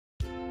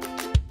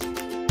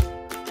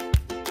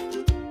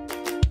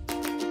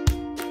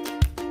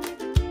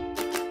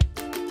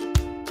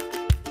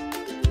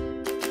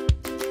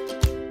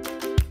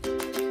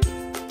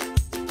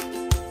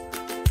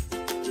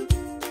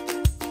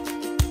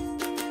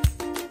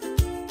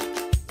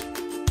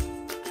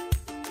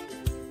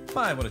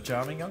My, what a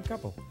charming young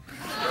couple.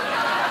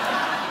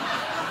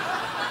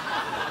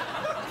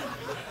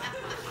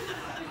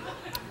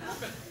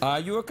 Are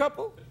you a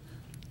couple?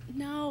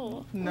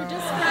 No. No. We're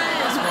just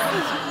friends.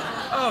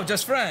 Oh,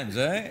 just friends,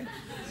 eh?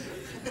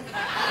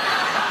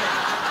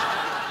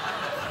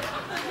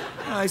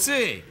 I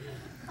see.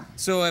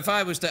 So if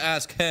I was to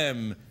ask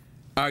him,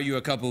 are you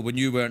a couple when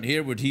you weren't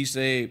here, would he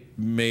say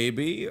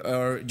maybe?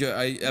 Or,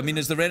 I mean,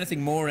 is there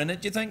anything more in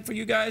it, do you think, for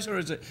you guys? Or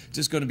is it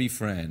just going to be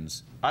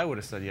friends? I would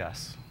have said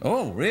yes.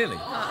 Oh, really?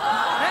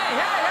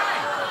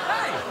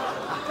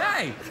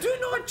 Hey, do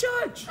not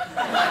judge.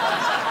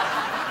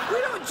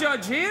 We don't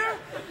judge here.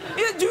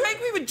 Yeah, do you think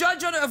we would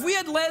judge on it if we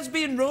had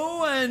lesbian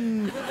row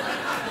and...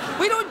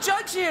 We don't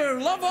judge here.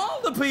 Love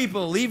all the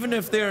people, even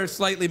if they're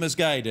slightly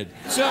misguided.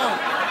 So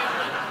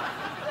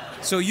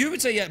you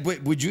would say yes.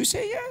 Would you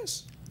say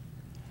yes?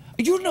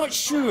 You're not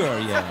sure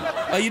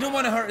yet. You don't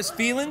want to hurt his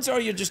feelings, or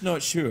you're just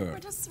not sure? We're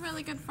just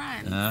really good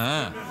friends.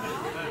 Ah.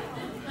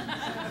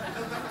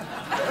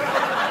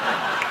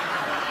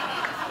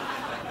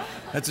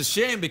 That's a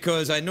shame,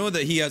 because I know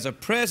that he has a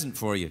present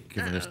for you.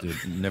 Giving this dude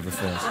never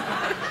fails.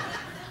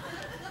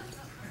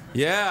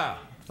 Yeah,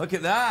 look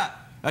at that.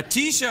 A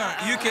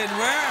T-shirt you can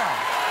wear.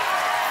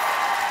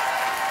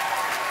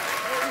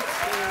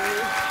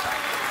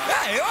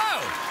 Hey,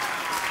 whoa!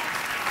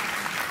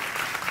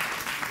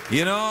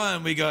 You know,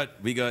 and we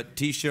got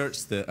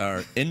T-shirts that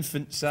are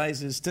infant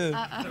sizes too.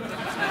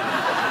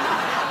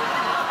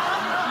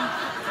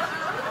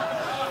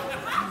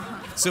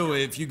 So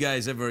if you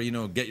guys ever, you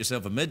know, get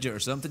yourself a midget or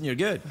something, you're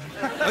good.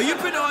 Oh, you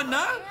put it on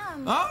now? I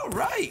am. Oh,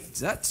 right.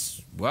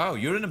 That's... Wow,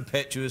 you're an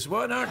impetuous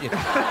one, aren't you?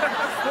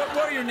 What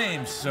are your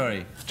names?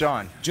 Sorry.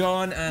 John.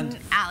 John and...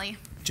 Allie.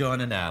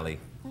 John and Allie.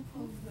 Doesn't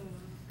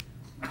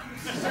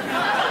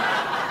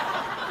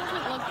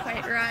look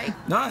quite right.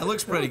 No, it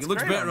looks pretty. It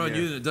looks great better on on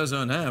you. you than it does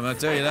on him, I'll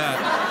tell you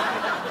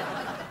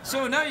that.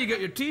 So now you got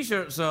your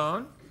T-shirts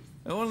on.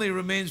 It only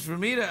remains for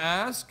me to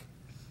ask...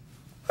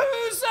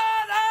 Who's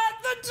that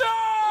at the door?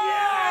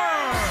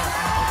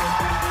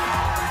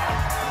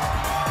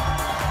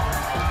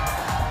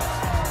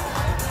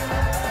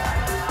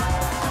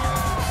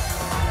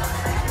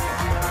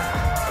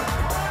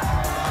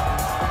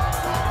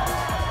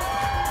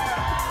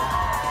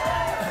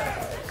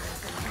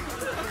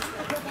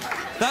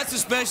 That's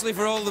especially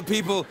for all the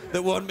people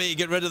that want me to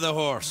get rid of the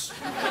horse.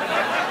 We'll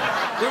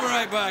be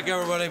right back,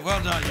 everybody.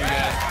 Well done, you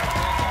guys.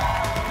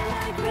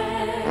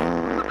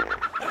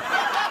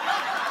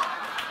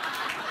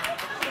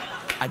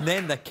 And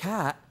then the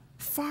cat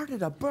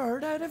farted a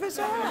bird out of his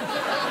arm.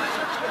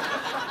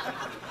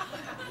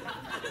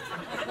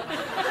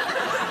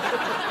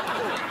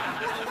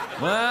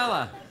 Well,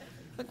 I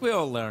think we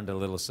all learned a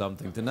little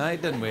something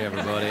tonight, didn't we,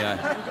 everybody?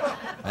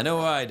 I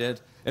know I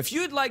did. If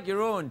you'd like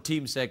your own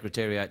Team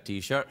Secretariat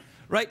T-shirt,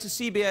 write to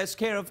CBS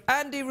care of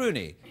Andy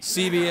Rooney,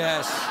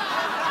 CBS.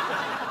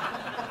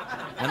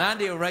 And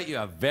Andy will write you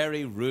a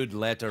very rude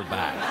letter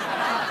back.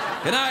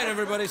 Good night,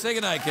 everybody. Say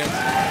good night, kids.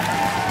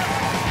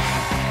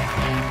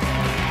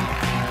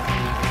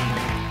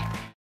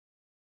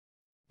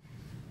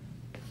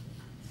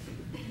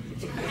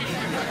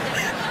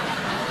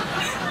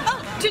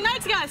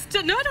 Tonight's guest.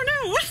 No, I don't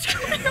know. What's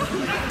going on?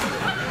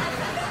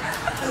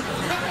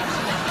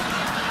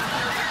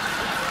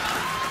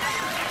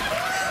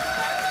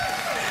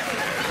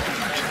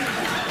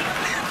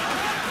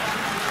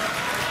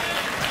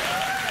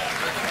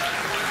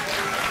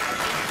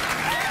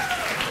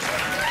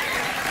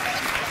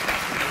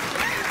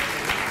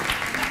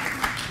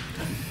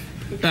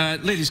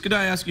 Ladies, could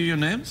I ask you your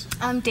names?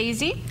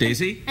 Daisy.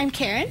 Daisy? I'm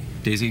Karen.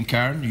 Daisy and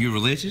Karen, are you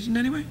related in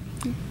any way?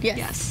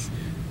 Yes.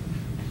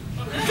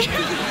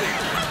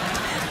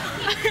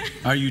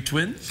 Are you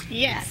twins?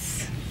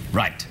 Yes.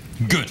 Right.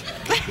 Good.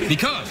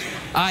 Because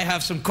I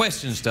have some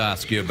questions to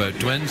ask you about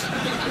twins.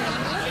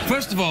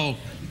 First of all,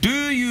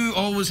 do you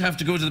always have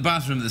to go to the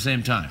bathroom at the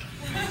same time?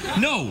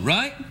 No,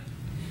 right?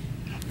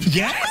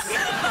 Yes?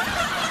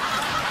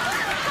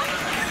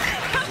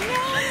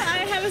 I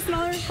have a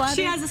smaller bladder.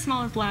 She has a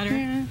smaller bladder.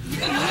 Yeah.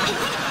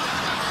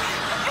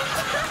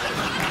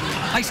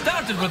 I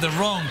started with the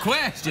wrong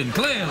question,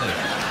 clearly.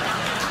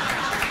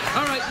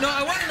 All right, no,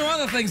 I want to know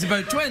other things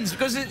about twins,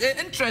 because it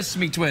interests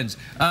me, twins.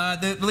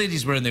 The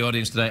ladies were in the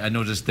audience tonight. I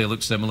noticed they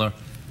looked similar.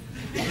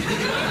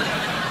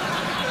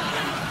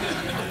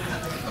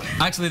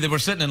 Actually, they were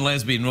sitting in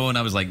lesbian row, and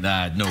I was like,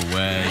 nah, no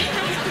way.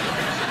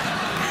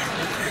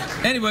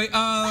 Anyway,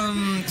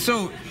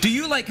 so, do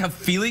you, like, have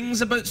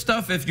feelings about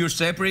stuff if you're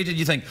separated?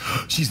 You think,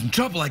 oh, she's in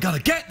trouble, I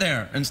gotta get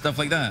there, and stuff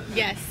like that?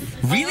 Yes.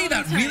 Really?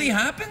 That really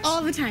happens?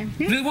 All the time.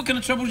 Yeah. Really? What kind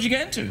of trouble did you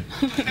get into?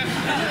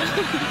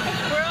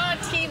 We're on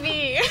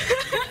TV.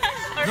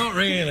 Not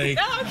really.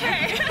 Oh,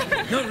 okay.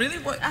 No, really?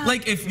 What?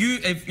 Like, if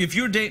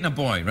you're dating a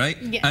boy,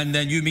 right? Yeah. And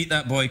then you meet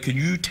that boy, can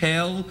you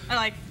tell? I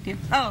like you.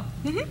 Oh.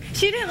 Mm-hmm.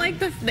 She didn't like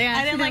the. Yeah,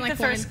 I didn't like the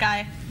first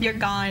guy. You're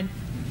gone.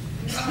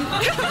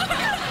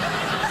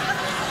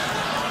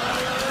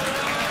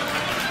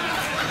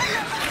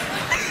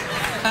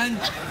 And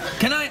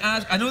Can I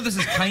ask, I know this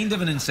is kind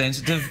of an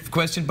insensitive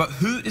question, but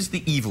who is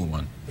the evil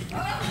one?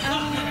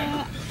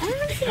 I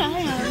don't think I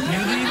am.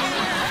 You're the evil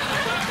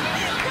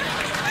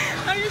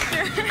one? Are you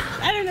sure?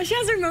 I don't know. She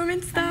has her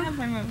moments, though. I have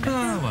my moments.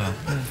 Oh, well.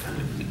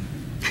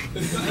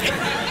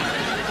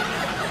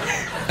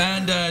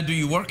 And do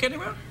you work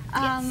anywhere?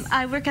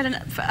 I work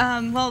at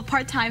well,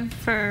 part-time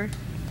for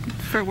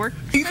work.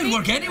 You can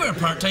work anywhere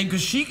part-time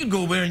because she could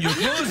go wearing your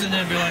clothes and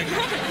then be like,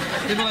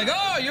 they'd be like,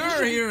 oh,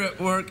 you're here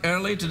at work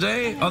early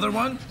today. Other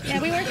one?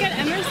 Yeah, we work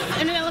at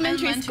in an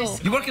elementary school.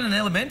 You work in an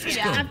elementary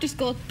school?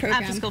 After-school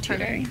program. After-school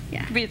tutoring.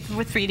 Yeah.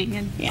 With reading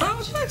and Yeah.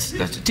 Oh, that's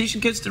teaching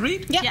kids to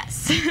read? Yeah.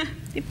 yes.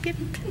 Yep, yep.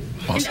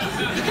 Awesome.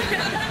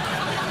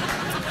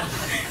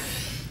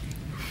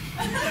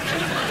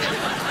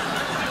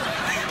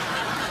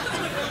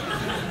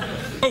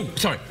 Oh,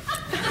 sorry.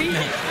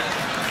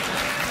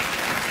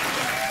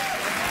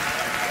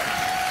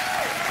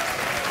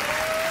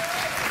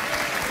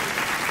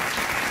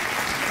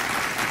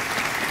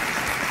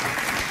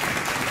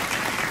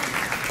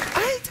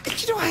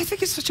 I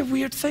think it's such a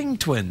weird thing,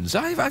 twins.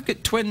 I've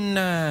got twin.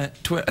 No,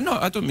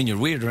 I don't mean you're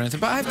weird or anything,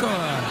 but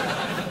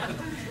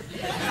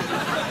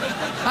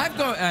I've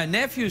got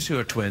nephews who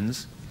are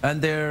twins,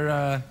 and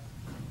they're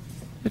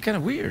kind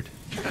of weird.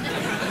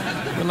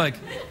 They're like,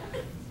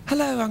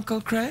 hello,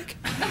 Uncle Craig.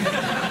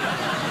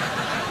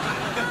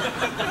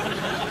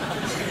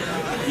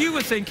 You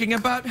were thinking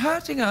about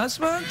hurting us,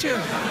 weren't you?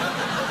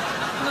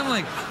 And I'm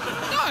like,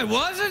 no, I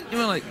wasn't. You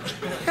were like,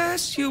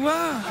 yes, you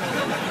were.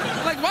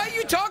 Like, why are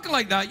you talking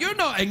like that? You're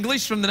not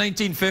English from the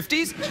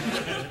 1950s.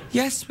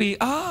 Yes, we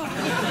are.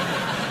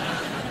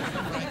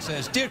 Frank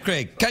says, dear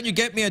Craig, can you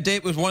get me a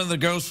date with one of the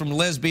girls from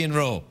Lesbian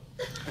Row?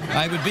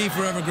 I would be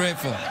forever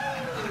grateful.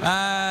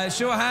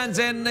 Show of hands,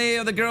 any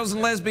of the girls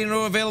in Lesbian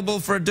Row available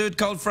for a dude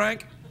called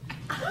Frank?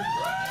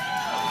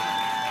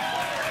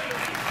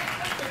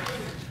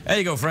 There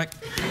you go, Frank.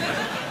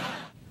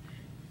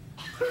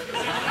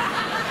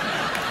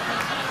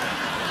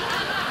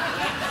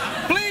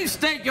 Please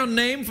state your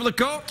name for the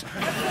court.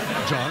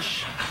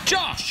 Josh?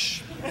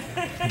 Josh.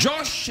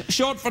 Josh,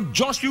 short for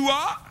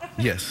Joshua?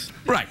 Yes.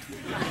 Right.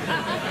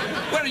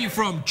 Where are you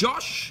from,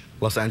 Josh?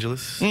 Los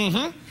Angeles?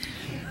 Mm-hmm.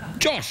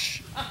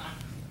 Josh,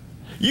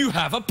 you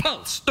have a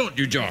pulse, don't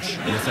you, Josh?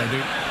 Yes, I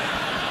do.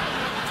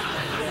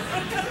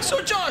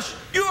 So, Josh,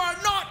 you are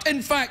not,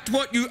 in fact,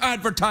 what you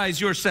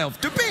advertise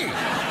yourself to be.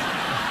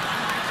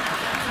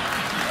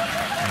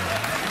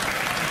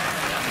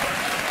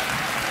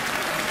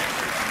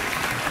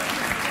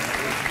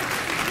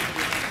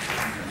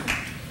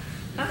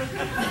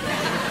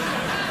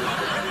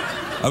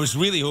 I was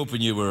really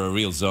hoping you were a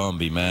real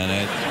zombie, man.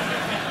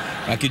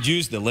 I could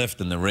use the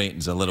lift and the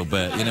ratings a little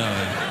bit, you know.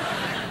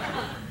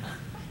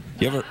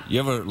 You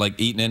ever like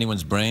eaten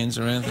anyone's brains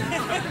or anything?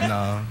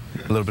 No,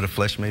 a little bit of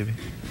flesh maybe.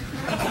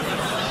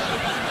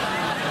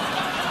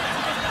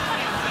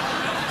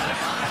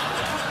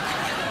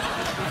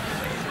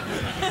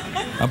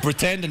 I'm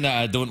pretending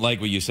that I don't like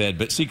what you said,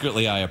 but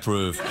secretly I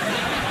approve.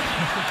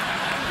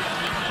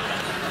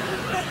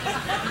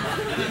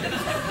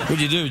 What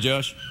do you do,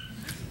 Josh?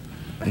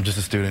 I'm just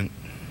a student.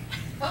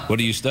 What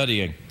are you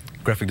studying?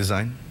 Graphic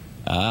design.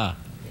 Ah.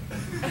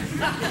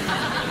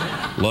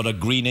 A lot of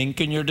green ink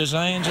in your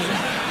designs, is it?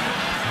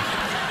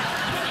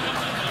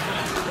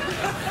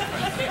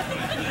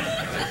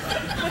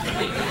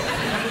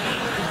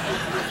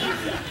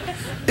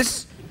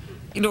 It's,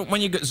 you know,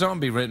 when you get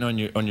zombie written on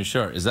your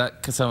shirt, is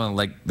that something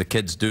like the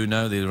kids do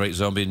now? They write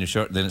zombie on your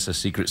shirt, then it's a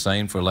secret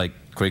sign for like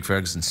Craig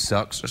Ferguson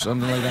sucks or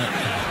something like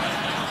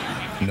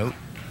that? Nope.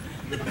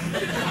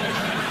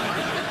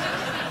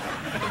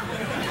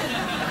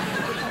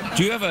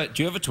 Do you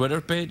have a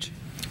Twitter page?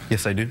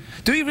 Yes, I do.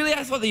 Do you really?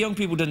 I thought the young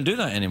people didn't do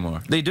that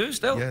anymore. They do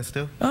still? Yeah,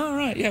 still. Oh,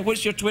 right. Yeah.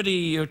 What's your Tweety,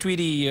 your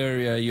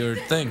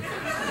thing?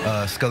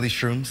 Scully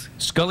Shrooms.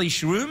 Scully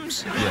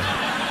Shrooms?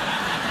 Yeah.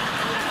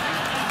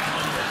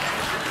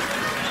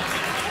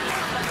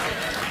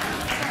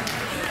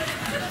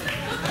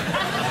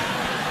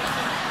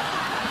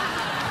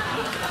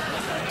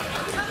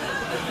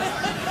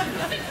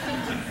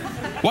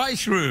 Why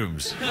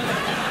shrooms?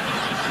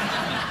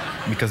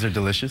 Because they're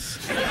delicious.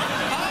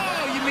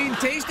 Oh, you mean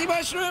tasty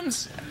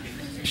mushrooms?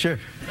 Sure.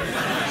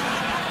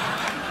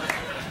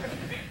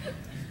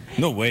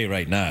 No way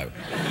right now.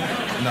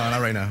 No,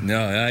 not right now.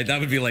 No, that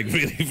would be like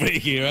really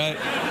freaky, right?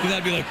 Because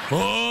I'd be like,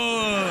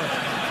 oh.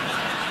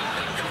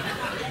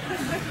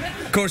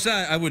 Of course,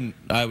 I wouldn't.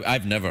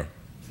 I've never.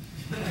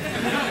 Do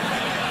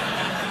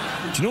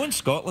you know in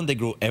Scotland they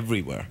grow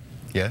everywhere?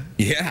 Yeah?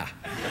 Yeah.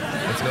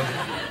 Let's go.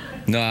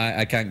 No,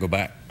 I can't go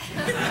back.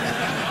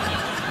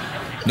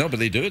 No, but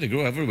they do. They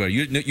grow everywhere.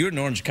 You're in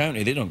Orange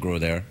County. They don't grow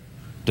there,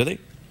 do they?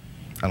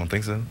 I don't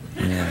think so.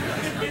 Yeah.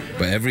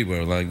 But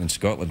everywhere, like in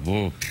Scotland,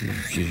 whoa.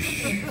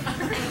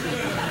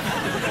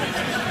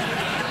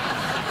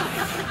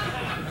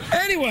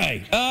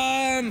 Anyway,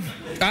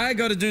 I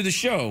got to do the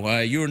show.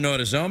 You're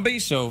not a zombie,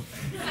 so... We'll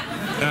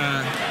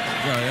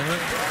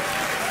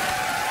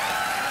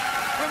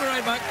be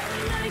right back.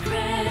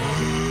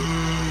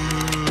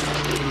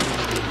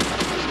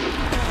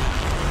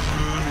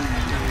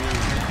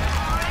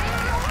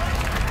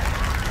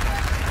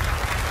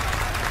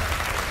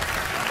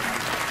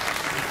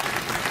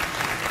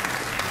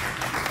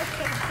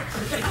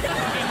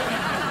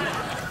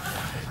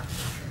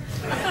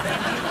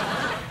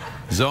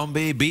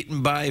 Zombie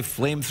beaten by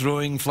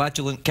flamethrowing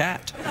flatulent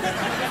cat.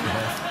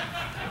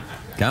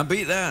 Can't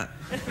beat that.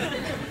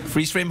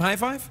 Freeze frame high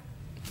five?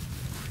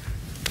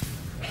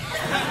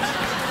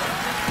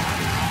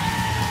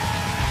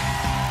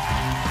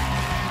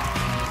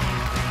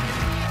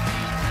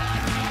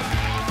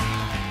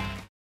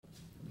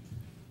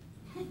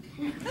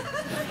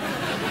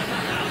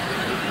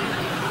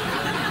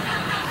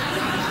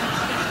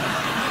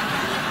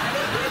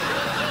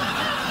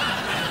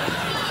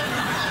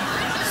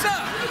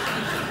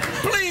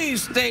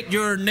 State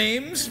your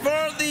names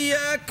for the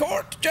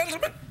court,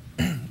 gentlemen.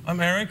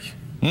 I'm Eric.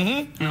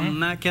 Mm-hmm. I'm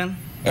Mackin.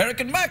 Eric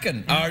and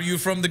Mackin. Are you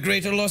from the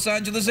greater Los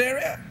Angeles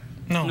area?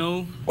 No.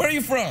 No. Where are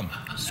you from?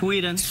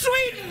 Sweden.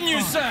 Sweden,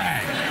 you say?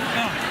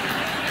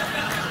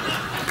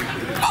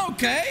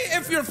 Okay,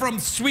 if you're from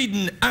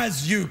Sweden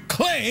as you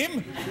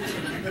claim,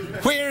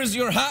 where's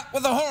your hat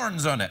with the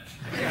horns on it?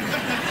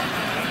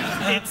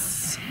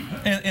 It's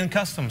in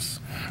customs.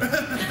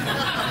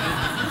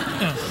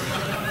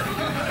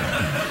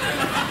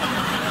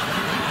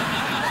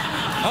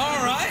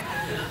 All right.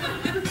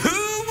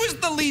 Who was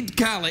the lead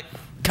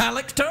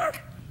character?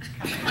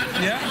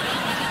 Yeah.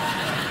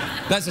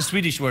 That's a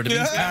Swedish word. It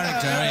means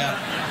character. Yeah.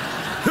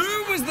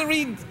 Who was the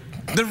lead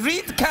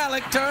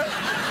character?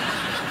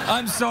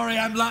 I'm sorry,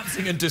 I'm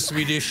lapsing into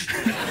Swedish.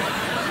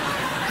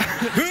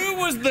 Who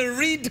was the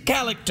lead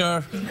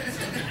character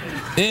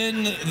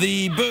in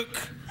the book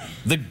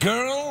The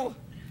Girl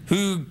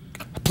Who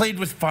Played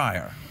with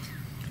Fire?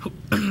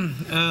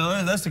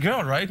 That's the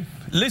girl, right?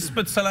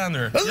 Lisbeth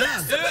Salander.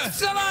 Elizabeth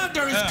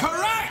Salander is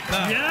correct!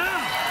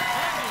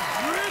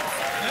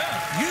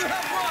 You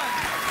have won.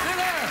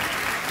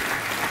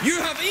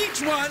 You have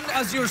each won,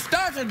 as your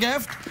starter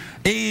gift,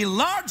 a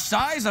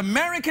large-size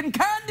American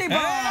candy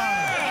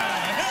bar.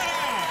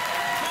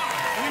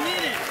 We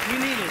need it. We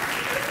need it.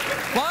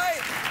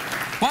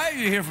 Why are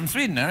you here from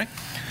Sweden, Eric?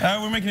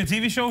 We're making a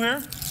TV show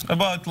here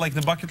about like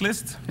the bucket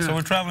list. Yeah. So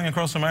we're traveling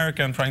across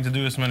America and trying to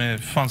do as many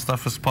fun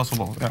stuff as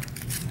possible. Yeah.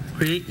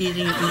 We're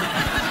eating it.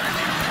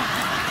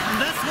 And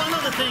that's one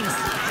of the things.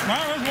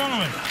 Well, that's one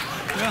of it.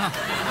 Yeah.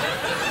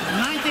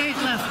 98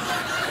 left.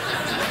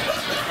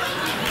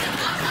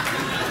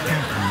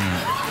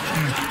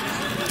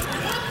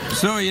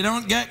 So you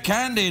don't get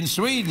candy in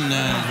Sweden? No,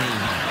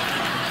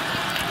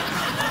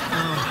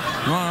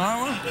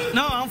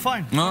 I'm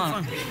fine. No.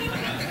 I'm fine.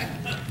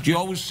 Do you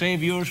always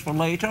save yours for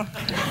later?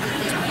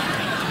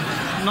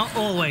 Not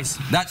always.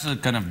 That's a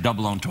kind of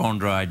double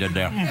entendre I did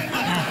there.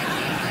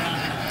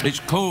 It's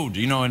code,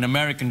 you know, in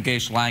American gay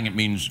slang it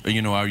means,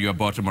 you know, are you a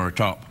bottom or a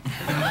top?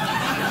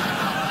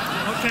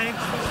 Okay.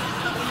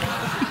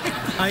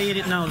 I eat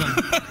it now then.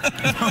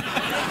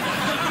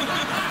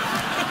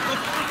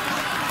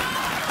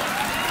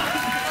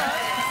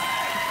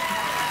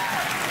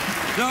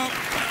 So,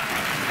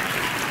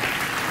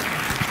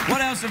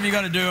 what else have you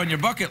got to do on your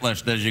bucket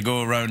list as you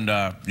go around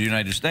the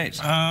United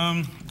States?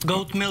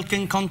 Goat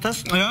milking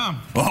contest. Yeah.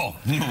 Oh,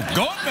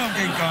 goat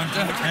milking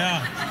contest.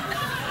 Yeah.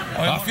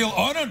 I feel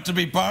honored to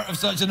be part of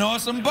such an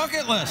awesome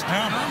bucket list.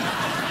 Yeah.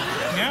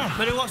 Yeah.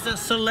 But it was a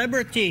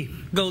celebrity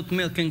goat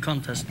milking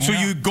contest. So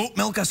you goat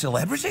milk a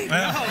celebrity?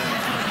 Yeah.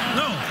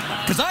 No.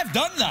 Because I've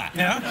done that.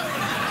 Yeah.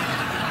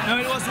 No,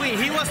 it was we.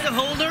 He was the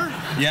holder.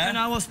 Yeah. And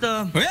I was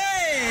the... Hey!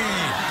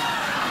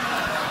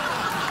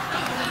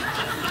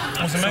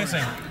 It was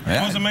amazing.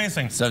 Yeah. It was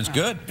amazing. Sounds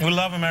good. We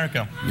love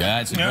America.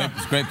 Yeah, it's a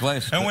great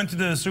place. I went to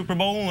the Super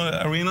Bowl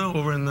arena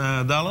over in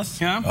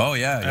Dallas. Yeah. Oh,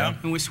 yeah.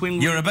 And we swim.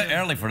 You're a bit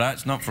early for that.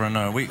 It's not for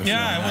another week or so.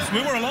 Yeah,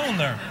 we were alone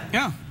there.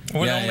 Yeah.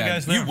 We're the only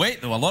guys there. You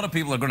wait, though. A lot of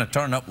people are going to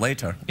turn up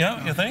later.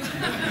 Yeah, you think?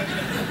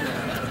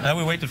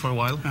 We waited for a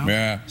while.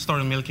 Yeah.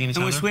 Started milking each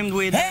And other. we swam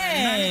with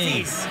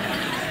manatees.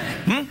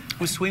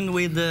 We swam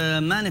with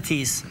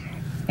manatees.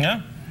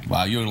 Yeah.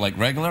 Wow, you're like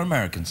regular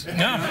Americans.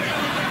 Yeah.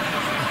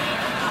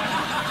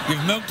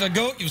 You've milked a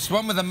goat, you've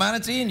swum with a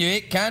manatee, and you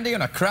ate candy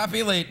on a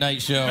crappy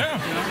late-night show. Yeah.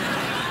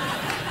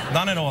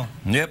 Done it all.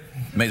 Yep.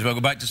 May as well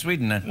go back to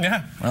Sweden then.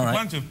 Yeah. All right.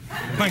 Plan to.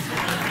 Thanks.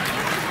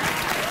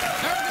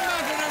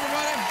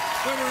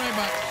 Everybody. We'll be right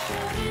back.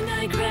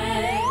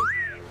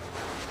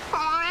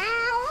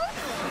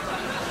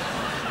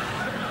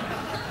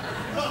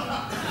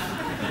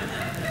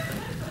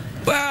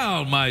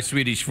 Well, my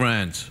Swedish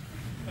friends.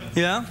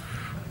 Yeah.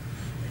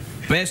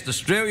 Best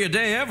Australia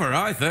Day ever,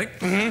 I think.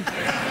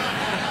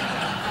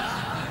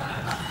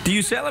 Do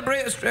you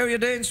celebrate Australia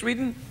Day in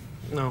Sweden?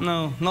 No.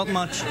 No, not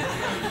much.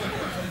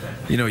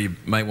 You know, you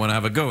might want to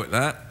have a go at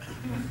that.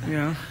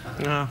 Yeah.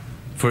 Yeah.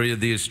 For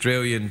the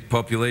Australian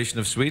population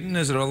of Sweden,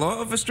 is there a lot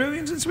of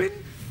Australians in Sweden?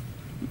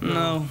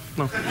 No.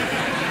 No.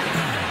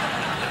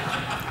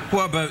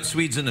 What about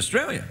Swedes in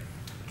Australia?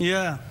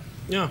 Yeah.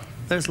 Yeah.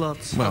 There's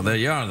lots. Well, there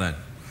you are then.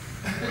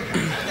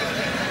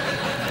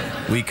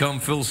 We come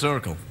full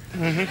circle.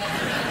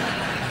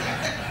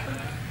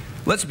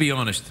 Let's be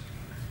honest.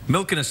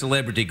 Milking a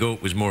celebrity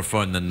goat was more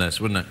fun than this,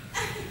 wasn't it?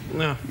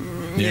 Yeah.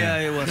 Yeah,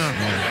 it was.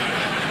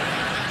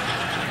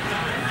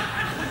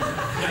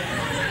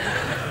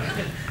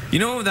 You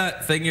know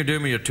that thing you're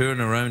doing when you're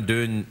touring around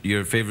doing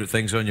your favorite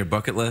things on your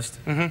bucket list?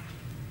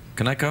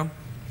 Can I come?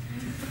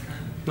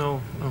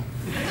 No, no.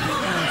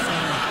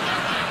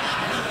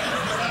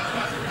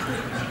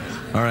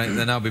 All right,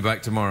 then I'll be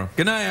back tomorrow.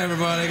 Good night,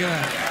 everybody. Good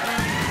night.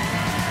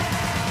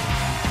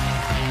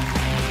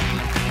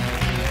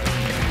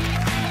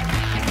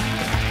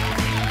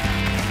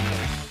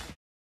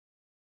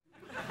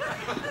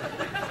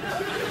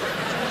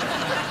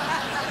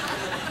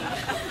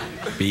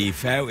 Be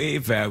very,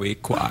 very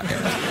quiet.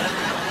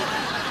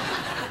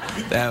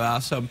 There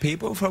are some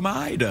people from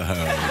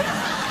Idaho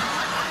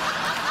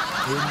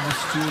in the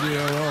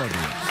studio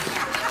audience.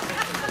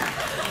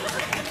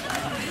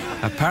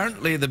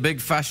 Apparently, the big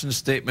fashion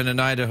statement in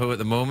Idaho at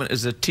the moment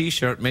is a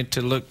T-shirt made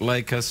to look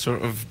like a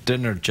sort of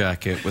dinner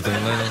jacket with a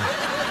little...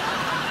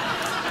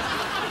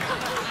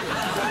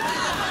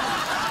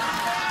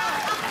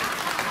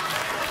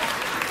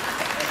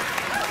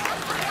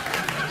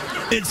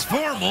 It's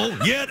formal,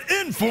 yet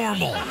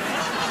informal. All right,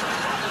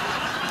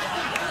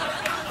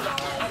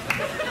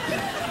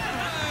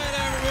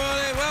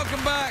 everybody,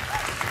 welcome back.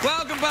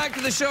 Welcome back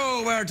to the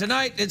show, where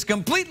tonight it's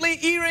completely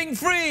earring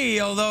free,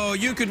 although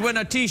you could win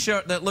a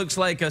T-shirt that looks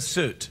like a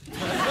suit.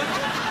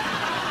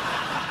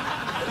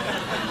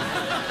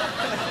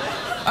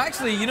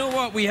 Actually, you know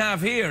what we have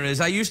here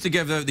is I used to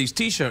give out these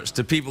T-shirts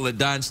to people that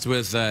danced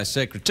with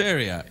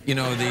Secretariat. You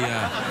know, the,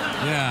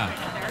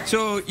 yeah.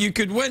 So you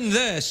could win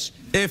this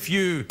if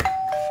you...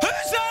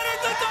 Who's that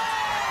at the door?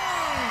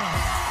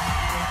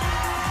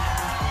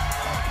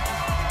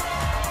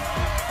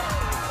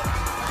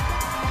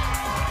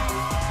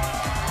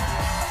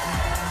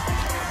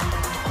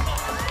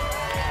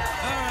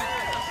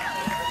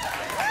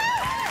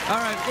 All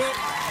right, well,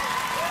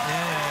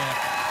 yeah.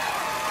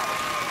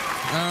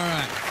 All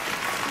right.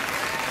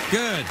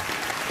 Good.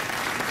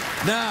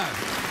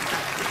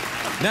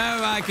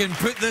 Now I can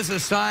put this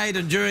aside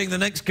and during the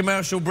next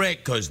commercial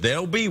break, because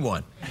there'll be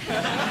one.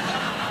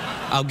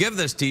 I'll give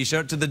this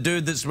T-shirt to the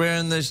dude that's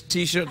wearing this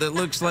T-shirt that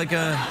looks like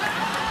a...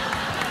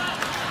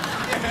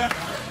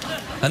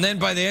 And then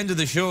by the end of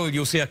the show,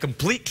 you'll see a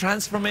complete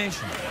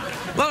transformation.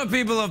 A lot of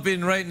people have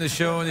been writing the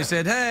show and they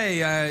said,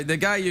 hey, the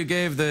guy you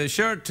gave the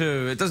shirt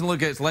to, it doesn't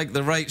look it's like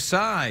the right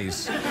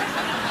size.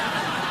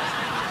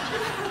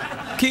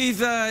 Keith,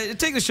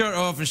 take the shirt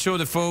off and show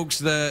the folks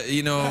that,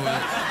 you know, we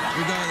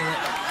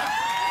got the...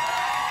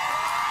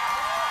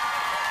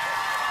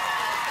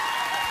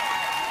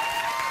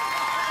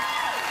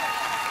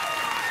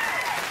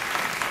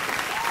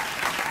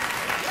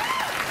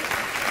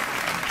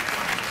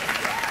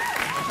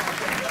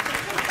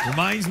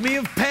 Reminds me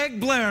of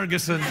Peg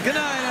Ferguson. Good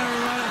night,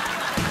 everybody.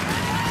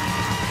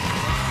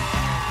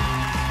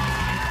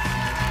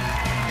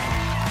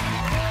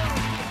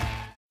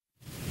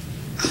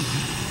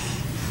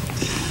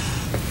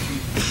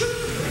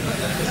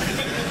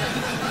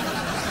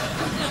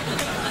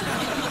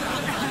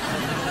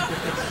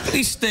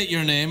 Please state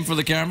your name for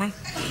the camera.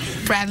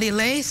 Bradley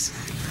Lace.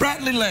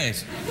 Bradley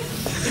Lace.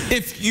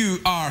 If you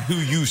are who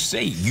you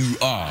say you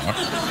are,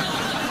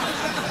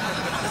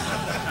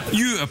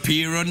 you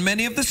appear on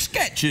many of the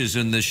sketches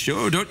in this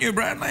show, don't you,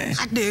 Bradley?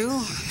 I do.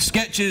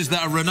 Sketches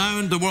that are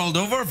renowned the world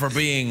over for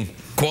being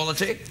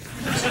quality.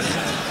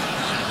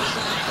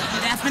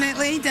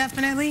 Definitely,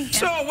 definitely.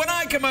 So when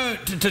I come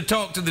out to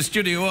talk to the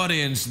studio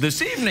audience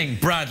this evening,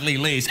 Bradley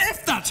Lace,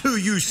 if that's who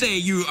you say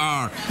you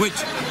are,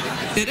 which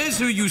it is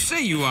who you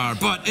say you are,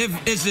 but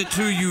is it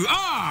who you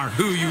are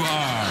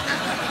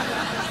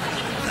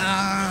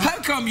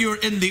How come you're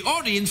in the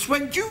audience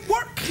when you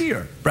work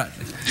here,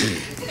 Bradley?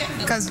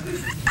 Because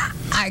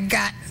I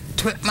got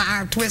my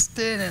arm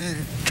twisted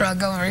and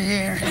drug over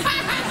here.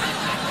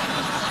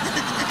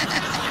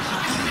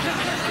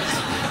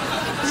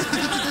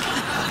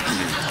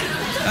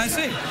 I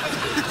see.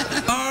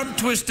 Arm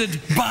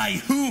twisted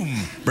by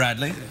whom,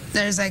 Bradley?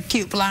 There's a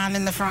cute blonde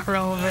in the front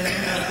row over there.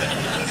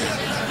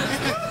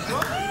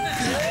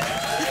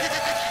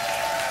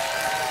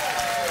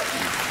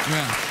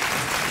 Yeah.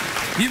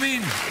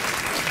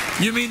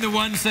 You mean the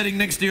one sitting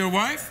next to your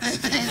wife?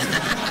 Exactly.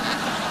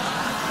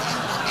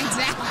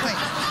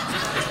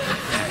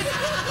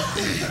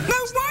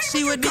 Now, why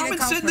She would would you be come the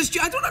and sit in the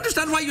studio? I don't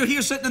understand why you're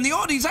here sitting in the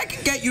audience. I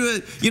can get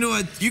you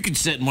you could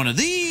sit in one of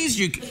these.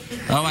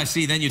 Oh, I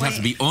see. Then you'd have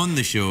to be on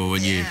the show,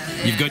 and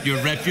you've got your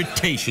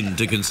reputation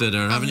to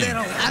consider, haven't you?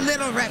 A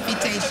little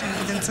reputation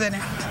to consider.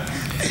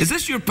 Is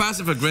this your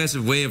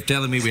passive-aggressive way of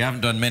telling me we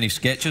haven't done many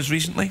sketches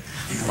recently?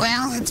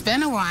 Well, it's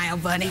been a while,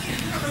 buddy.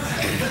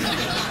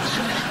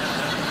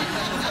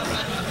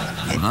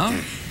 Well,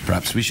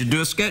 perhaps we should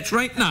do a sketch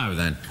right now,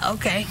 then.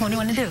 Okay, what do you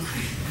want to do?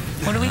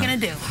 What are we going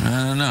to do?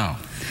 I don't know.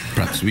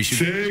 Perhaps we should...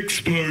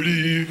 Sex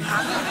party.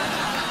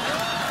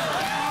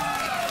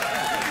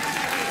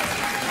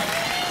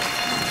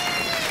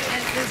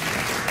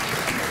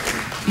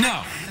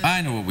 No,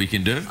 I know what we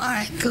can do. All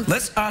right, cool.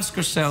 Let's ask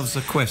ourselves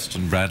a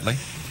question, Bradley.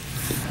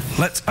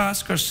 Let's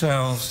ask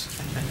ourselves,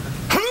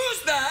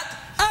 who's that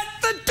at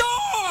the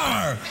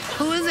door?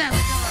 Who is that?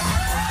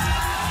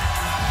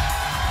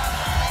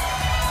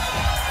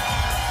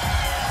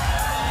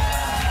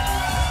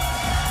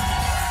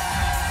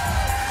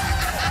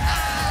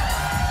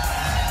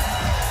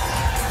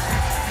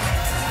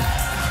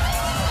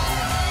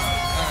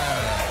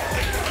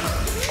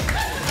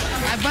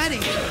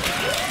 ready.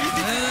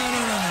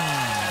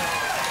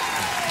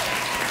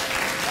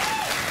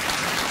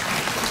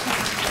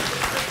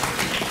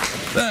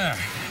 There.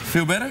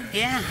 Feel better?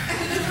 Yeah.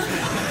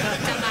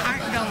 Got my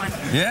heart going.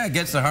 Yeah, it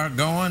gets the heart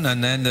going,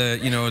 and then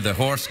the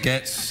horse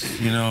gets,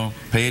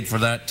 paid for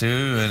that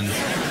too, and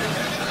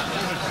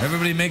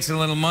everybody makes a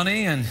little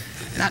money, and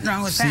Nothing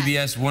wrong with that.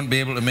 CBS won't be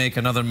able to make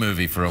another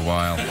movie for a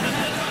while.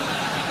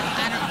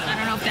 I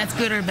don't know if that's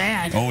good or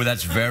bad. Oh,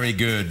 that's very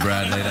good,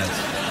 Bradley.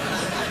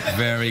 That's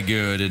very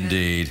good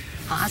indeed.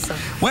 Awesome.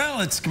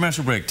 Well, it's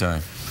commercial break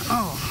time.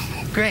 Oh,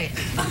 great.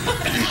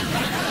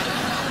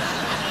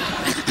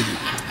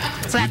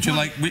 So Would you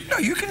like? No,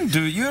 you can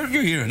do. You're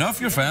here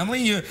enough. Your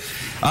family.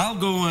 I'll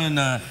go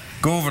and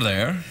go over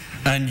there,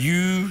 and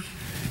you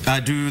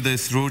do the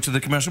throw to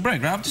the commercial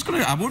break.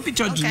 Right? I won't be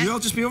judging Okay. you. I'll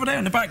just be over there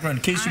in the background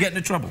in case you get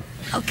into trouble.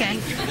 Okay.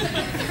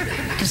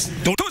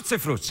 Don't say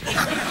fruits. We're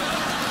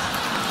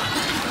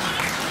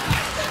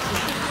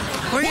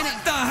What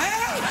gonna. the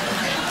hell?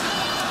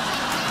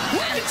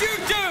 What did you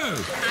do?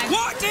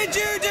 What did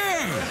you do?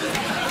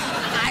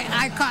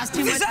 I cost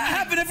too much. Does that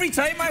happen every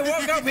time I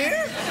walk up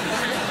here?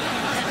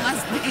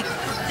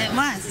 It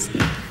must.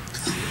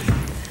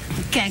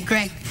 Okay,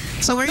 great.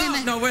 So we're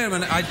gonna. No, wait a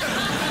minute.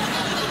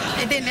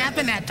 It didn't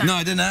happen that time. No,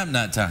 it didn't happen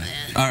that time.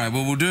 All right,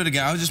 well, we'll do it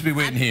again. I'll just be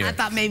waiting here. I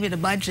thought maybe the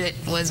budget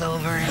was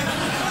over.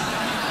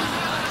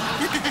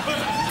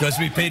 Because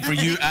we paid for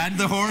you and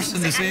the horse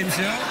in the same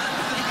show?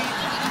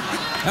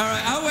 All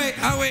right,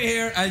 I'll wait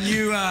here, and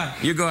you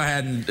go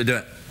ahead and do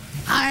it.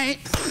 All right.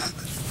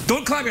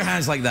 Don't clap your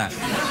hands like that.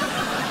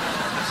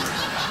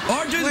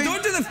 Or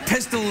don't do the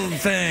pistol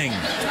thing.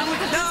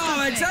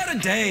 No, it's out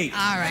of date.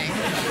 All right.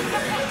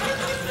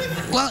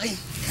 Well,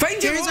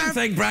 Find your here's own our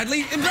thing,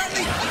 Bradley. And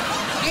Bradley,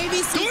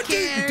 ABC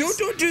Cares.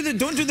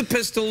 don't do the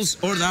pistols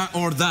or that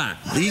or that.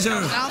 These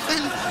are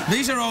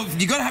all.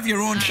 You got to have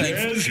your own thing.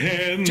 Jazz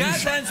hands.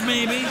 Jazz hands,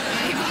 maybe.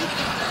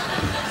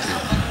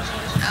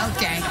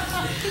 Okay.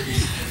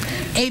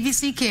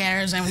 ABC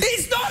Cares and.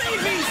 It's not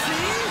ABC.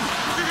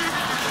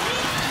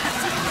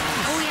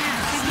 Oh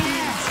yeah,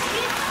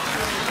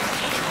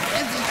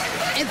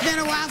 it's been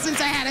a while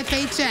since I had a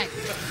paycheck.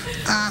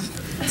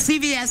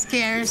 CBS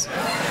Cares,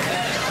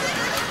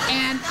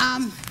 and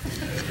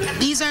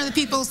these are the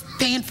people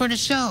paying for the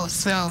show,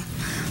 so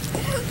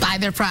buy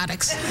their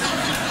products.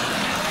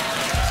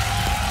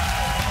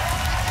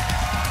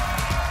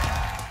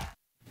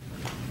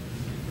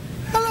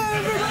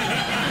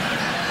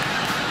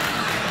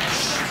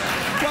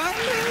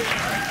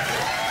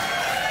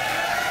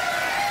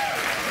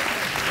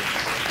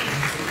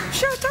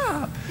 Shut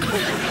up.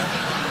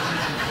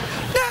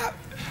 Now,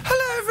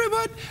 hello,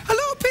 everyone. A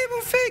lot of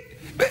people think...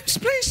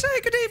 Please say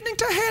good evening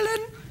to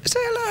Helen. Say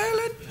hello,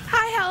 Helen.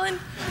 Hi, Helen.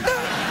 No.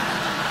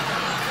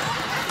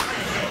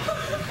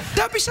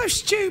 Don't be so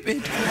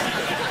stupid.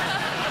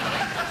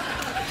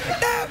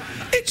 Now,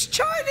 it's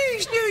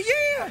Chinese New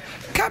Year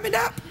coming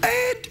up,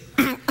 and...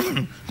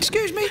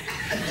 excuse me.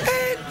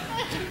 And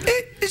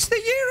it's the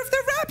year of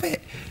the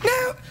rabbit.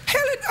 Now,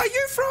 Helen, are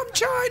you from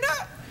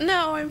China?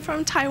 No, I'm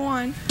from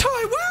Taiwan.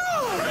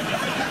 Taiwan!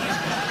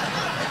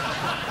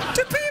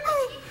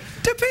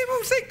 Do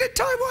people think that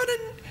Taiwan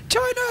and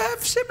China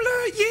have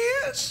similar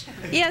years?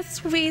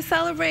 Yes, we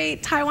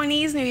celebrate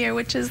Taiwanese New Year,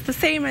 which is the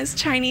same as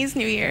Chinese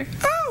New Year.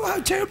 Oh,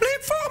 how terribly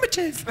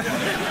informative.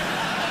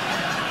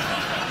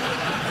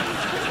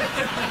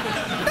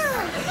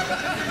 Now,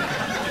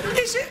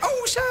 is it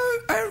also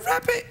a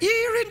rabbit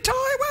year in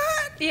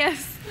Taiwan?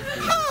 Yes.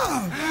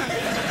 Oh.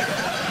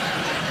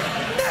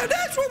 Now,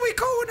 that's what we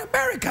call in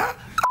America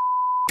a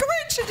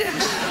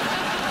coincidence.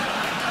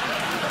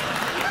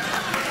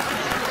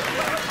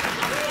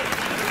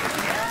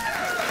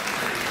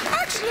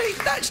 Actually,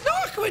 that's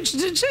not a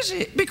coincidence, is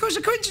it? Because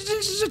a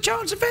coincidence is a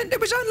chance event that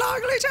was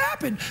unlikely to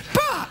happen.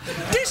 But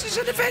this is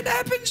an event that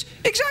happens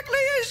exactly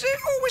as it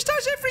always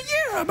does every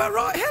year. Am I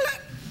right,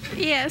 Helen?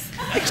 Yes.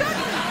 Exactly.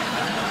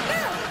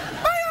 Now,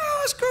 may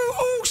I ask you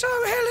also,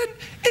 Helen,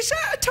 is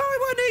that a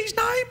Taiwanese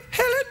name,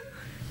 Helen?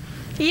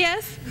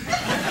 Yes.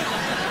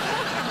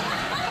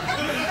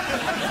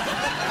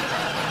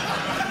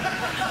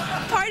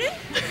 Pardon?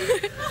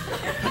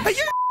 Are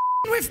you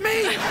with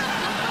me?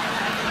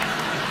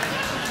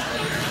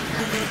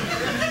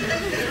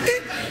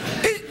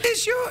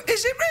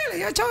 Is it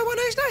really a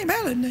Taiwanese name,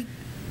 Helen,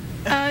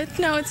 then?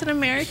 No, it's an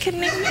American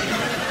name.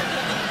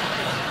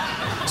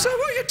 So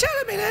what you're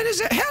telling me, then, is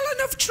that Helen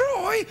of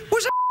Troy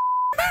was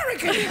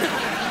American?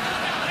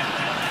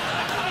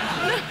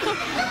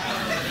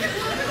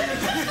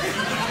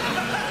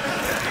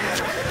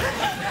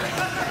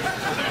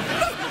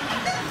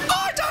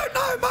 I don't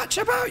know much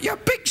about your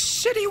big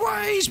city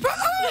ways, but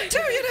I'll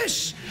tell you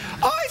this.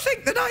 I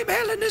think the name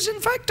Helen is,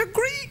 in fact, a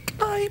Greek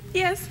name.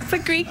 Yes, it's a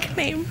Greek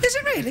name. Is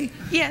it really?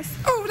 Yes.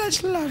 Oh,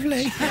 that's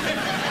lovely.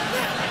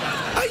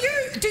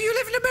 Do you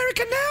live in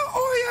America now,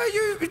 or are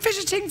you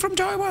visiting from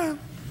Taiwan?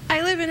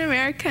 I live in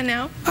America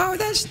now. Oh,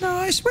 that's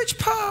nice. Which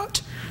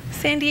part?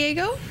 San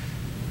Diego?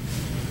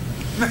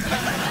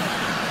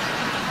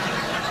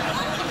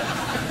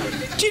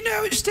 Do you know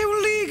know it's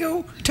still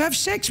legal to have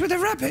sex with a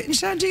rabbit in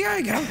San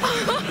Diego?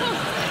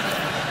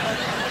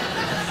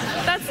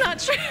 That's not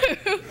true.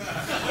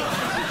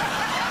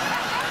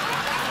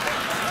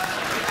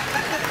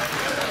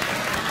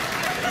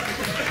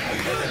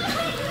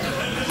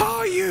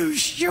 Are you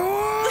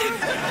sure?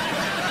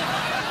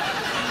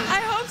 I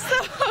hope so.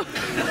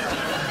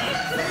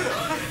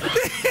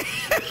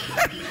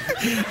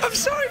 I'm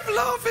sorry for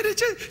laughing. It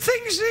just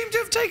things seem to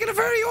have taken a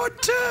very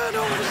odd turn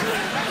all of a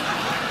sudden.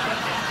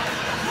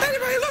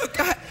 Anyway, look,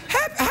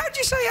 how do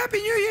you say Happy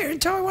New Year in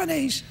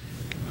Taiwanese?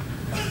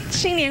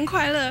 新年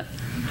快乐.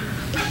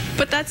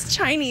 But that's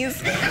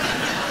Chinese.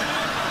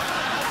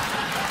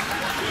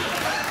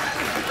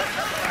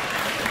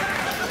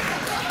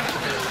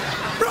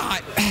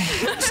 Right.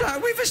 So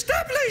we've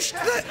established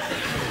that.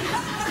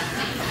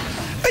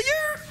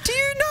 Do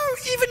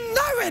you even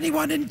know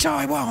anyone in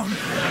Taiwan?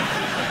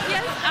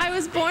 Yes, I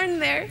was born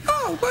there.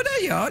 Oh, well,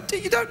 there you are.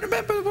 You don't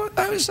remember what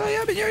I was saying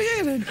Happy New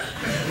Year then?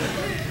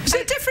 Is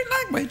it a different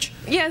language?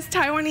 Yes,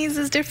 Taiwanese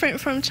is different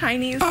from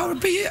Chinese. Oh,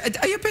 but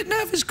are you a bit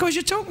nervous because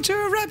you're talking to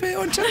a rabbit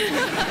on television?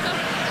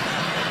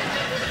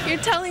 You're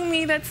telling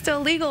me that's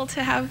still legal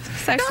to have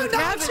sex with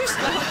rabbits? It's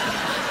just...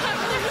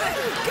 Let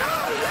it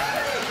go.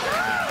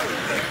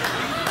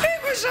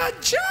 It was a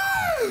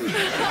joke.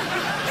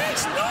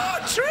 It's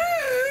not true.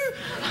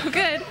 Oh,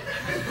 good.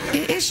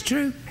 It is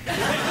true.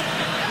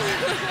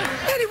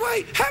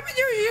 Anyway, Happy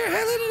New Year,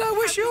 Helen, and I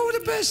wish you all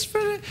the best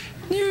for the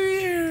New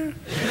Year.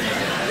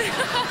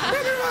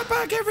 We'll be right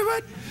back,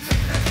 everyone.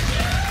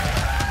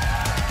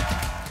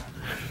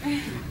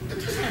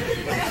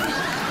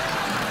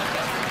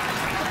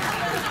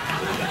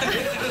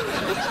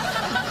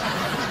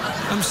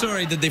 I'm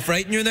sorry, did they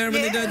frighten you there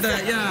when they did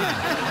that?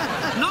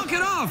 Yeah. Knock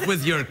it off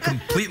with your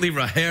completely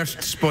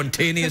rehearsed,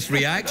 spontaneous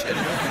reaction.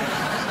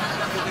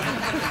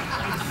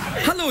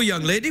 Hello,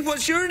 young lady.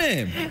 What's your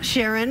name?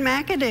 Sharon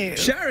McAdoo.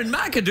 Sharon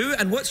McAdoo.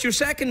 And what's your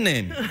second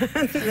name?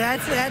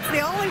 That's the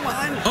only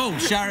one. Oh,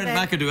 Sharon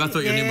McAdoo. I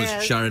thought your name was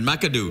Sharon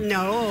McAdoo.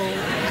 No,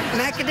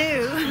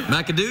 McAdoo.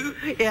 McAdoo?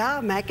 Yeah,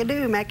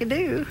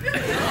 McAdoo.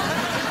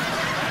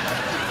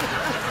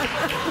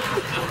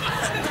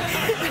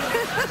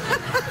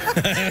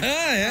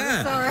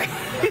 Yeah. Sorry.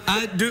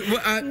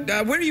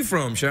 Where are you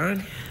from,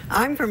 Sharon?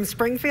 I'm from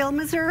Springfield,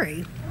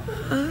 Missouri.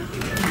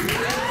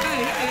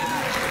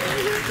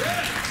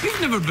 You've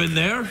never been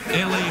there,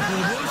 L.A.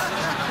 hobos.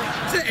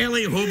 It's the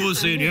L.A. hobos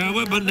saying, yeah,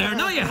 we've been there.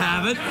 No, you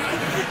haven't.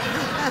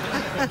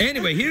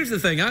 Anyway, here's the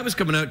thing. I was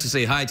coming out to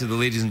say hi to the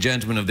ladies and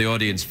gentlemen of the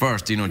audience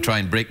first, you know, try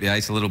and break the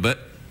ice a little bit,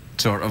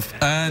 sort of.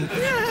 And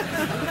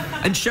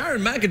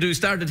Sharon McAdoo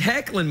started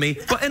heckling me,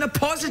 but in a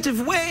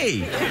positive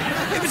way.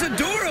 It was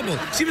adorable.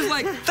 She was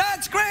like,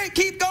 that's great,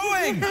 keep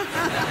going.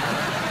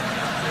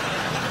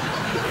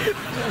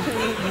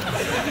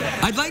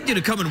 I'd like you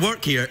to come and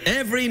work here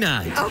every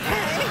night.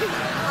 Okay,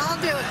 I'll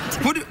do it.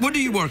 What do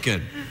you work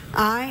in?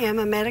 I am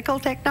a medical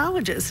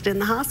technologist in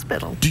the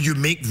hospital. Do you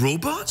make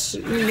robots?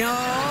 No,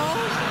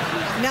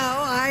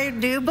 I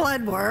do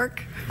blood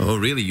work. Oh,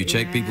 really? You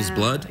check people's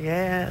blood?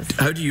 Yes.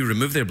 How do you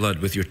remove their blood?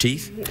 With your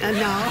teeth?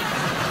 No.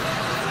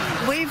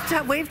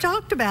 We've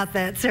talked about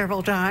that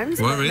several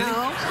times. Well, really?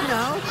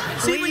 No.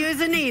 See, we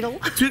use a needle.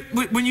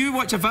 When you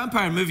watch a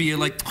vampire movie, you're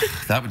like, oh,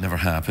 that would never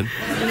happen.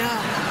 No,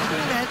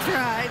 that's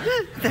right.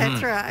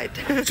 That's right.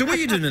 So what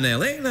are you doing in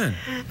L.A. then?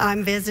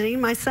 I'm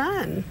visiting my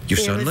son. Your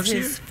son lives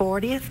here? It was his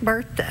 40th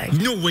birthday.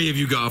 No way have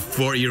you got a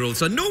 40-year-old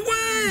son. No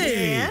way!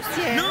 Yes.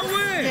 No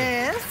way!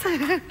 Yes.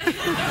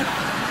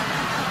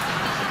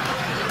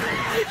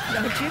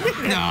 Don't you?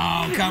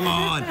 No, come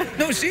on.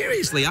 No,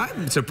 seriously,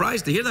 I'm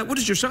surprised to hear that. What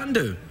does your son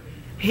do?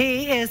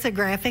 He is a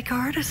graphic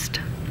artist.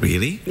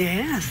 Really?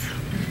 Yes.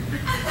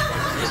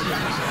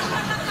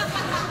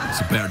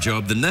 It's a better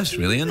job than this,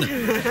 really, isn't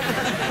it?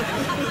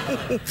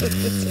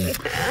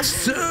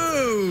 So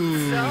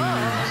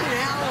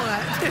now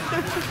what?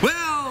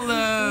 Well,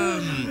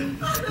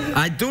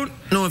 I don't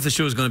know if the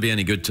show's going to be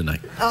any good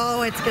tonight.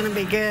 Oh, it's going to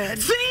be good.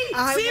 See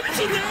what she did?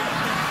 See?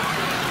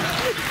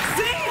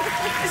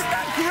 Isn't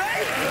that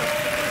great?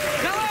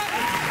 Now,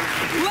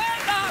 let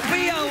that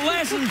be a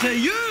lesson to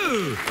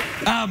you,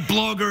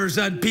 bloggers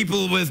and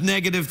people with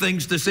negative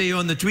things to say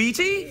on the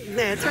Tweety.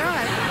 That's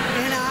right.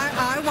 And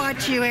I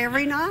watch you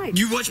every night.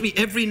 You watch me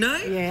every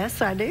night?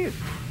 Yes, I do.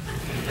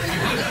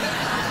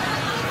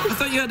 I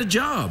thought you had a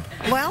job.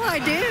 Well, I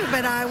do,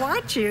 but I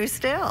watch you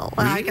still.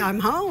 Really? I'm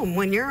home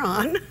when you're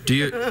on. Do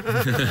you? All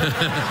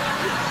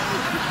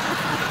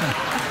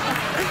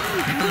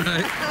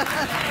right.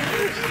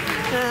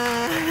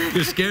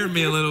 You're scaring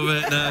me a little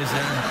bit now,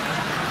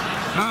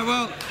 Sharon.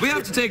 Well, we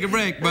have to take a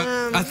break, but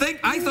I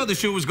thought the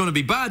show was going to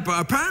be bad, but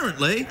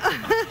apparently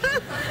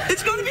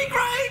it's going to be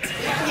great.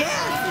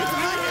 Yes, it's good.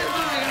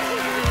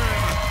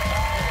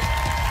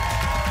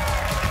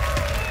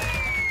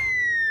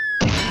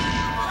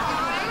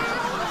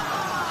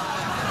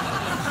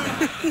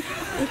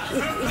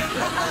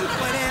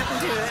 What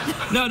happened to it?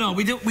 No,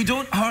 we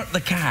don't hurt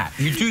the cat.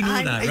 You do know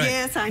that, right?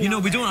 Yes, I know. You know,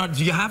 we don't hurt.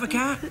 Do you have a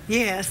cat?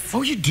 Yes.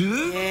 Oh, you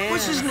do? Yes.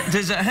 What's his name?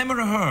 Is it him or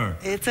a her?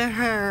 It's a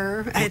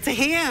her. It's a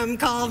him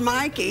called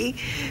Mikey.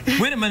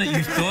 Wait a minute,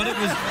 you thought it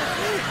was...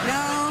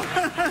 No.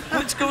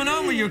 What's going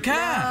on with your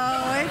cat?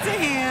 No, it's a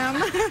him.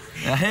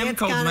 A him It's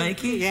called kinda-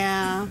 Mikey?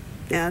 Yeah.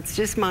 Yeah, it's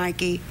just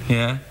Mikey.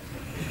 Yeah.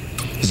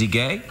 Is he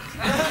gay?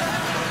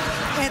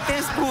 At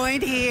this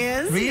point, he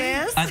is. Really?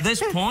 Yes. At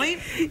this point?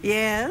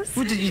 Yes.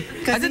 What did you...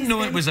 I didn't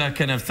know it was a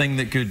kind of thing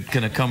that could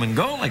kind of come and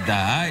go like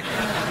that.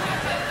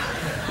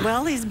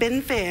 Well, he's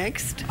been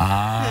fixed.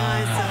 Ah.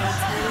 So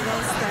it's one of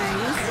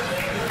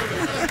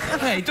those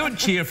things. Hey, don't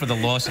cheer for the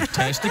loss of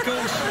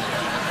testicles.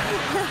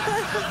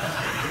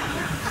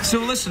 So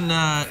listen,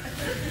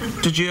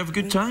 did you have a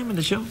good time in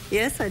the show?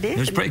 Yes, I did. It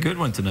was a pretty good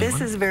one tonight. This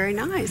wasn't is very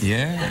nice. it?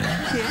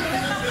 Yeah.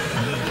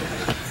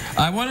 Yeah.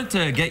 I wanted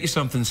to get you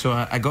something, so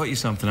I got you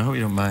something. I hope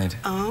you don't mind.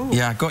 Oh.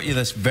 Yeah, I got you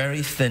this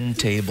very thin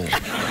table.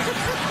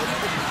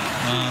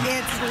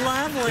 It's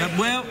lovely. Yeah,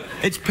 well,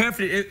 it's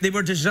perfect. They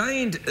were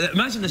designed...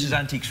 imagine this is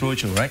Antiques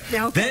Roadshow, right?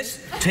 Yeah, okay.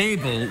 This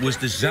table was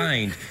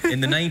designed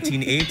in the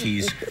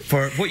 1980s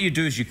for... What you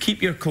do is you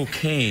keep your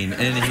cocaine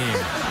in here.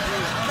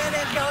 Then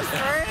it goes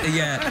through.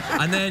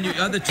 Yeah, and then you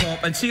at the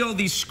top, and see all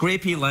these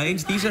scrapey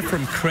lines? These are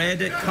from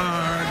credit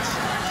cards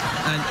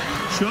and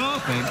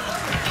shopping.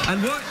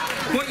 And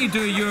what you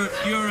do, your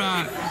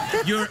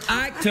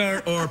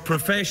actor or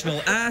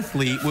professional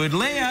athlete would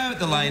lay out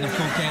the line of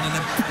cocaine and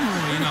then,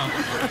 you know,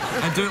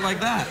 and do it like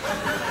that.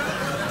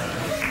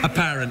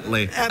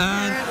 Apparently.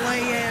 Apparently,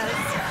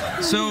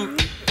 yes. So,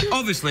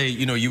 obviously,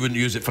 you know, you wouldn't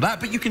use it for that,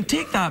 but you can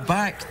take that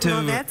back to...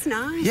 Well, that's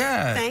nice.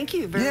 Yeah. Thank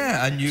you very much.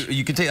 Yeah, and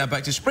you can take that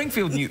back to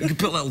Springfield and you can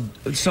put a little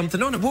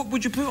something on it. What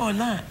would you put on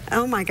that?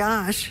 Oh, my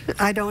gosh.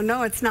 I don't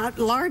know. It's not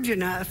large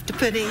enough to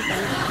put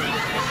anything.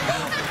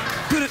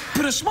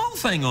 Put a small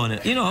thing on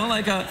it, you know,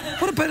 like a...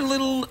 What about a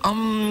little,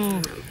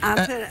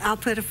 I'll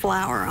put a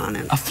flower on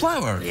it. A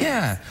flower, Yes.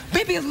 yeah.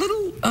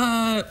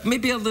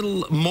 Maybe a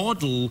little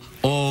model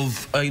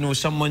of, you know,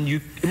 someone you...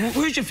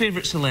 Who's your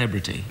favourite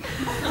celebrity?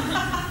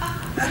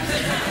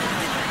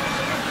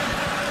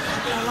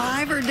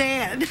 Alive or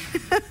dead?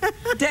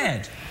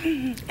 Dead.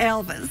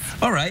 Elvis.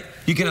 All right.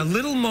 You get a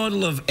little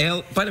model of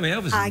By the way,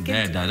 Elvis I isn't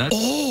can- dead now. That's...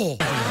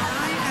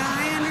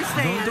 I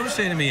understand. Don't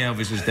say to me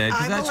Elvis is dead,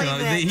 because I that's believe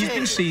that, he's too.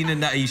 been seen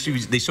in that.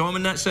 They saw him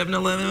in that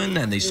 7-Eleven,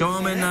 and they saw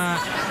him in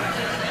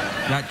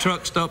that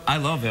truck stop. I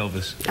love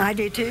Elvis. I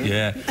do too.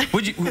 Yeah.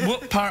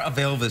 What part of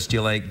Elvis do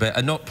you like?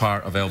 But not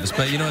part of Elvis,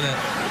 but you know that.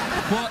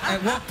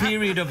 What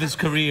period of his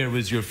career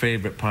was your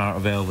favourite part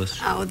of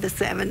Elvis? Oh, the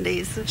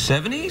 70s.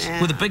 70s?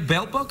 Yeah. With a big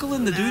belt buckle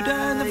and the doodah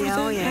and everything?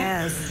 Oh,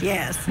 yes,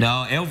 yes.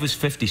 No, Elvis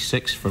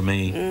 56 for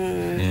me.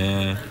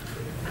 Yeah.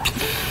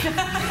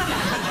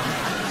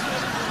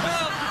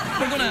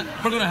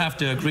 We're gonna have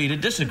to agree to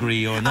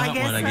disagree on that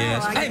one, I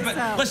guess. I Hey, guess but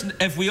so. listen,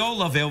 if we all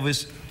love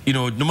Elvis, you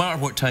know, no matter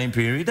what time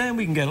period, then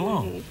we can get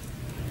along.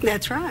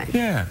 That's right.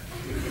 Yeah.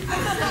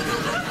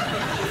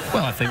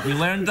 Well, I think we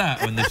learned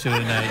that on the show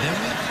tonight, didn't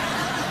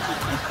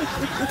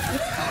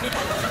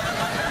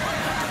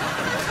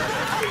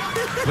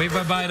we? Wave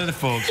bye-bye to the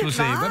folks. We'll see.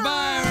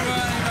 Bye-bye,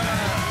 everybody.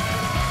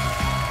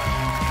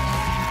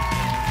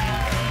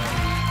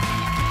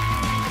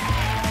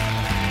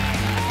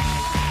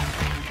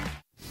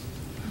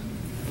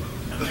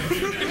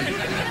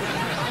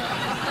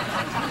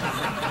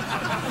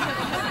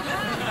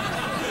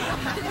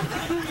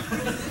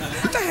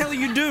 What the hell are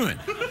you doing?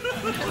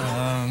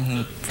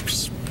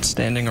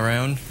 Standing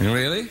around.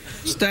 Really?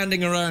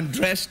 Standing around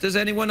dressed as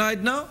anyone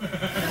I'd know?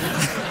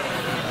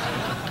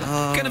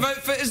 What kind of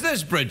outfit is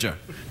this, Bridger?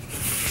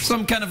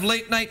 Some kind of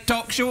late-night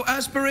talk show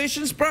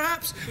aspirations,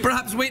 perhaps?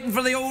 Perhaps waiting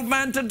for the old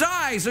man to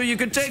die so you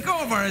could take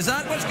over. Is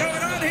that what's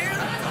going on here?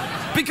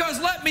 Because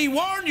let me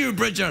warn you,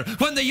 Bridger,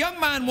 when the young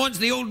man wants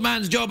the old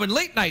man's job in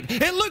late night,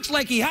 it looks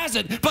like he has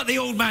it, but the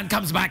old man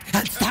comes back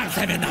and stabs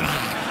him in the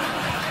back.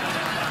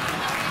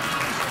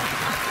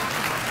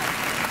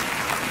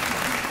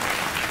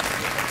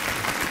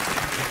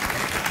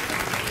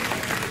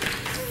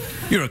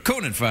 You're a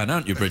Conan fan,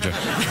 aren't you, Bridger?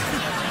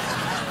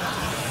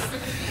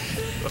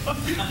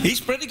 He's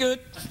pretty good.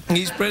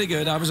 He's pretty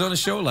good. I was on a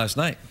show last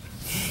night.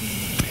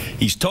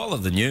 He's taller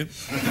than you.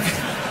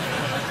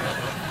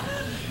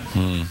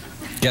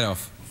 Get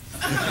off.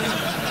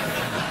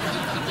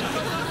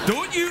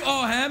 Don't you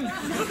owe him.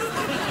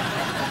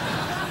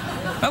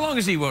 How long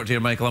has he worked here,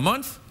 Michael? A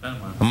month?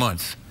 A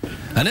month.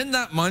 And in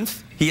that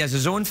month, he has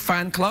his own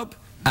fan club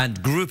and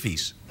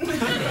groupies.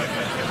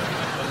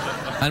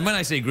 And when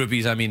I say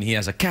groupies, I mean he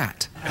has a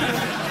cat.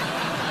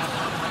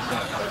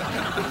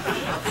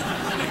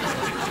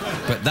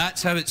 But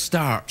that's how it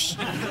starts.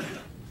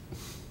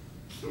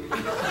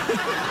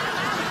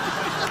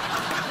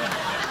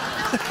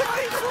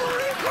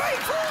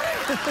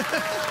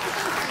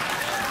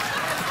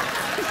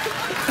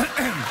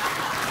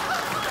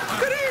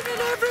 Good evening,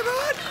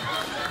 everyone.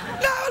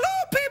 Now, a lot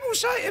of people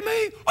say to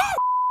me, "Oh,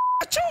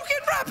 a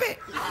talking rabbit."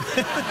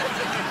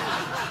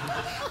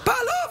 But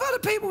a lot of other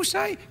people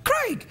say,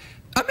 "Craig,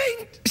 I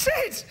mean,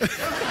 Sid. A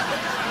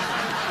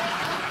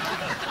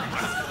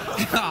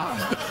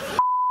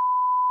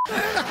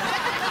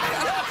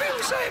lot of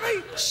people say to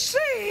me,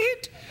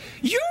 Sid,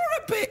 you're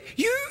a bit...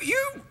 You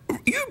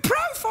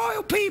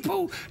profile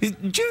people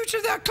due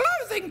to their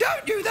clothing,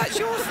 don't you? That's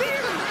your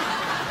theory.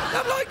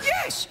 I'm like,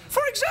 yes.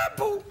 For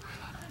example,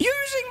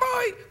 using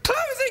my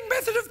clothing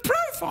method of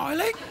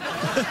profiling,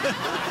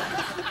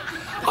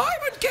 I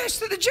would guess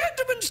that the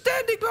gentleman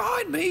standing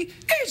behind me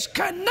is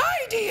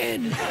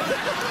Canadian.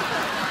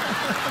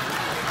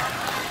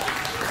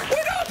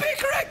 Would I be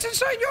correct in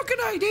saying you're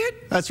Canadian?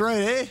 That's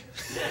right, eh?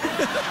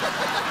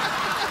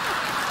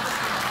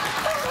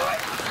 All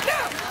right.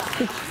 Now,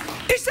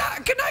 is that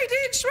a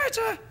Canadian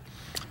sweater?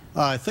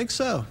 I think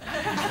so.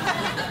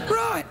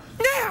 Right.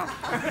 Now,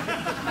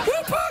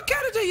 what part of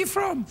Canada are you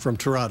from? From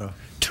Toronto.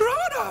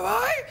 Toronto,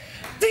 eh?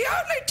 The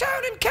only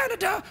town in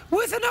Canada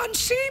with an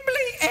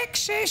unseemly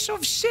excess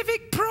of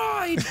civic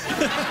pride.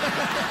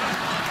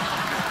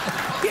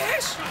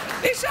 Yes?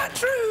 Is that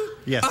true?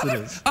 Yes, it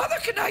is. Other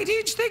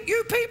Canadians think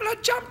you people are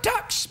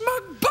jumped-up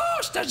smug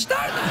bastards,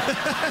 don't they?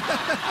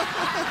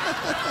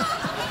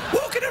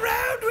 Walking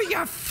around with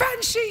your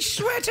fancy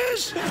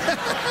sweaters,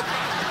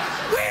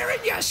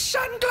 wearing your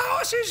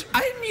sunglasses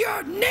in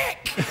your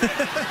neck.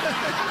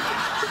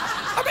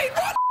 I mean,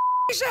 what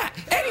is that?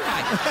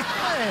 Anyway,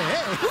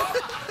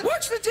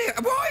 what's the deal?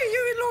 Why are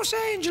you in Los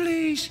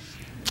Angeles?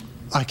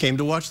 I came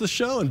to watch the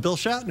show and Bill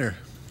Shatner.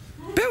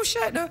 Bill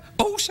Shatner,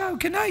 also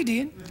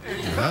Canadian.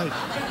 Right.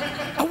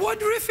 I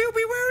wonder if he'll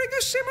be wearing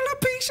a similar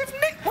piece of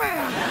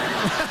knitwear.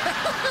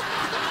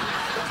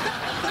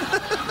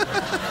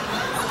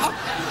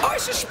 I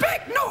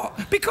suspect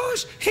not,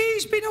 because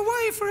he's been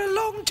away for a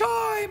long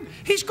time.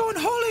 He's gone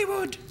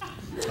Hollywood.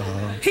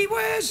 He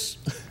wears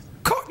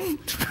cotton.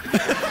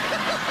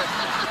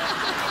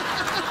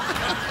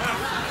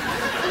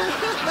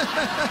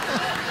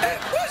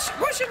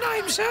 What's your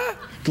name, sir?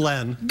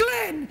 Glenn.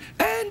 Glenn.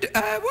 And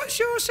what's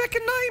your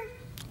second name?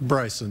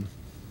 Bryson.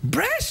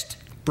 Breast?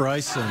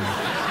 Bryson.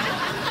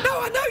 No,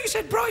 I know you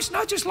said Bryson.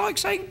 I just like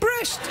saying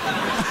breast.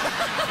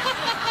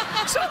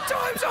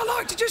 Sometimes I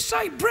like to just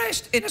say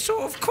breast in a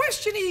sort of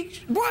questiony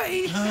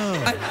way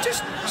and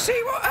just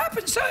see what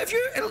happens. So if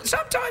you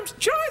sometimes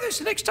try this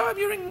the next time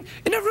you're in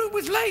a room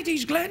with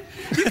ladies, Glenn,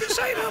 you can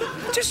say to them,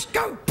 just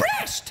go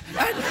breast,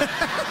 and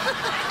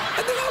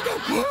then I'll go,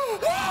 what?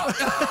 Oh.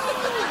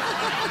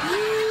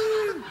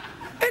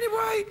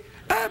 Anyway,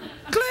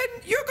 Glenn,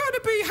 you're going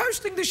to be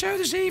hosting the show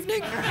this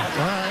evening. All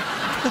right.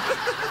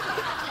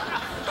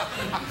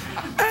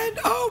 And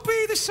I'll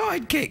be the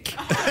sidekick.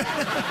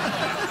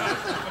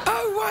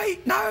 Oh,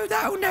 wait, no,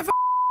 that'll never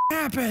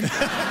happen. All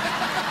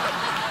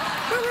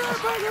right,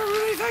 bye,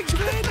 everybody. Thanks,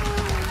 Glenn.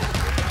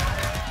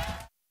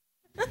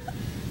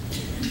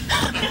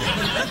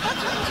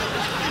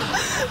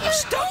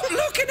 Stop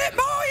looking at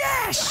my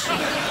ass!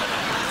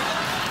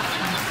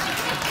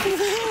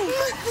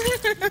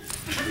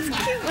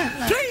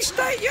 Please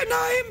state your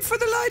name for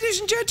the ladies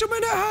and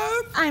gentlemen at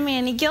home. I'm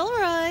Annie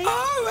Gilroy.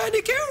 Oh,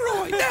 Annie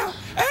Gilroy. Now,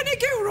 Annie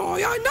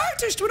Gilroy, I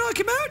noticed when I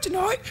came out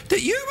tonight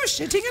that you were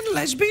sitting in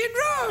lesbian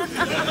row.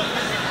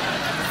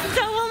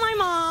 So will my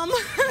mom.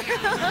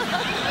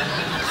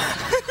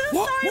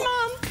 What? Sorry,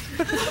 Mom.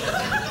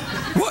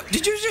 What?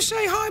 Did you just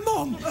say hi,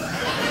 Mom?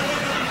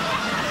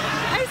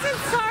 I said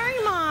sorry,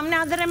 Mom,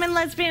 now that I'm in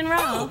lesbian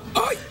row.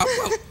 Well,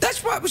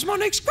 that's what was my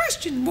next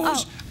question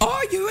was,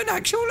 are you an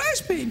actual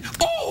lesbian?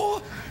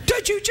 Or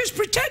did you just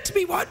pretend to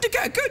be one to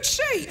get a good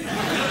seat?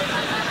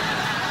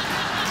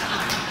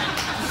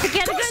 To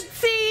get a good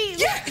seat?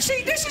 Yeah,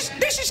 see, this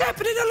is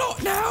happening a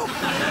lot now.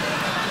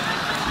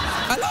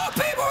 A lot of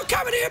people are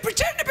coming here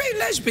pretending to be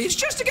lesbians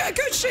just to get a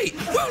good seat.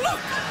 Well, look,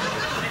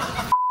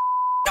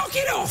 knock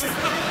it off.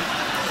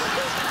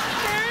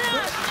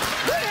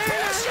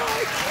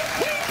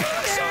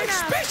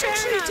 We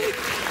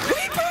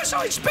put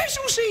aside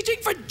special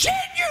seating for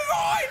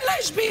genuine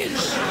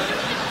lesbians,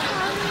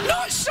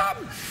 not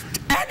some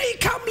Annie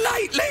come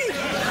lately.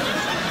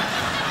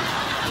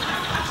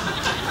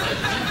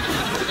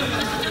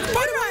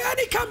 By the way,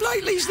 Annie come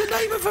lately is the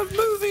name of a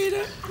movie.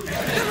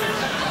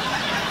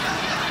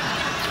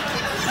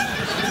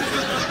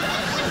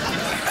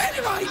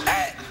 Anyway,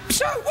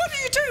 so what do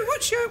you do?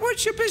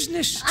 What's your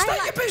business?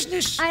 State your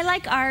business. I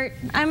like art.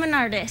 I'm an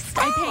artist.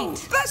 I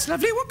paint. That's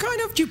lovely. What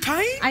kind of? Do you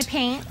paint? I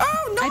paint.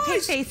 Oh, nice. I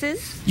paint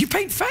faces. You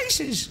paint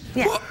faces?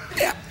 Yeah. What?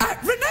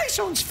 At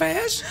Renaissance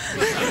fairs?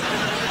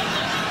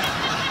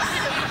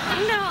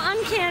 No,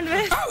 on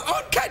canvas.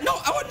 Oh,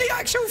 not on the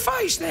actual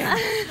face then?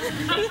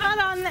 Not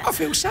on the... I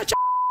feel such a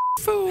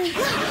fool.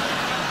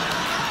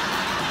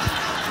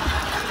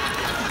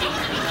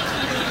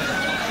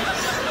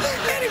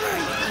 Anyway,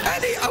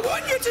 Annie, I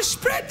want you to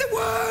spread the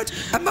word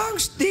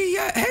amongst the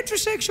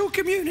heterosexual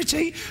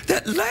community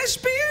that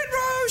lesbian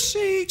row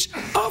seats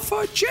are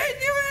for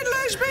genuine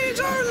lesbians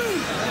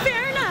only.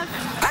 Fair enough.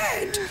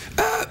 And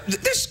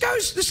this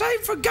goes the same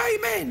for gay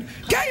men.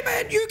 Gay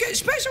men, you get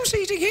special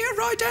seating here,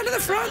 right down to the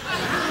front.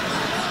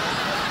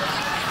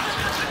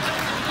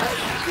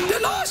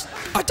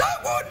 I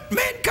don't want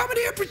men coming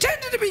here here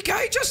pretending to be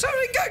gay just so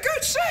they can get a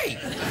good seat.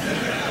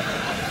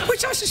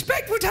 Which I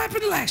suspect would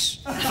happen less.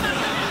 All right,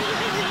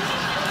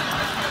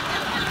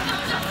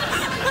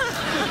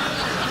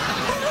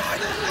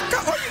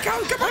 on you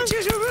go. Come on,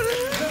 cheers.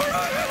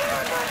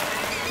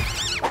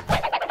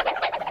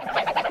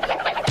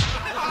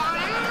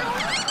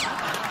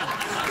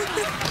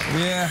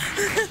 Yeah.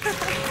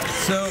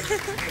 So,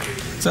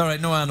 it's all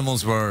right. No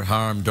animals were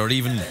harmed or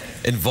even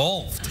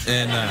involved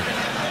in.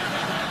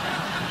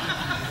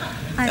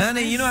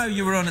 Annie, you know how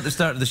you were on at the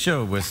start of the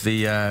show with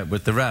the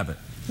rabbit?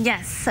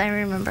 Yes, I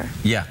remember.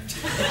 Yeah.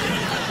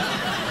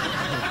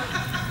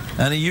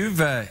 Annie, you've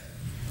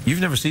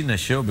never seen this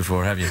show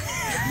before, have you?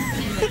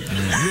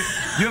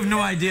 You have no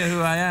idea who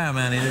I am,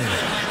 Annie, do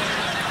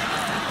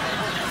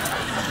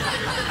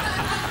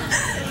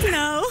you?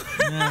 No.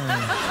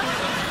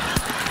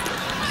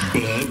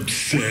 Bob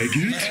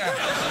Saget?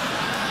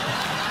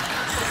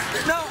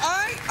 No,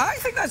 I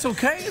think that's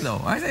okay,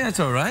 though. I think that's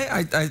all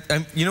right.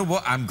 You know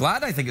what? I'm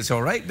glad I think it's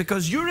all right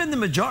because you're in the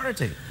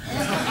majority.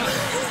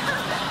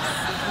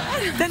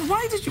 Then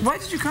why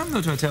did you come,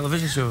 though, to a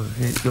television show?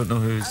 You don't know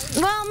who's...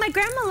 Well, my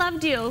grandma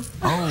loved you.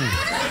 Oh.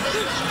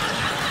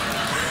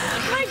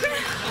 My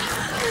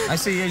grandma... I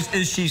see.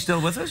 Is she still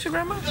with us, your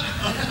grandma?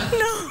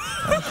 No.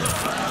 Okay.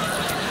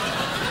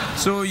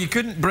 So you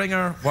couldn't bring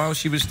her while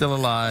she was still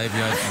alive?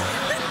 You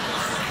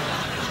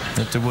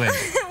had to wait.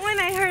 When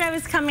I heard I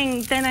was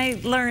coming, then I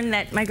learned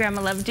that my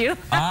grandma loved you.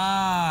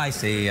 Ah, I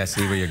see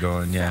where you're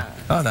going, yeah.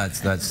 Oh,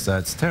 that's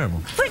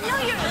terrible. But no,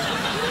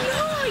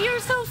 you're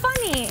so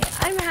funny.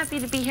 I'm happy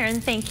to be here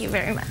and thank you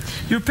very much.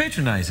 You're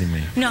patronizing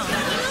me. No.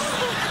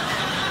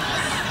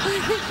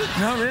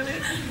 No, really?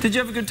 Did you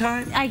have a good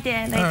time? I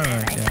did. I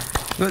did.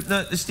 But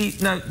no,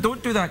 Steve, now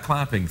don't do that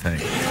clapping thing. I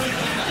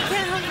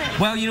can't help it.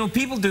 Well, you know,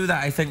 people do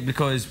that, I think,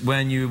 because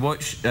when you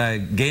watch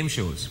game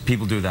shows,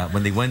 people do that.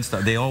 When they win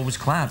stuff, they always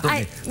clap, don't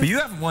they? But you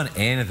haven't won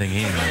anything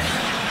here.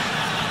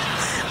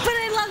 But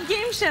I love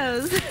game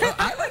shows. Well,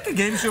 I like a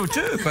game show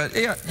too, but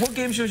yeah, what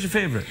game show is your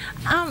favorite?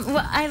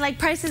 Well, I like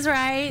Price is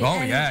Right.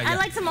 Oh, yeah. I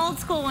like some old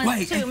school ones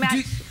Wait, too.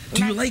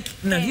 Do you like,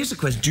 now here's the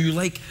question, do you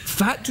like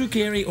fat Drew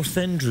Carey or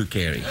thin Drew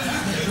Carey?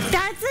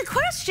 That's the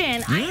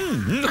question.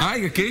 I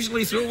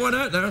occasionally throw one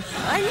out there.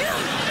 I know.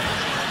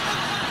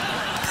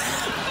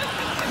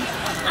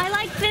 I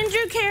like thin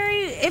Drew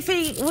Carey if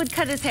he would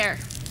cut his hair.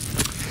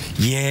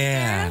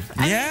 Yeah.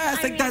 I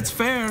think that's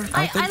fair.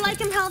 I like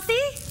him healthy,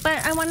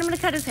 but I want him to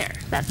cut his hair.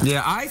 That's all.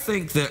 Yeah, I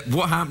think that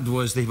what happened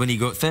was that when he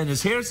got thin,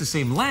 his hair's the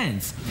same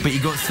length, but he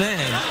got thin,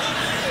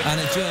 and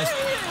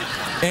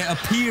it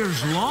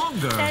appears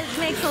longer. That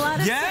makes a lot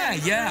of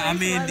sense. Yeah. I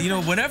mean, you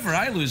know, whenever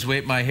I lose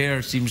weight, my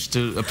hair seems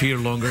to appear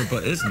longer,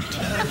 but isn't.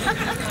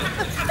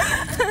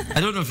 I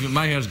don't know if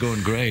my hair's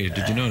going grey.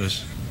 Did you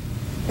notice?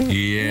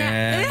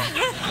 Yeah.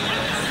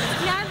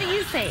 Now that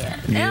you say it.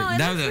 Yeah, No,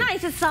 now it's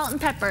nice. It's salt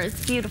and pepper.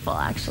 It's beautiful,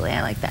 actually.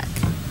 I like that.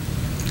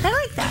 I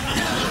like that.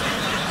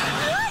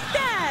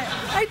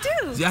 I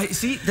do.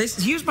 See,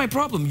 here's my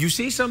problem. You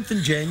say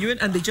something genuine,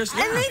 and they just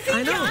laugh. And they think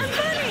I know. I'm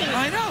funny.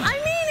 I know. I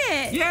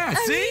mean it. Yeah,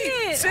 I mean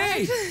it.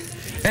 See?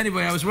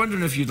 Anyway, I was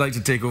wondering if you'd like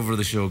to take over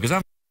the show, because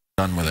I'm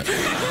done with it.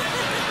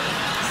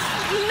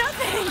 No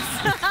thanks.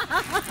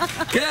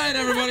 Good night,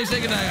 everybody. Say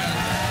good night.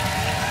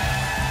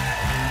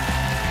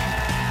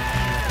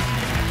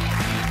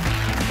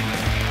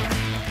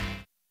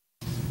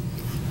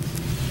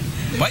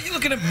 Why are you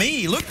looking at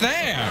me? Look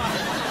there.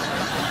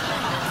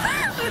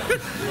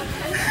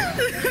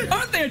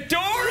 Aren't they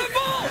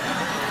adorable?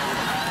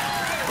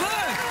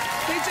 Look,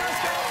 they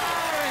just got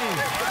married.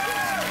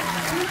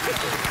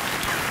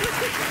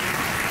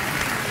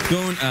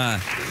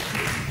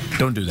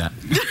 Don't do that.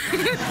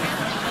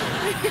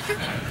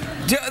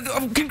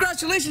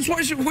 Congratulations.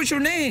 What's your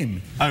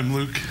name? I'm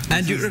Luke.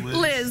 And you're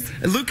Liz.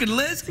 Luke and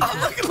Liz? Oh,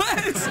 look at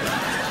Liz.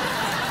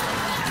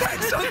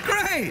 That's so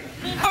great.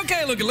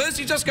 Okay, look at Liz.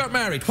 You just got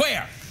married.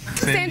 Where?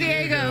 San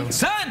Diego.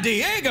 San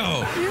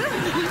Diego.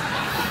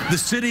 The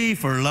city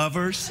for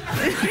lovers.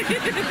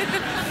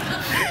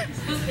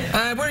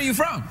 Where are you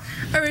from?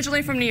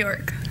 Originally from New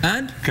York.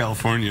 And?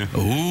 California.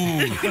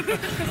 Ooh.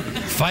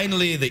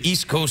 Finally, the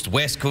East Coast,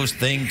 West Coast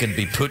thing can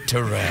be put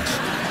to rest.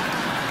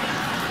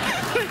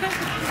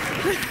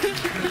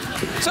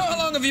 So, how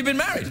long have you been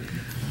married?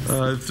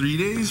 3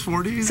 days,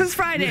 4 days? Since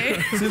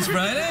Friday. Since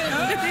Friday?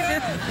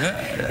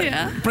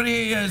 Yeah.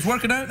 Pretty, it's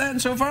working out then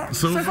so far?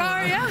 So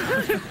far, yeah.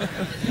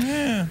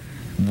 Yeah.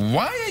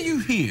 Why are you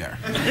here?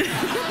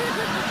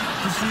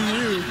 To see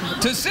you.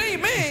 To see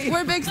me?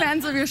 We're big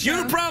fans of your show.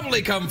 You'll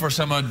probably come for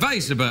some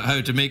advice about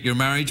how to make your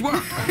marriage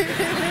work.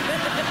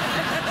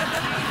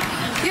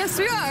 Yes,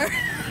 we are.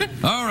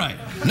 All right.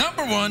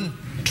 Number one,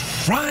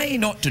 try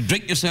not to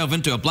drink yourself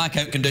into a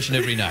blackout condition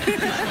every night.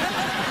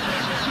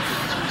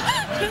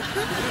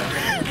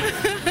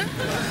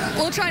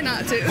 We'll try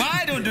not to. Well,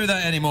 I don't do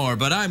that anymore,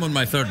 but I'm on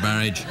my third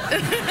marriage.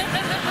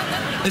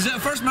 Is it a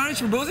first marriage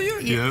for both of you?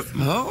 Yep.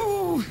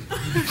 Oh,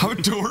 how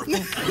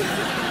adorable.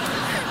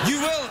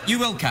 You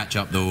will catch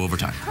up, though, over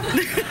time.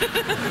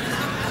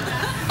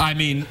 I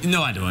mean,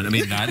 no, I don't. I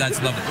mean,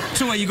 that's lovely.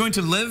 So are you going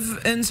to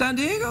live in San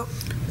Diego?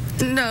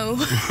 No.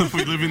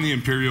 We live in the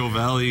Imperial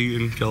Valley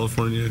in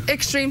California.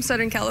 Extreme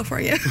Southern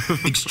California.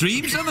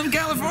 Extreme Southern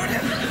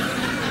California?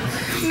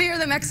 Near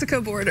the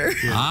Mexico border.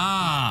 Yeah.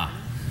 Ah.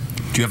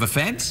 Do you have a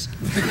fence?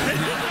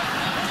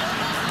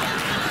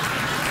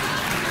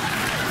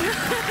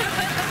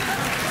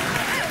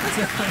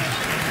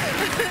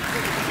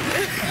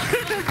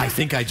 I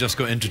think I just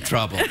got into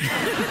trouble.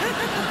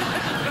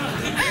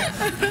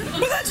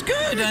 Well, that's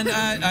good.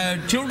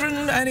 And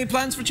children, any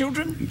plans for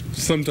children?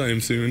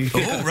 Sometime soon.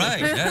 Oh, right,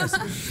 yes.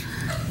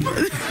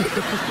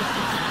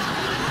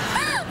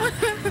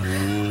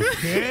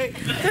 Okay.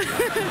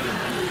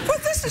 Well,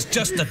 this is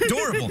just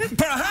adorable.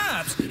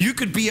 Perhaps you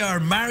could be our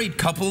married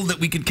couple that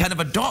we could kind of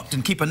adopt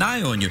and keep an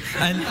eye on you.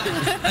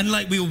 And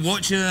like, we'll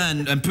watch you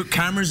and put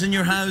cameras in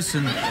your house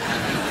and...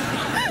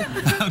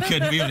 Okay,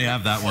 we only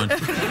have that one.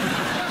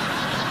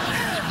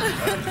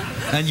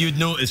 And you'd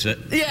notice it.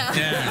 Yeah.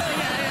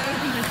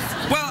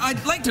 Well,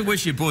 I'd like to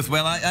wish you both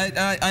well.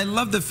 I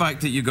love the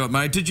fact that you got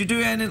married. Did you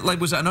do any, like,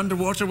 was it an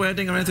underwater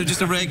wedding or anything?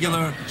 Just a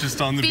regular... Just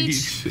on the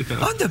beach.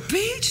 Yeah. On the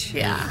beach?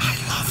 Yeah. I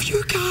love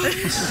you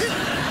guys.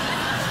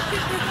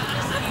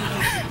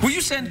 Will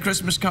you send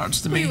Christmas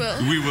cards to me? We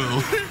will. We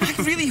will. I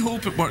really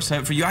hope it works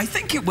out for you. I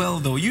think it will,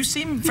 though. You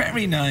seem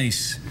very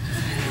nice.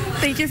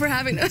 Thank you for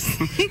having us. I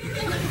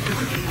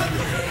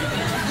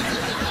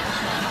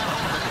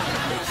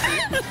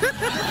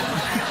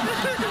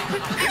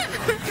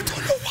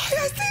don't know why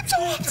I seem so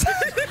upset.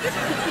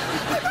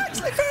 I'm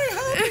actually very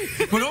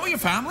happy. Were all your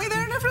family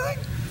there and everything?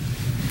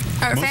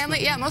 Our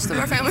family? Yeah, most of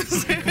our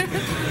families.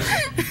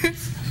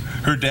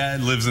 Her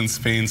dad lives in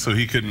Spain, so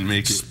he couldn't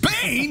make it.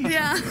 Spain?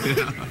 Yeah.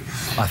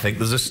 I think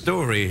there's a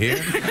story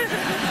here.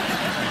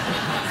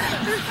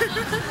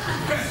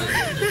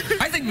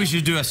 I think we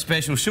should do a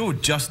special show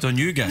just on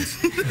you guys.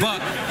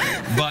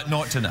 But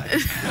not tonight.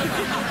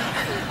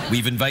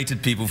 We've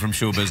invited people from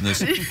show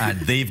business, and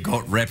they've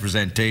got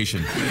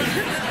representation.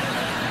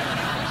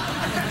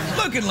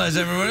 Look at Liz,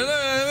 everybody.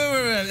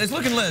 It's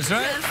looking Liz,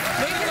 right? Yes.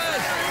 Look at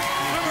Liz.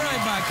 We're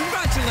right back.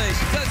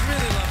 Congratulations. That's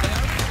really lovely.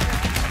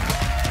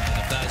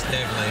 That's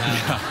definitely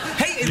happening.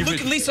 Hey, look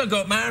at Lisa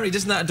got married.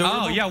 Isn't that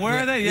adorable? Oh, yeah. Where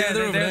are they? Yeah,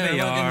 they're over there. They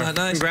are.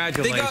 Nice.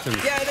 Congratulations. They got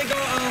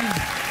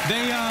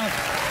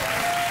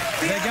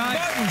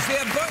buttons. They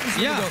have buttons.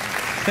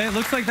 Yeah. It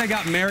looks like they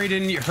got married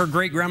in her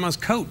great-grandma's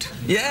coat.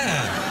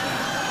 Yeah.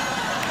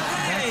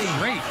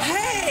 Great.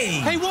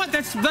 Hey, what?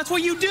 That's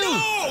what you do.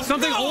 No,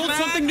 something old, man.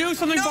 something new,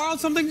 something borrowed,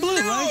 something blue,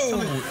 right?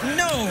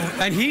 No.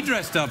 And he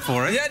dressed up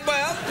for it. Yeah,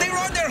 well, they're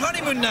on their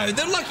honeymoon now.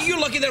 They're lucky. You're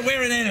lucky they're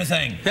wearing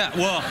anything. Yeah.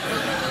 Well,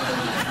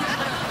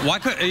 why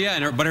could?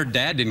 Yeah, but her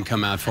dad didn't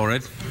come out for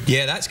it.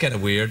 Yeah, that's kind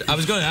of weird. I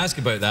was going to ask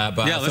about that,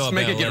 but yeah, let's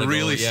make it get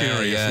really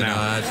serious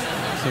now. No,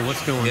 so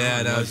what's going on?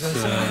 Yeah, no.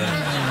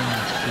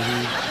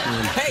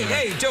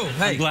 Hey, Joe.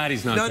 Hey. I'm glad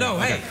he's not. No,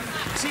 there. hey.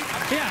 See,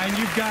 yeah, and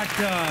you've got.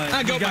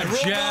 I got my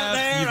robot Jeff,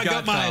 there. I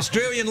got my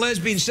Australian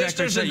lesbian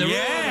sisters in the room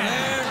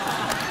there.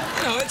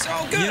 You know, it's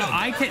all good. You know,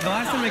 the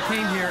last time I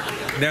came here,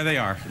 there they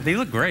are. They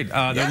look great.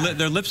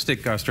 They're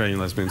lipstick Australian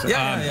lesbians.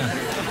 Yeah.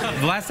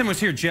 The last time I was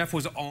here, Jeff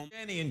was on.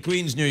 Jenny in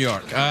Queens, New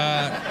York,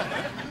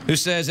 who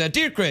says,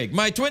 Dear Craig,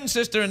 my twin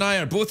sister and I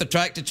are both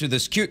attracted to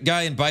this cute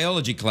guy in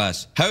biology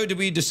class. How do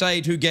we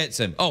decide who gets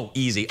him? Oh,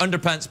 easy.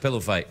 Underpants pillow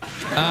fight.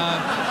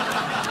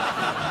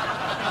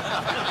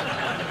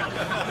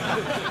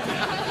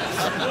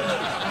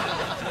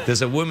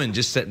 There's a woman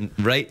just sitting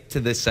right to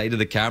this side of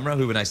the camera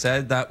who, when I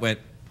said that, went...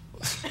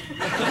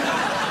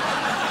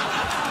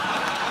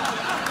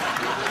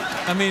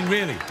 I mean,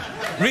 really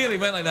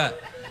went like that.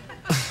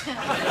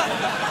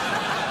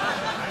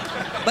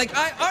 Like,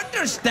 I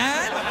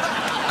understand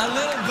a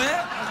little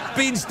bit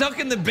being stuck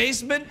in the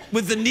basement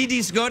with the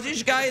needy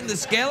Scottish guy and the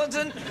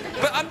skeleton,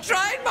 but I'm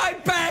trying my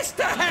best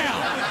to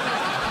help.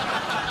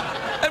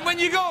 And when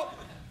you go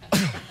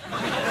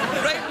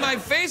right in my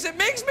face, it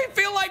makes me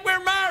feel like we're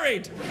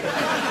married.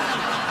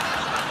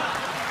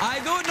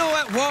 I don't know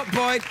at what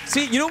point...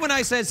 See, you know when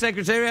I said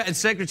Secretariat and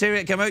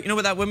Secretariat came out, you know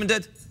what that woman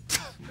did?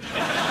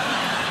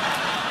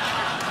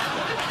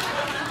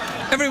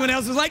 Everyone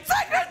else was like,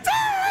 Secretariat!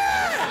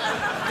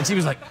 And she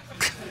was like...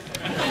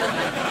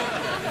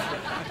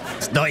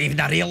 It's not even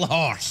a real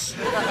horse.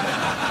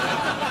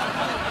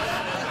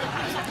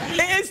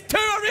 It is too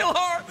a real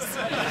horse!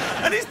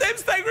 And his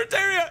name's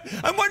Secretariat.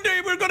 And one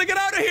day we're going to get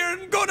out of here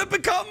and going to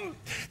become...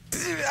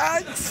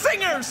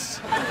 singers.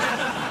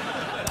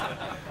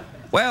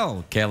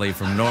 Well, Kelly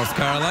from North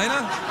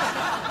Carolina,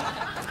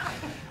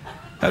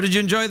 how did you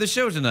enjoy the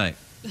show tonight?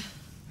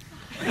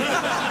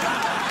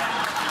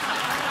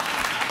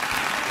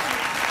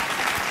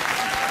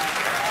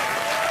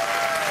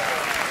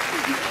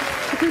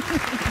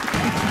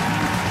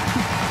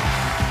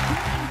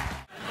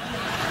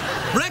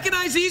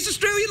 Recognize these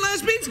Australian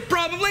lesbians?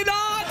 Probably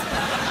not.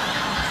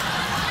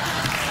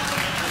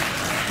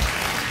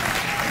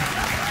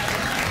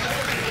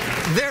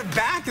 They're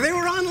back. They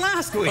were on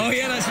last week. Oh,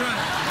 yeah, that's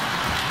right.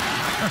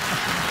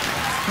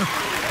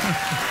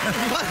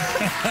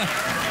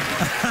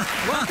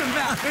 Welcome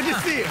back. Good to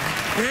see you.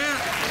 Yeah.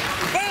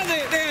 Well, they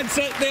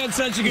had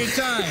such a good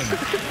time.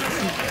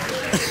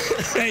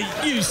 Hey,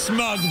 you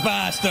smug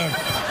bastard.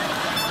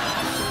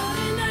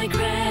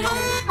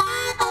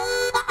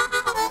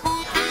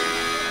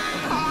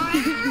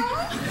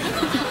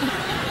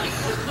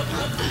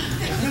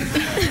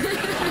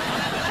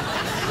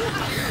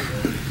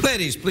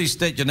 Ladies, please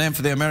state your name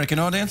for the American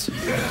audience.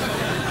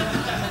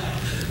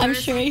 I'm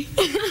Sheree.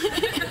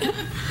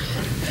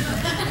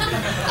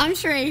 I'm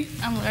Sheree.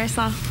 I'm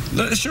Larissa.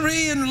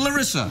 Sheree and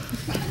Larissa.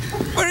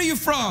 Where are you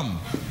from,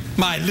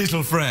 my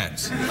little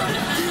friends?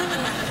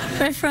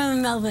 We're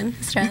from Melbourne,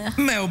 Australia.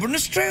 Melbourne,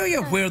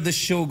 Australia, where the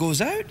show goes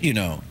out, you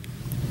know.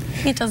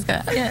 It does go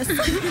out, yes.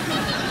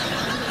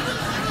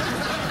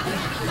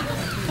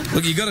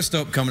 Look, you got to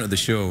stop coming to the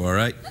show, all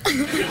right?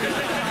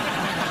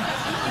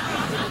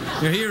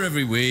 You're here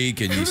every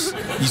week, and you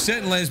sit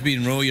in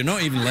lesbian row. You're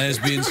not even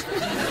lesbians.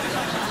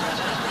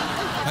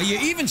 Are you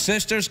even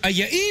sisters? Are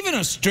you even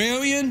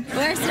Australian?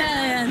 We're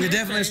Australian. You're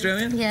definitely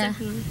Australian? Yeah.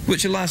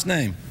 What's your last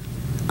name?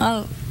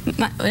 Oh,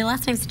 my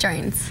last name's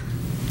Jones.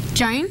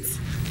 Jones?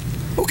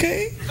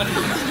 Okay.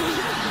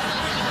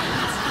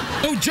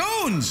 Oh,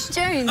 Jones!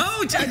 Jones.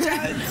 Oh,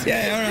 Jones.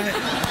 Yeah, all right.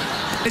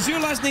 Is your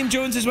last name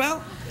Jones as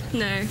well?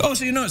 No. Oh,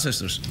 so you're not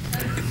sisters?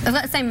 I've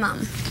got the same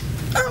mum.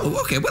 Oh,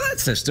 okay. Well,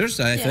 that's sisters,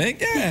 I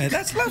think. Yeah,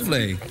 that's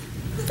lovely.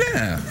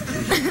 Yeah.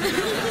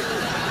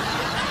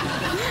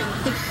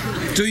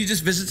 So you're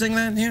just visiting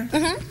then here?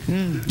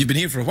 Mm-hmm. You've been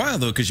here for a while,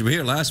 though, because you were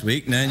here last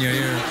week, and then you're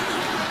here.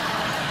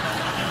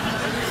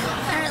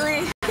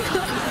 Apparently.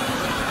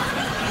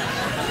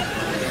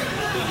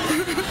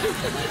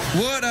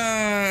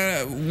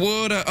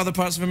 What other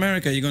parts of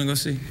America are you going to go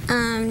see?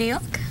 New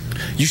York.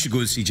 You should go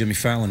to see Jimmy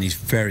Fallon. He's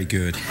very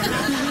good.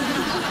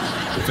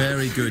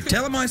 Very good.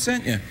 Tell him I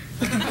sent you.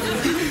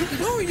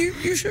 No,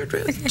 you should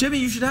really. Jimmy,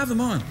 you should have them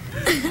on.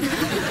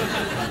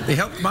 They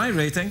helped my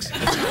ratings.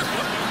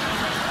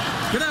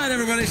 Good night,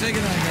 everybody. Say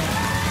good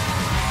night.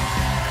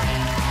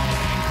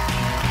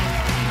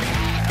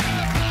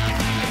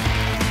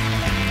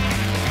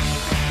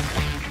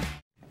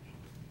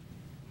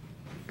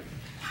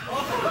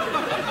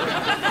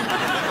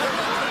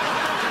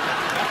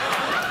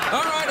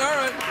 All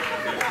right.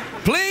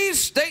 Please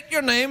state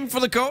your name for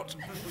the court.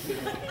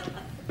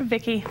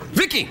 Vicky.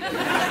 Vicky.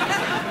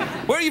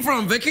 Where are you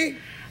from, Vicky?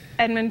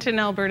 Edmonton,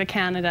 Alberta,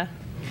 Canada.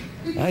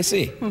 I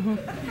see. Mm-hmm.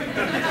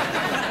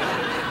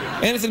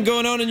 Anything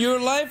going on in your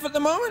life at the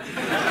moment?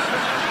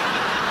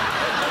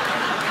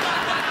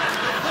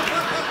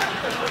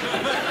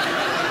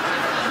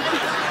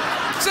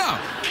 So,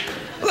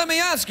 let me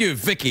ask you,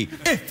 Vicky,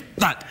 if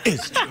that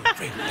is true.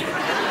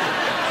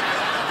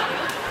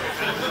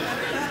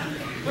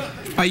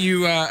 Are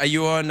you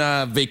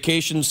on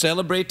vacation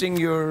celebrating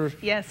your...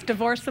 Yes,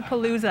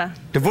 Divorce-a-palooza.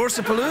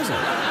 Divorce-a-palooza?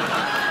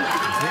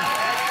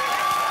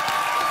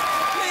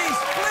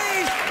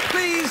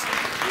 Please,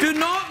 do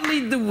not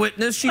lead the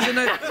witness. She's in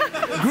a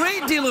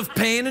great deal of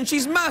pain and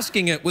she's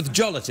masking it with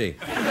jollity.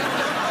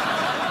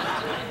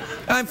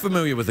 I'm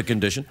familiar with the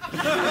condition.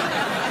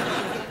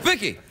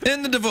 Vicky,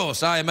 in the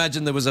divorce, I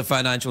imagine there was a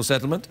financial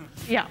settlement?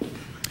 Yeah.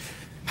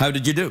 How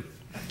did you do?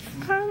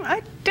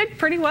 I did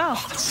pretty well.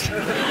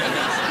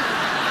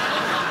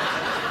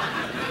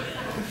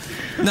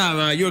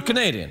 Now, you're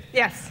Canadian?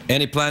 Yes.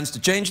 Any plans to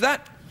change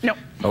that? No.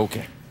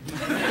 Okay.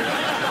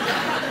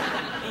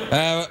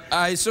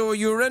 So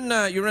you're in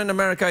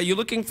America. Are you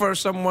looking for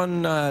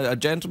someone, a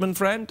gentleman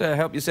friend, to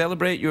help you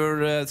celebrate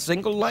your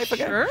single life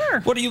again?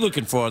 Sure. What are you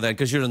looking for then?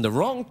 Because you're in the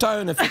wrong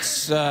town if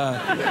it's...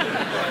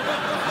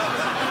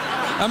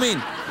 I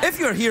mean, if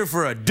you're here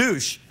for a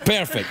douche,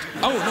 perfect.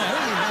 Oh, no, I didn't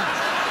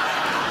mean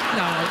that.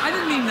 No, I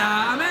didn't mean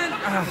that. I meant...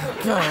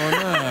 Oh,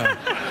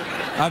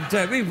 no. I'm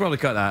dead. We can probably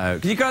cut that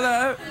out. Can you cut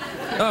that out?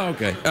 Oh,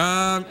 okay.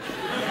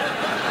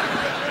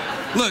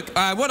 Look,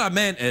 what I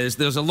meant is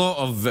there's a lot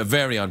of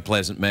very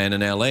unpleasant men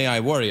in L.A. I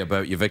worry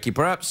about you, Vicky.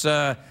 Perhaps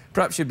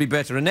you'd be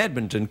better in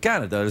Edmonton,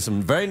 Canada. There's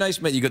some very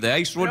nice men. You got the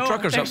Ice Road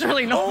truckers up.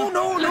 Really not. Oh,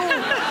 no.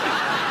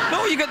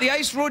 No, you got the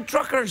Ice Road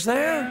truckers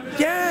there.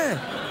 Yeah.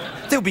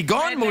 They'll be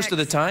gone most of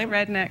the time.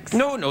 Rednecks.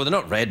 No, they're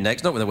not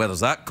rednecks. Not when the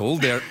weather's that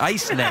cold. They're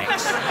ice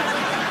necks.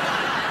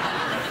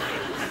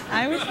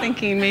 I was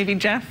thinking maybe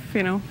Jeff,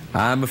 you know.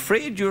 I'm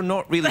afraid you're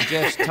not really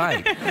Jeff's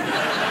type.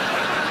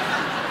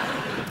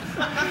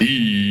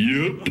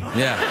 Yep.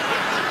 Yeah.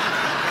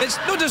 It's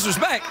no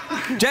disrespect.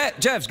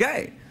 Jeff's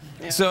gay.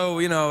 Yeah. So,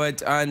 you know,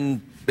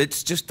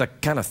 it's just a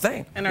kind of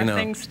thing. And are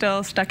things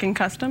still stuck in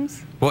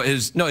customs? What,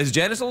 his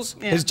genitals?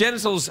 Yeah. His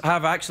genitals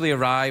have actually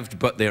arrived,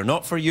 but they're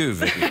not for you,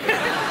 Vicky.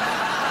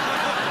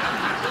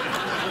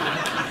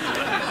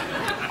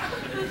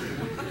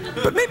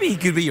 But maybe he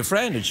could be your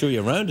friend and show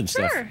you around and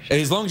stuff. Sure.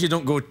 As long as you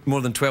don't go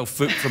more than 12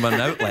 foot from an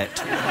outlet.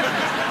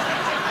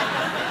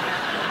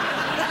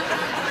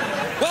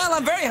 Well,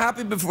 I'm very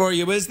happy before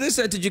you. Is this,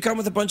 did you come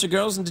with a bunch of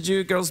girls and did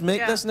you girls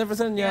make this and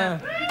everything?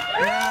 Yeah.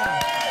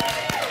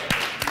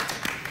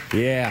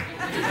 Yeah.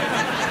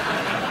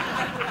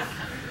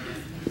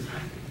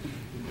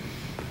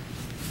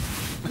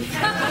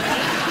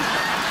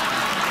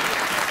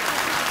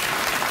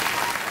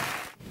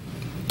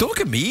 Don't look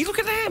at me, look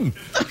at them.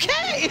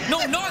 Okay.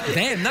 No, not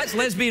them. That's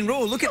Lesbian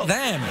Row. Look at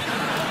them.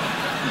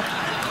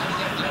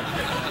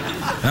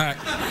 All right.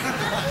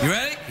 You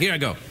ready? Here I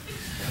go.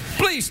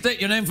 Please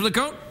state your name for the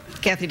code.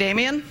 Kathy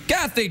Damien.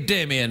 Kathy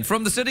Damien,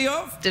 from the city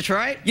of?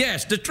 Detroit.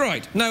 Yes,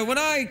 Detroit. Now, when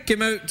I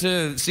came out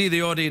to see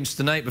the audience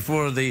tonight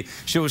before the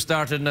show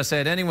started and I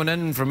said, anyone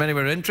in from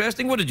anywhere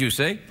interesting, what did you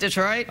say?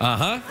 Detroit.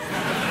 Uh-huh.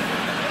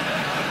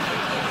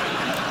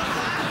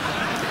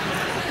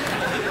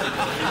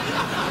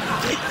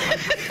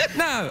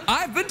 Now,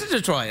 I've been to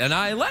Detroit and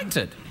I liked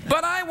it,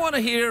 but I want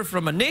to hear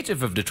from a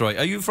native of Detroit.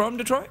 Are you from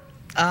Detroit?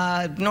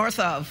 North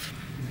of.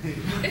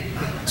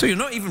 So you're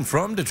not even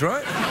from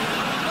Detroit?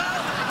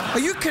 Are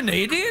you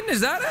Canadian?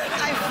 Is that it?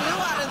 I flew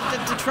out of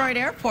the Detroit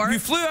airport. You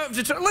flew out of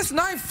Detroit? Listen,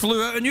 I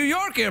flew out of New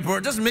York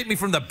airport. It doesn't make me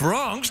from the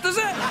Bronx, does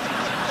it?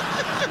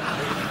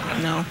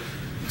 No.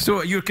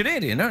 So you're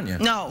Canadian, aren't you?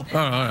 No. Oh,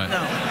 all right.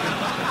 No.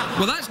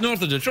 Well, that's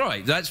north of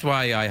Detroit. That's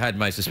why I had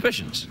my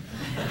suspicions.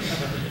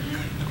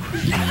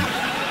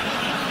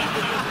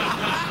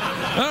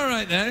 All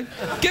right, then.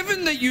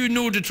 Given that you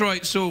know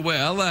Detroit so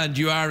well, and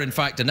you are, in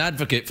fact, an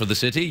advocate for the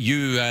city,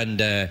 you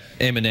and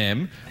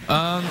Eminem,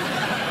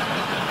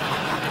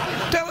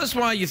 tell us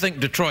why you think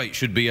Detroit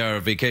should be our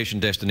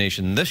vacation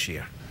destination this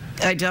year.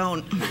 I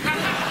don't.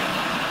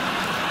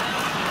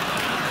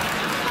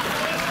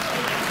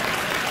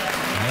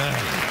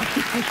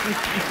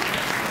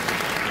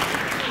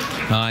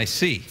 I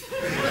see.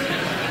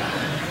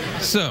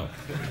 So,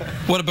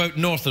 what about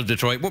north of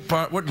Detroit?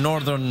 What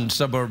northern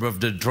suburb of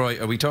Detroit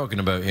are we talking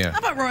about here? How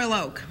about Royal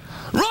Oak?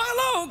 Royal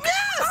Oak?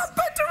 Yes! I've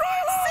been to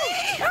Royal Oak!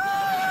 See?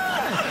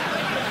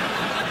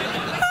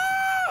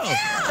 Oh!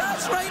 Yeah.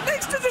 That's right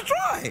next to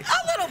Detroit!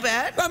 A little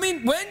bit. I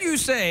mean, when you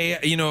say,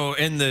 you know,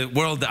 in the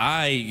world that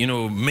I, you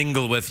know,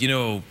 mingle with, you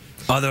know,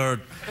 other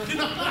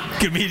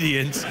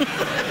comedians,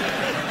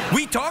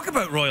 we talk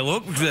about Royal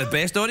Oak, the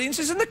best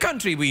audiences in the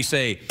country, we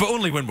say, but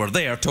only when we're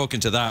there talking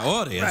to that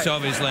audience. Right.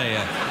 Obviously,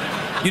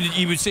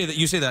 you would say that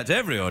you say that to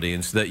every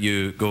audience that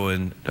you go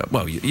and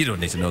well, you don't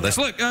need to know this.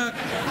 Look,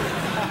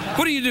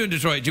 what do you do in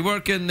Detroit? Do you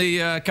work in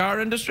the car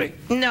industry?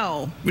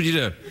 No. What do you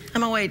do?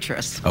 I'm a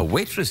waitress. A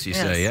waitress, you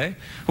say, eh?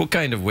 What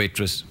kind of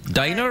waitress?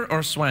 Diner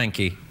or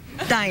swanky?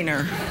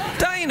 Diner.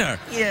 Diner?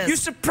 Yes. You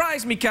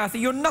surprise me, Kathy.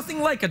 You're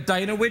nothing like a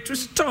diner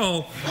waitress at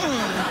all.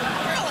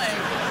 Really?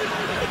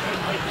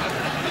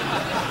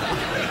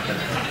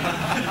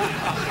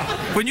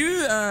 When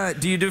you,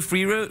 do you do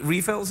free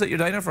refills at your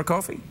diner for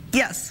coffee?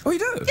 Yes. Oh, you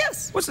do?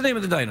 Yes. What's the name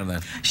of the diner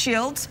then?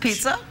 Shields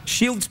Pizza.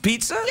 Shields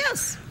Pizza?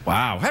 Yes.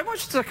 Wow. How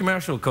much does a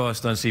commercial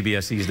cost on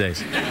CBS these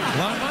days?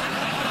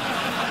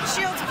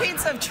 Shields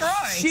Pizza of Troy.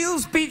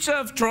 Shields Pizza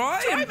of Troy?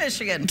 Troy,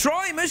 Michigan.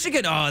 Troy,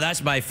 Michigan. Oh,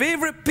 that's my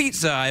favorite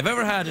pizza I've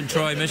ever had in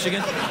Troy,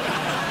 Michigan. Good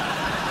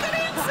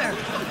answer.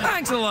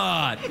 Thanks a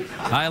lot.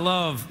 I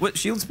love... What,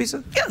 Shields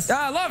Pizza? Yes.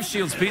 I love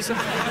Shields Pizza.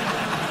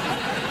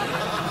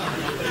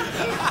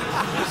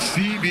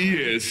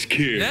 CBS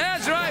Kids.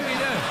 That's right, we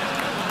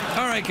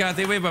do. All right,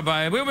 Kathy, wait,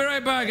 bye-bye. We'll be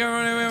right back,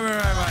 everybody. We'll be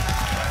right back.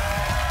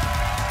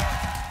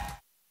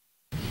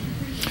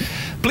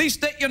 Please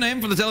state your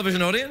name for the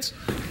television audience.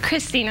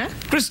 Christina.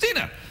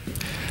 Christina,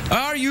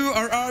 are you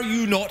or are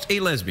you not a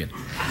lesbian?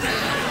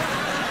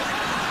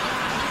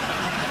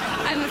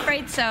 I'm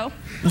afraid so.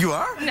 You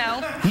are?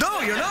 No. No,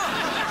 you're not.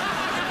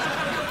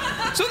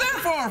 So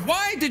therefore,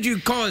 why did you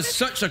cause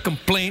such a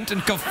complaint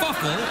and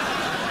kerfuffle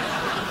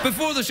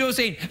before the show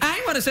saying,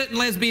 I want to sit in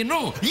Lesbian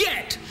Row,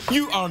 yet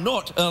you are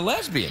not a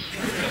lesbian?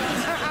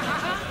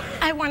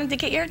 I wanted to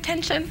get your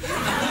attention.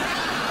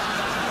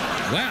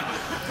 Well,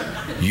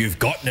 you've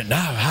gotten it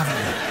now, haven't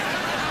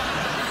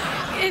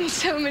you? In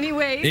so many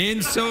ways.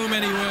 In so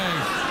many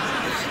ways.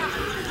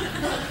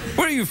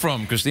 Where are you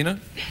from,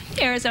 Christina?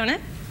 Arizona?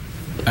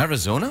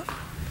 Arizona?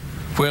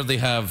 Where they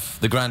have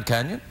the Grand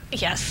Canyon?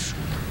 Yes.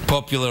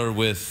 Popular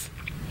with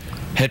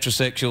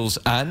heterosexuals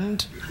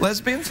and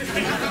lesbians?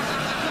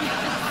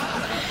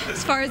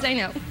 As far as I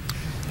know.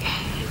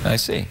 I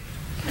see.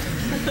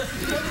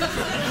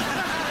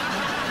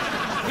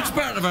 Which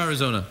part of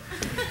Arizona?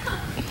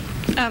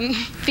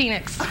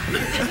 Phoenix.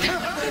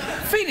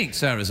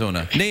 Phoenix,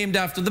 Arizona. Named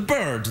after the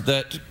bird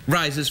that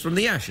rises from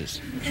the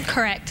ashes.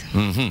 Correct.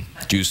 Mm-hmm.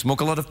 Do you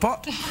smoke a lot of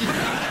pot?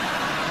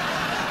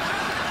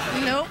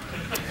 Nope.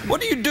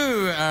 What do you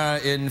do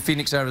in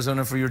Phoenix,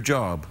 Arizona for your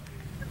job?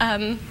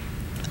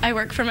 I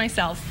work for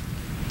myself.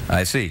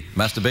 I see.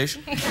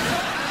 Masturbation? It's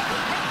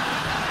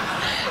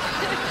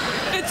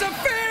a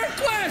fair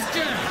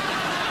question!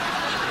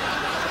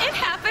 It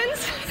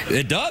happens.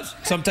 It does.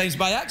 Sometimes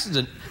by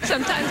accident.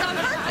 Sometimes on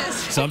purpose.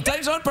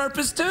 Sometimes on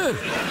purpose, too.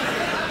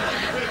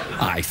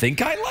 I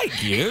think I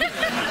like you.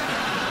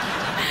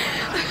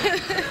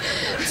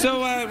 So,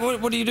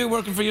 what do you do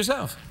working for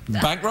yourself?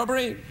 Bank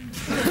robbery?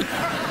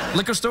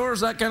 Liquor stores,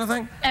 that kind of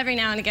thing? Every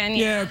now and again,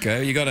 Yeah,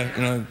 okay. You gotta,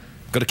 you know,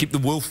 gotta keep the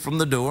wolf from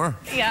the door.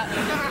 Yeah.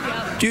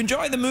 Do you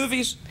enjoy the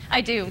movies?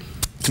 I do.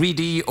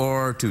 3D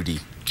or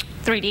 2D?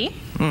 3D.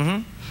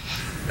 Mm-hmm.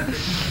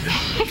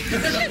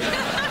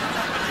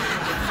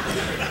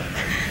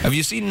 Have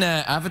you seen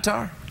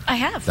Avatar? I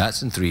have.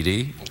 That's in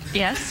 3D.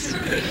 Yes.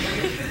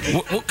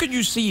 What can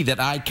you see that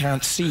I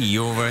can't see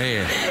over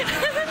here?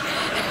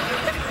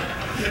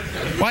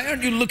 Why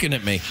aren't you looking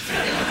at me?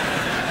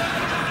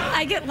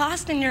 I get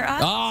lost in your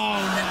eyes. Oh,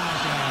 my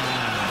God.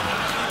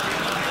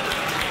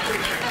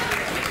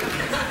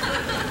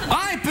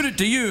 I put it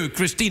to you,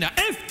 Christina,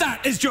 if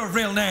that is your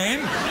real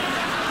name,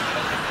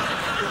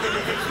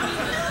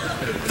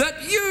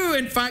 that you,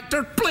 in fact,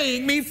 are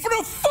playing me for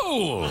a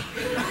fool.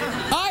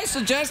 I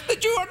suggest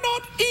that you are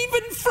not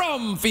even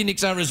from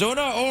Phoenix,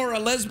 Arizona, or a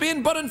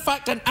lesbian, but in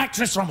fact an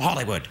actress from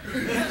Hollywood.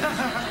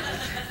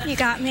 You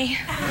got me.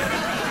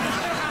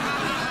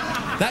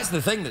 That's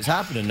the thing that's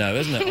happening now,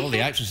 isn't it? All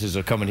the actresses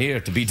are coming here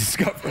to be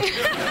discovered.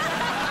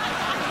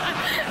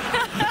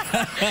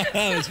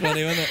 That was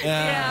funny, wasn't it?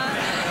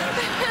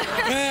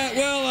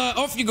 Well,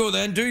 off you go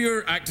then. Do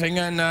your acting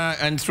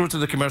and throw to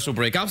the commercial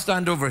break. I'll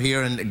stand over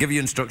here and give you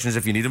instructions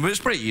if you need them. But it's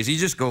pretty easy.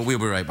 Just go. We'll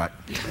be right back.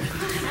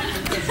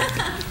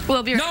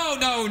 We'll be right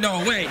back.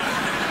 No, wait.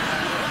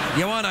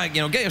 You want to,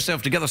 get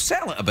yourself together.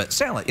 Sell it a bit.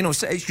 Sell it.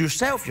 It's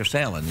yourself you're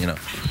selling,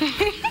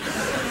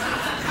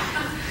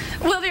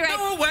 We'll be right back.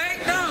 No,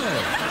 wait, no.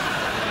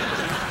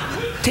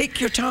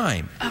 Take your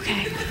time.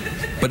 Okay.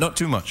 But not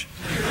too much.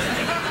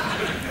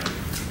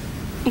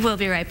 We'll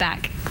be right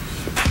back.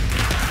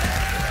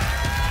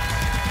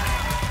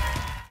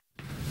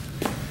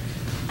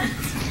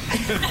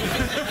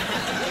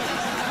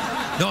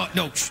 No,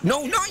 not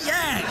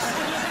yet.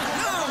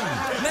 No,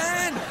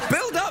 man,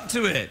 build up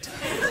to it.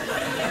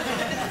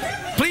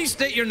 Please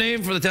state your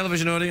name for the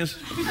television audience.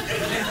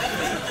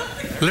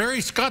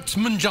 Larry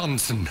Scotsman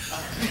Johnson.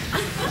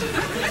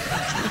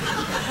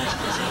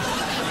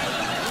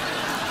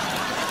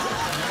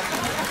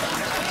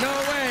 No,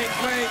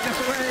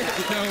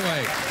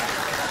 wait.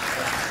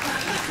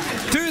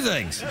 Two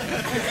things.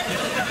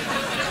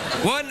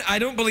 One, I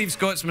don't believe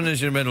Scotsman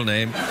is your middle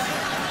name.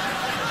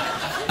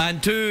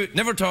 And two,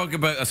 never talk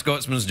about a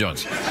Scotsman's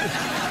Johnson.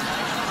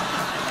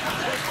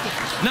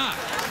 Now,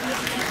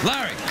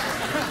 Larry,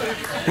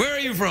 where are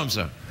you from,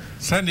 sir?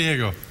 San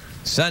Diego.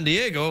 San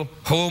Diego,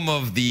 home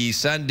of the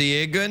San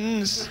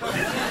Diegans.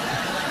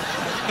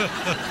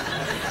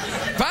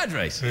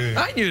 Padres.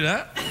 I knew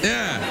that.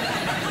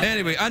 Yeah.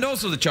 Anyway, and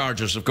also the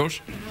Chargers, of course.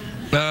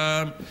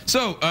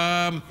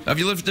 Have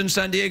you lived in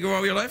San Diego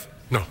all your life?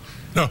 No.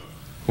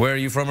 Where are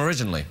you from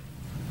originally?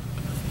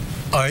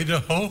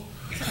 Idaho.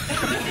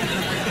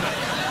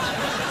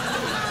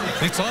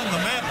 It's on the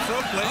map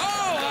someplace.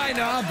 Oh, I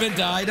know. I've been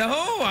to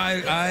Idaho.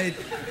 I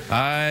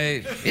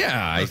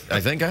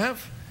think I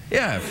have.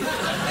 Yeah.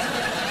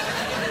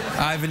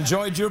 I've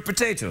enjoyed your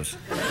potatoes.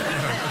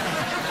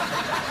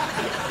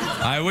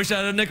 I wish I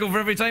had a nickel for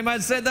every time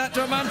I'd said that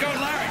to a man called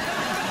Larry.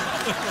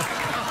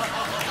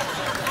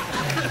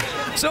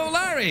 So,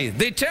 Larry,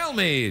 they tell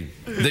me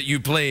that you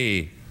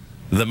play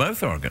the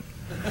mouth organ.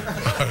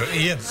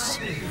 Yes.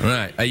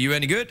 Right. Are you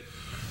any good?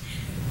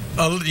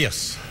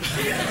 Yes.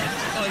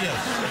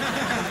 Yes.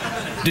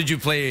 Did you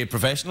play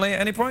professionally at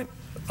any point?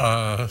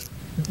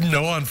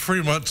 No, on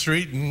Fremont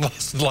Street in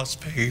Las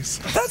Vegas.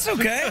 That's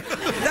okay.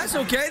 That's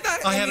okay.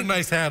 I had a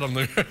nice hat on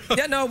there.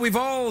 Yeah, no, we've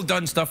all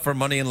done stuff for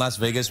money in Las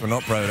Vegas. We're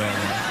not proud of it.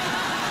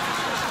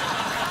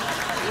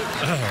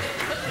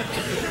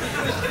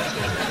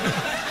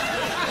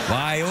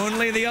 Why,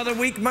 only the other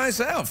week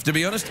myself, to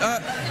be honest.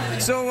 I'm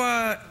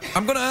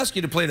going to ask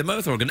you to play the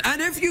mouth organ.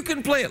 And if you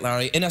can play it,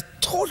 Larry, in a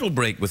total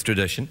break with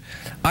tradition,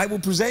 I will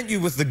present you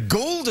with the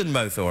golden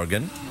mouth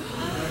organ.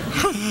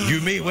 You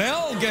may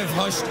well give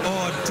hushed,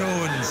 odd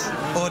tones,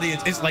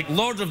 audience. It's like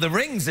Lord of the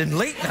Rings in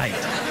late night.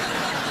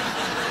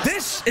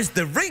 This is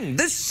the ring.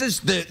 This is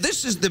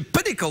the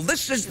pinnacle.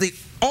 This is the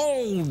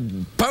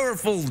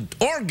all-powerful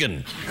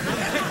organ.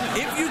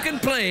 If you can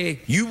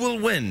play, you will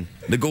win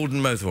the golden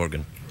mouth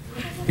organ.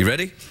 You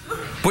ready?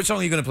 What song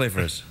are you going to play for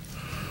us?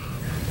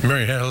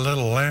 Mary Had a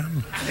Little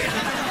Lamb.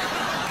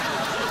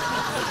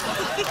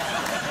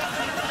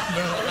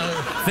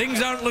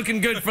 Things aren't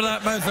looking good for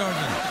that mouth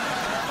organ.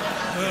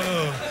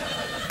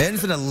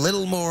 Anything a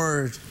little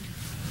more...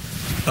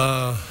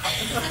 I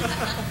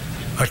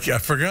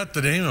forgot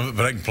the name of it,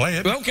 but I can play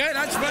it. Okay,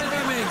 that's fine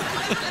by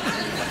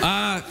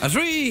me.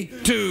 3,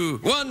 2,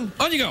 1,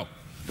 on you go.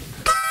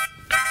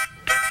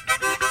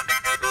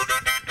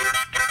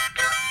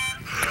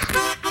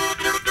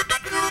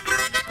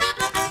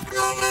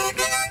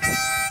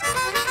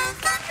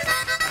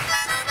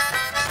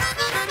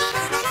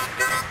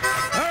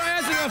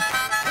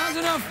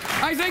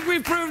 I think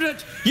we've proved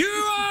it. You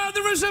are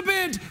the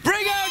recipient.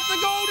 Bring out the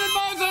golden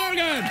mouth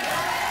organ.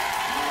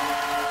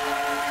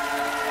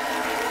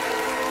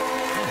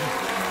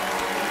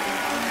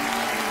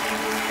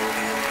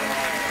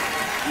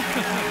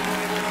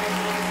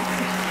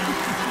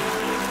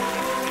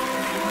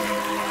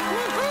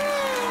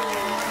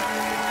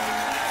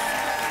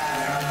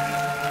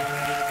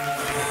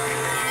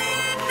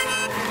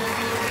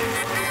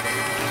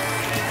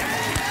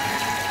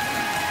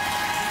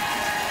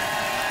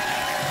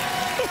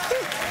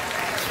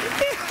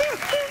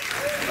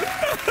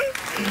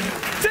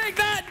 Take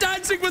that,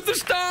 Dancing with the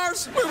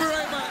Stars. We'll be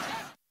right back.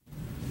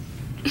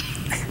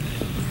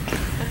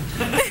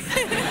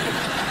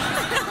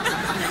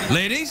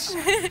 Ladies,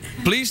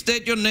 please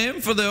state your name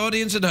for the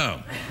audience at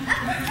home.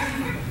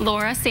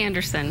 Laura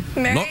Sanderson.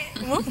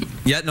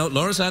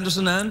 Laura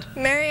Sanderson and?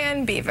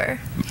 Marianne Beaver.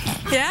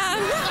 Yeah.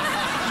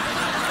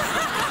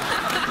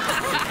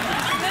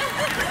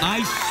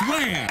 I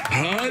swear.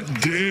 Hot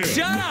damn.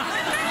 Shut up.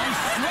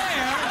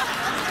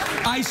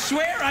 I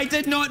swear I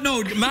did not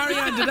know.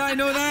 Marianne, did I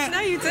know that? No,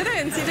 you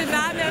didn't. You did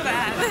not know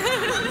that.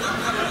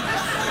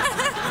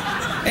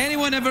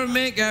 Anyone ever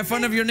make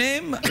fun of your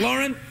name,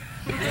 Lauren?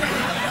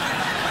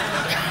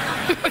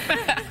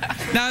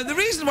 Now, the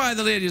reason why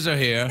the ladies are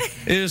here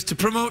is to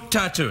promote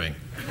tattooing.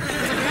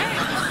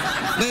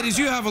 Ladies,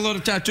 you have a lot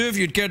of tattoo. If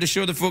you'd care to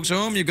show the folks at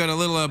home, you've got a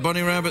little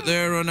bunny rabbit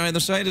there on either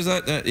side. Is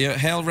that, yeah,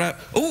 hell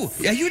rap? Oh,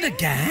 are you in a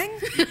gang?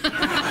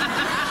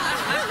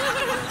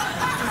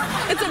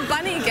 It's a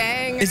bunny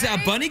gang. Is it a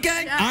bunny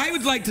gang? Yes. I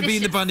would like to be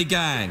in the bunny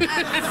gang.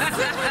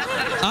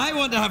 I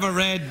want to have a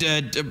red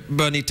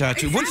bunny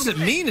tattoo. What does it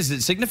mean? Does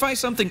it signify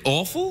something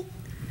awful?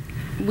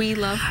 We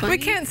love bunnies.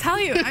 We can't tell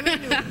you. I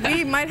mean,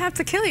 we might have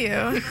to kill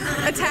you.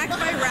 Attacked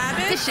by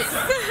rabbits.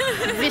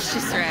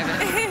 Vicious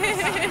rabbit.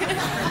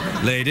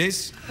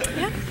 Ladies,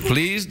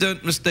 please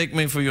don't mistake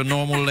me for your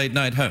normal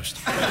late-night host.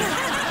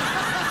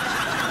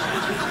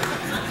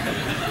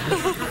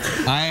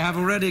 I have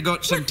already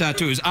got some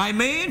tattoos. I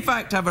may, in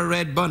fact, have a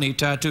red bunny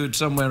tattooed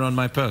somewhere on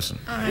my person.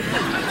 A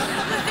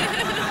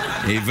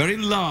very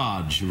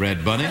large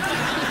red bunny.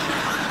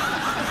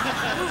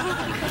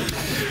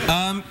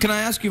 Can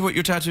I ask you what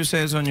your tattoo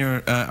says on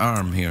your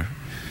arm here?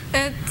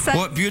 It says...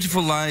 What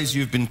beautiful lies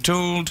you've been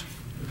told.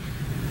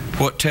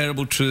 What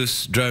terrible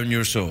truths drown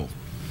your soul.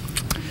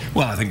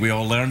 Well, I think we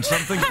all learned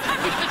something.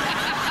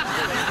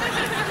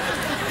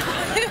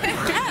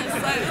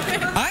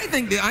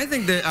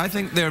 I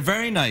think they're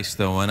very nice,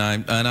 though, and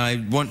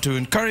I want to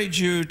encourage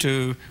you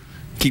to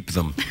keep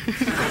them.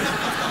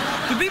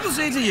 Do people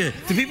say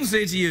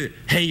to you,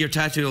 hey, your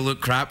tattoo will look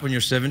crap when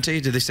you're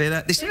 70? Do they say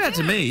that? They say that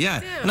to me,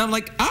 yeah. And I'm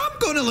like, I'm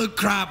going to look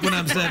crap when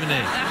I'm 70.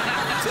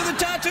 So the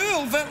tattoo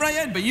will fit right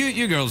in, but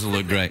you girls will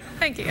look great.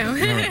 Thank you.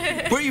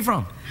 Right. Where are you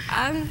from?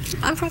 I'm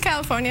from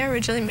California,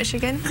 originally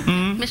Michigan.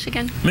 Mm-hmm.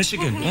 Michigan.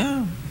 Michigan,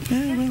 yeah.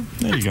 Well,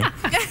 there you go.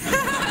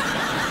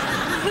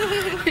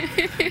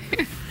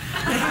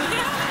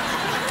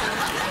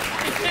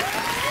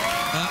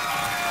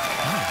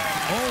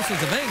 All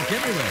sorts of ink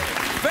everywhere.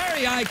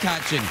 Very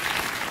eye-catching.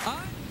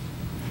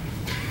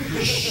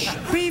 Shh,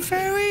 be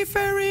very,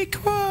 very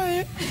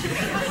quiet.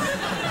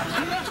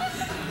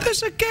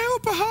 There's a girl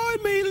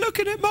behind me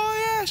looking at my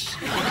ass.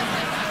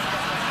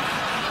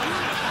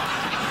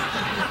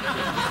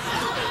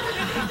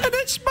 And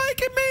it's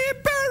making me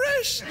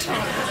embarrassed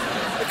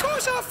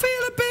because I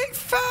feel a bit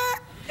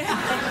fat.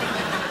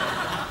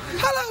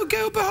 Hello,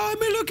 girl behind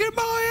me looking at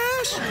my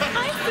ass.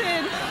 Hi,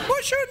 Sid.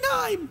 What's your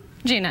name?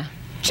 Gina.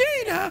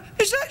 Gina?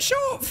 Is that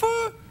short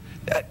for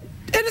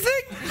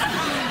anything?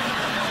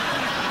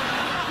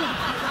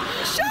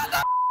 Shut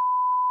up!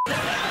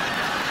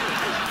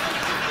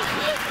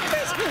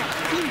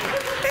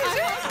 Is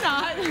it?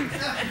 Not.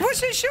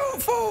 What's it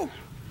short for?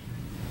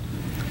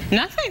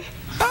 Nothing.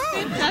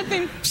 Oh,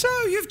 nothing. So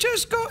you've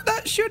just got,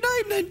 that's your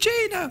name then,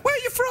 Gina. Where are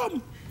you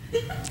from?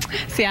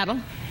 Seattle.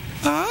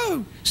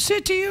 Oh,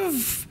 city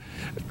of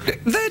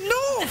the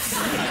north.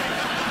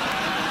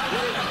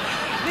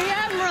 The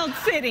Emerald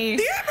City.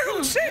 The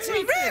Emerald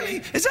City,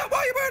 really? Is that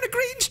why you're wearing a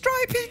green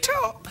stripy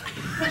top?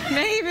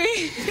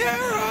 Maybe. Yeah,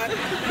 all right.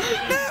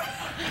 Now,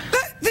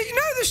 you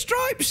know the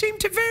stripes seem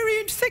to vary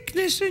in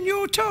thickness in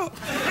your top.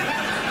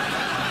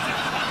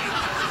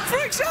 For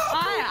example...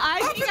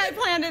 I think I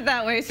planned it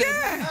that way, Sid.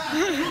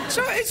 Yeah.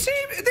 So it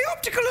seems the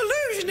optical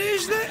illusion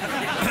is that...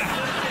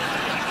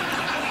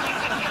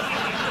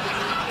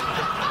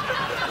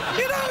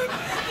 You know,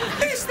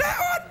 is that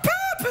on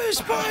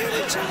purpose by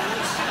any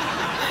chance?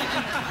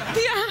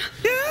 Yeah.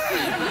 Yeah.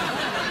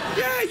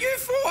 Yeah, you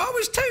thought I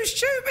was too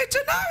stupid to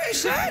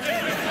notice that,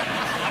 didn't you?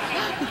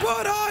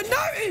 But I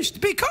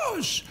noticed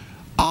because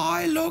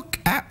I look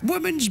at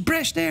women's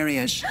breast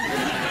areas.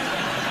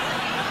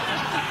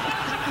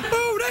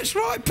 Oh, that's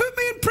right. Put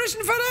me in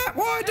prison for that.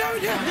 Why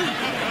don't you?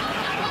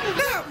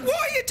 Now,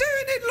 what are you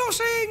doing in Los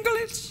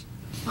Angeles?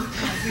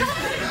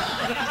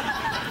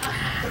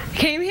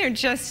 Came here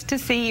just to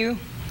see you.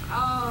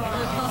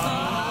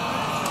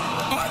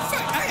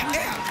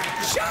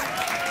 Shut!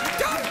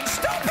 Don't!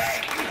 Stop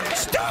it!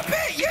 Stop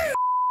it, you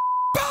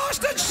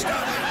bastard!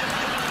 Stop it!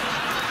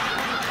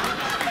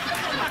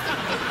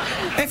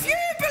 If you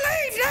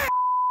believe that,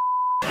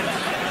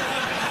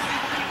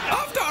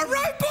 I've got a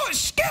robot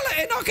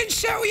skeleton I can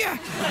show you.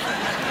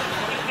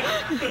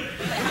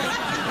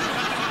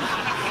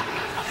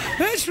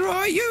 That's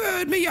right, you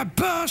heard me, you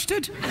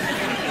bastard.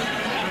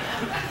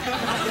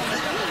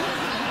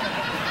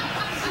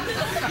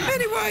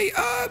 Anyway,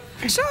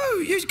 so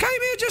you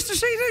came here just to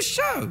see this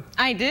show?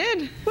 I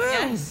did. Well,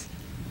 yes.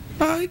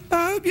 I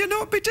hope you'll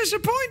not be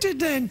disappointed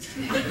then.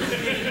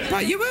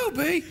 But you will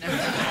be.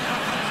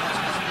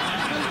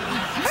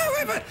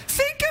 However,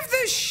 think of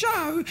this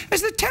show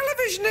as the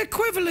television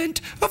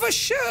equivalent of a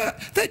shirt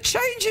that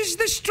changes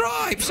the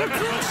stripes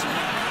across...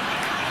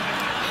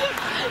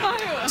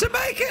 To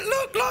make it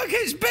look like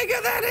it's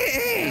bigger than it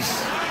is.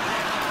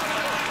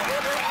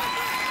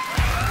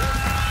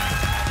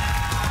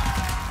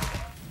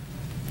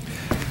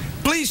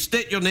 Please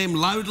state your name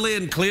loudly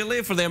and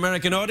clearly for the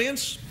American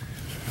audience.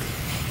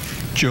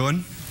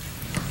 John.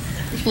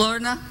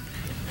 Lorna.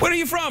 Where are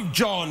you from,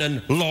 John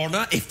and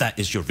Lorna, if that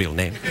is your real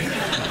name?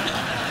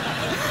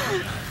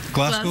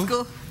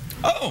 Glasgow.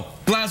 Oh,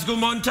 Glasgow,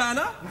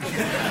 Montana?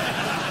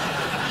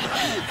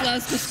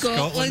 Glasgow,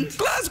 Scotland.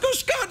 Glasgow,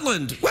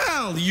 Scotland.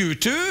 Well, you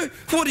two,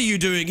 what are you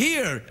doing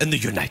here in the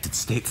United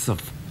States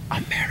of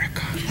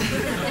America?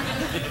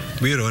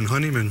 We're on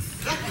honeymoon.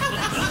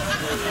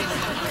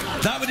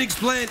 That would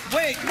explain...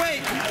 Wait.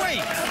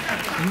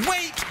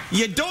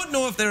 You don't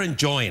know if they're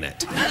enjoying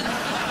it.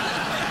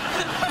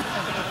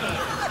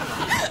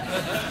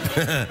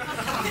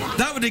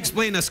 That would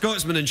explain a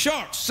Scotsman in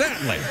shorts,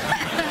 certainly.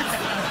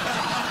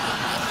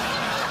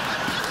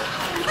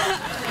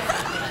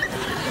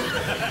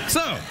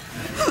 So,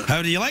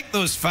 how do you like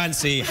those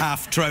fancy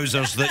half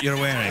trousers that you're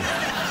wearing?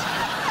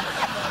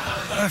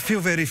 I feel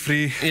very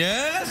free.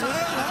 Yes? Well, all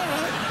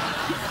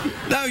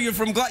right. Now you're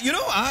from Glasgow. You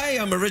know, I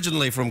am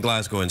originally from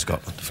Glasgow in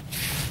Scotland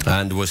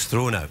and was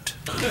thrown out.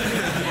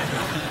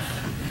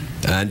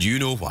 And you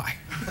know why.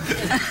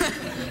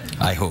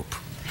 I hope.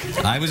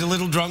 I was a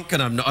little drunk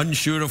and I'm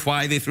unsure of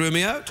why they threw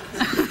me out.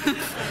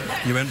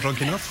 You weren't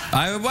drunk enough?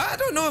 I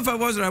don't know if I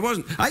was or I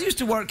wasn't. I used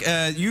to work,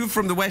 you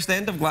from the West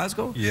End of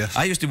Glasgow? Yes.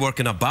 I used to work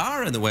in a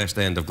bar in the West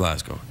End of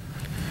Glasgow.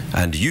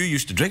 And you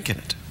used to drink in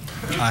it.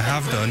 I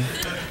have done.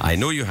 I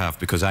know you have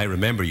because I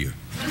remember you.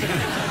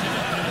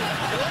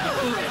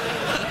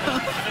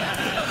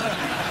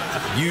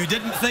 You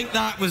didn't think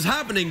that was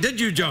happening, did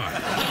you, John?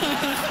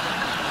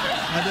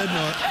 I did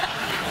not.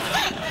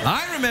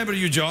 I remember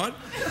you, John.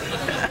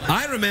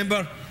 I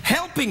remember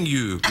helping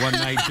you one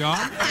night,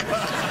 John.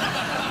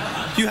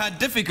 You had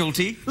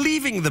difficulty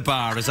leaving the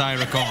bar, as I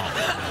recall.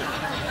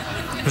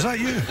 Was that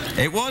you?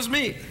 It was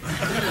me.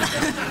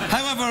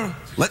 However,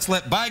 let's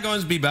let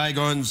bygones be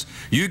bygones.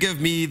 You give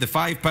me the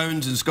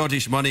 £5 in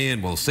Scottish money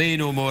and we'll say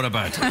no more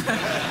about it.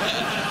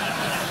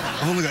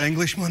 I've only got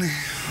English money.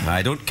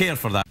 I don't care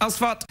for that.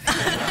 Asfat.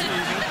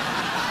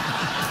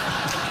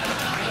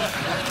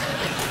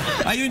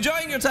 Are you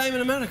enjoying your time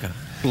in America?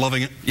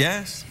 Loving it.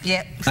 Yes?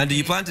 Yep. And do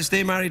you plan to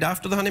stay married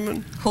after the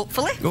honeymoon?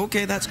 Hopefully.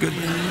 Okay, that's good.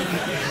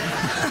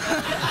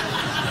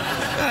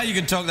 You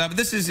can talk that, but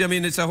this is, I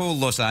mean, it's a whole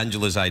Los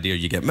Angeles idea.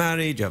 You get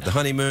married, you have the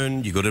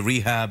honeymoon, you go to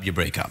rehab, you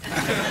break up.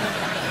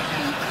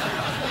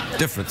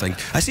 Different thing.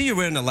 I see you're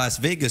wearing a Las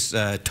Vegas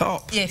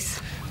top.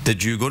 Yes.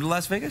 Did you go to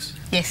Las Vegas?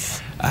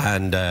 Yes.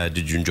 And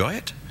did you enjoy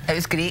it? It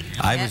was great.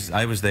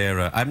 I was there.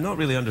 I'm not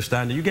really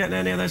understanding. Are you getting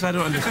any of this? I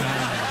don't understand.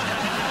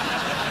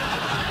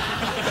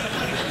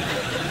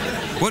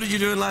 What did you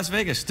do in Las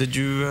Vegas? Did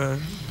you...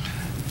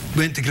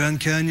 Went to Grand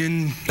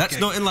Canyon. That's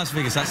not in Las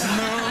Vegas. That's...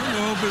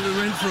 No, but we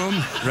went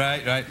from...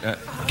 Right.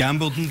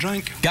 Gambled and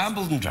drank.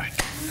 Gambled and drank.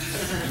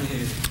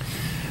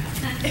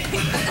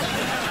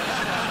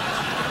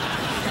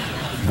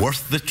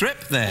 Worth the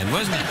trip then,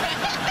 wasn't it?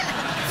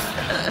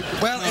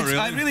 Well,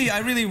 really. I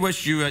really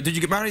wish you... did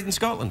you get married in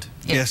Scotland?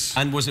 Yes.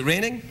 And was it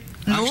raining?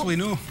 No. Actually,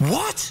 no.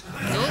 What?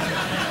 No.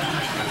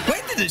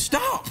 When did it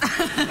stop?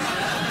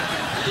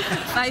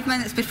 5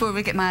 minutes before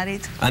we get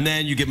married. And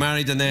then you get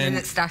married and then... And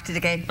it started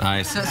again.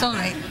 Aye. So it's all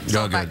right. It's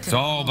Oh, all good. back It's to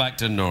all back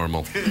to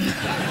normal.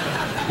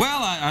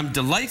 Well, I'm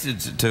delighted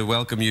to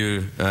welcome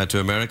you to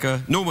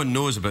America. No one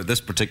knows about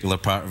this particular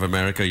part of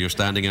America you're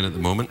standing in at the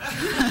moment.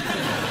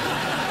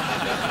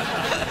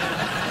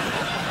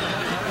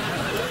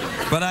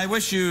 But I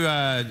wish you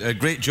a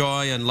great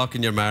joy and luck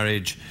in your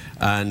marriage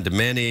and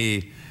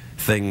many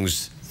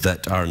things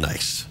that are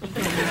nice.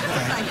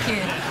 Thank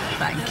you.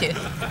 Thank you.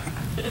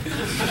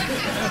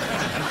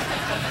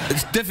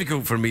 It's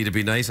difficult for me to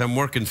be nice. I'm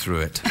working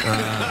through it.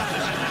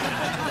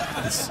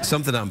 It's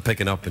something that I'm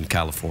picking up in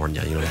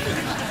California, you know.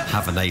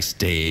 Have a nice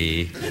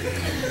day.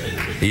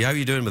 How are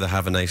you doing with a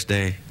have a nice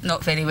day?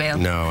 Not very well.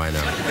 No, I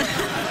know.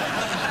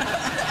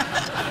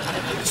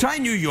 Try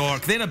New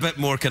York. They're a bit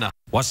more kind of...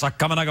 What's that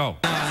coming to go?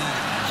 All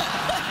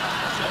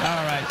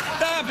right.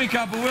 Happy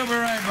couple. We'll be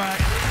right back.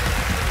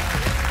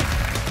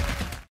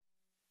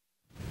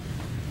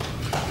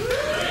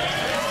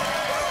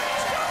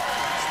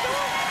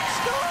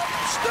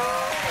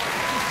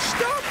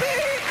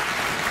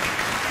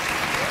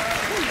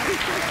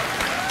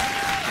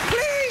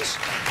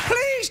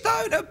 Please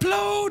don't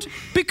applaud,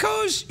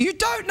 because you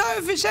don't know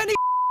if it's any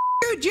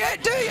good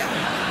yet, do you?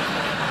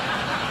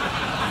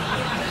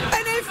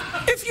 And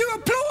if you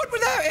applaud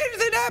without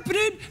anything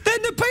happening,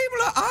 then the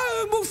people at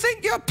home will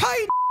think you're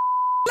paid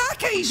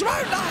lackeys,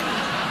 won't they?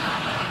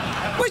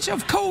 Which,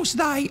 of course,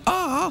 they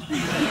are.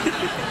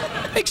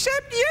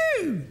 Except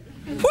you.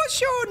 What's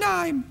your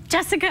name?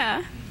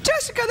 Jessica.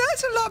 Jessica,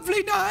 that's a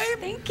lovely name.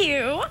 Thank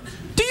you.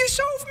 Do you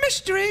solve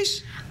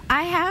mysteries?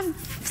 I have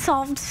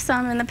solved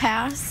some in the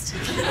past.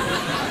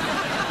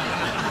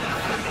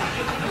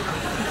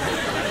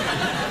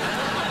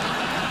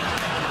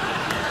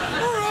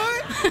 All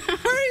right.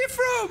 Where are you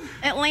from?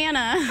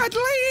 Atlanta.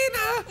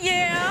 Atlanta?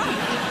 Yeah.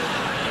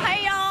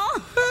 Hey, y'all.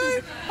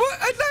 What,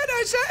 Atlanta,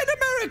 is that in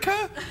America?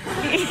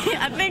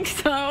 I think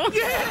so.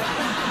 Yeah.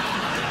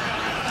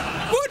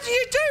 What do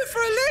you do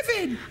for a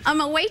living?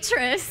 I'm a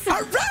waitress. A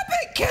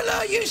rabbit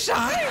killer, you say?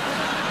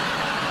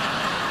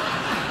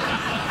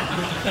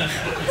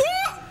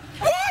 What?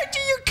 Why do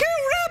you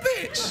kill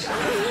rabbits?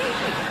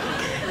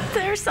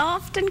 They're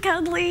soft and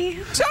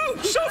cuddly. So,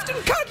 soft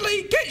and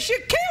cuddly gets you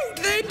killed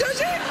then, does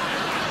it?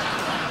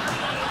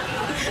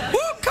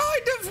 What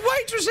kind of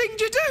waitressing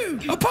do you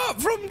do,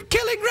 apart from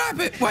killing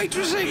rabbit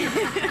waitressing?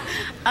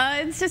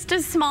 It's just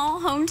a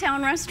small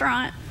hometown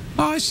restaurant.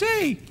 I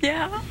see.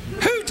 Yeah.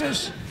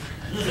 Hooters.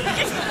 Is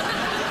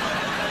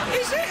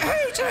it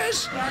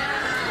Hooters?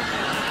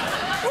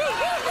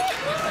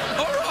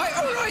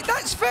 All right,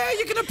 that's fair.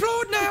 You can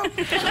applaud now.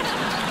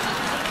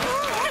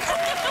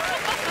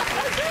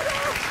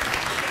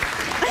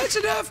 That's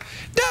enough.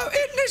 Now,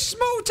 in this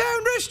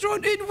small-town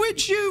restaurant in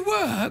which you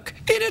work,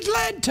 in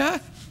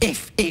Atlanta,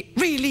 if it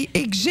really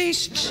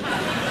exists...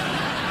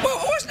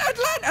 Well, wasn't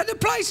Atlanta the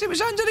place that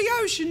was under the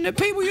ocean that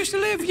people used to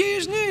live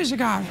years and years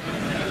ago?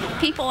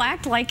 People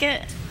act like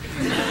it.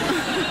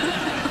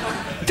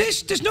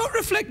 This does not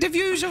reflect the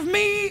views of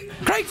me,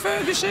 Craig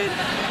Ferguson,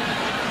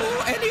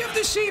 or any of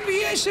the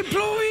CBS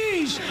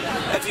employees.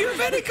 If you have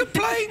any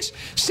complaints,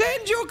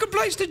 send your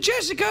complaints to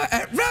Jessica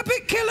at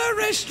Rabbit Killer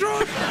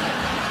Restaurant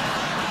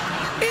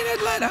in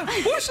Atlanta.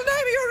 What's the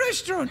name of your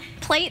restaurant?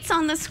 Plates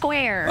on the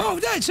Square. Oh,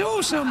 that's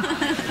awesome.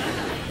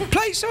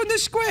 Plates on the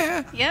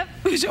Square? Yep.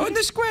 Is it on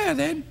the square,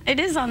 then? It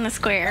is on the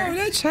square. Oh,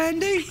 that's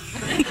handy.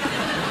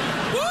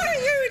 Why are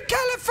you in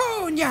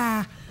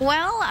California?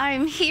 Well,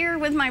 I'm here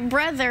with my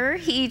brother.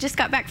 He just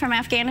got back from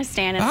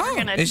Afghanistan, and we're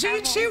gonna is travel. he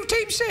in SEAL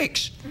Team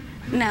 6?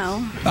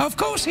 No. Of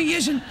course he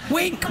isn't.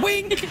 Wink,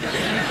 wink.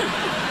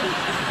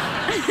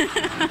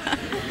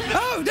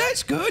 Oh,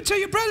 that's good. So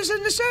your brother's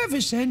in the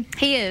service, then?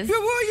 He is.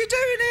 Well, what are you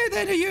doing here,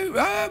 then? Are you,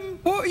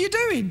 what are you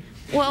doing?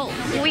 Well,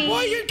 Why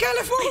are you in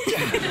California?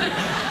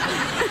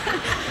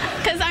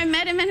 Because I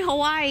met him in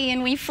Hawaii,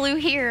 and we flew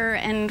here,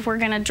 and we're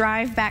gonna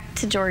drive back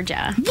to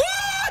Georgia.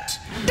 What?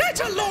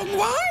 That's a long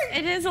way.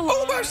 It is a long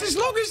Almost as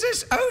long as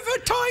this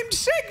overtimed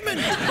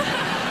segment.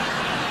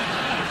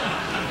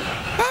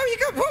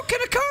 What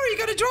kind of car are you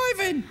going to drive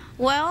in?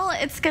 Well,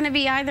 it's going to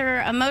be either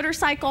a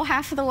motorcycle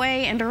half of the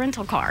way and a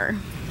rental car.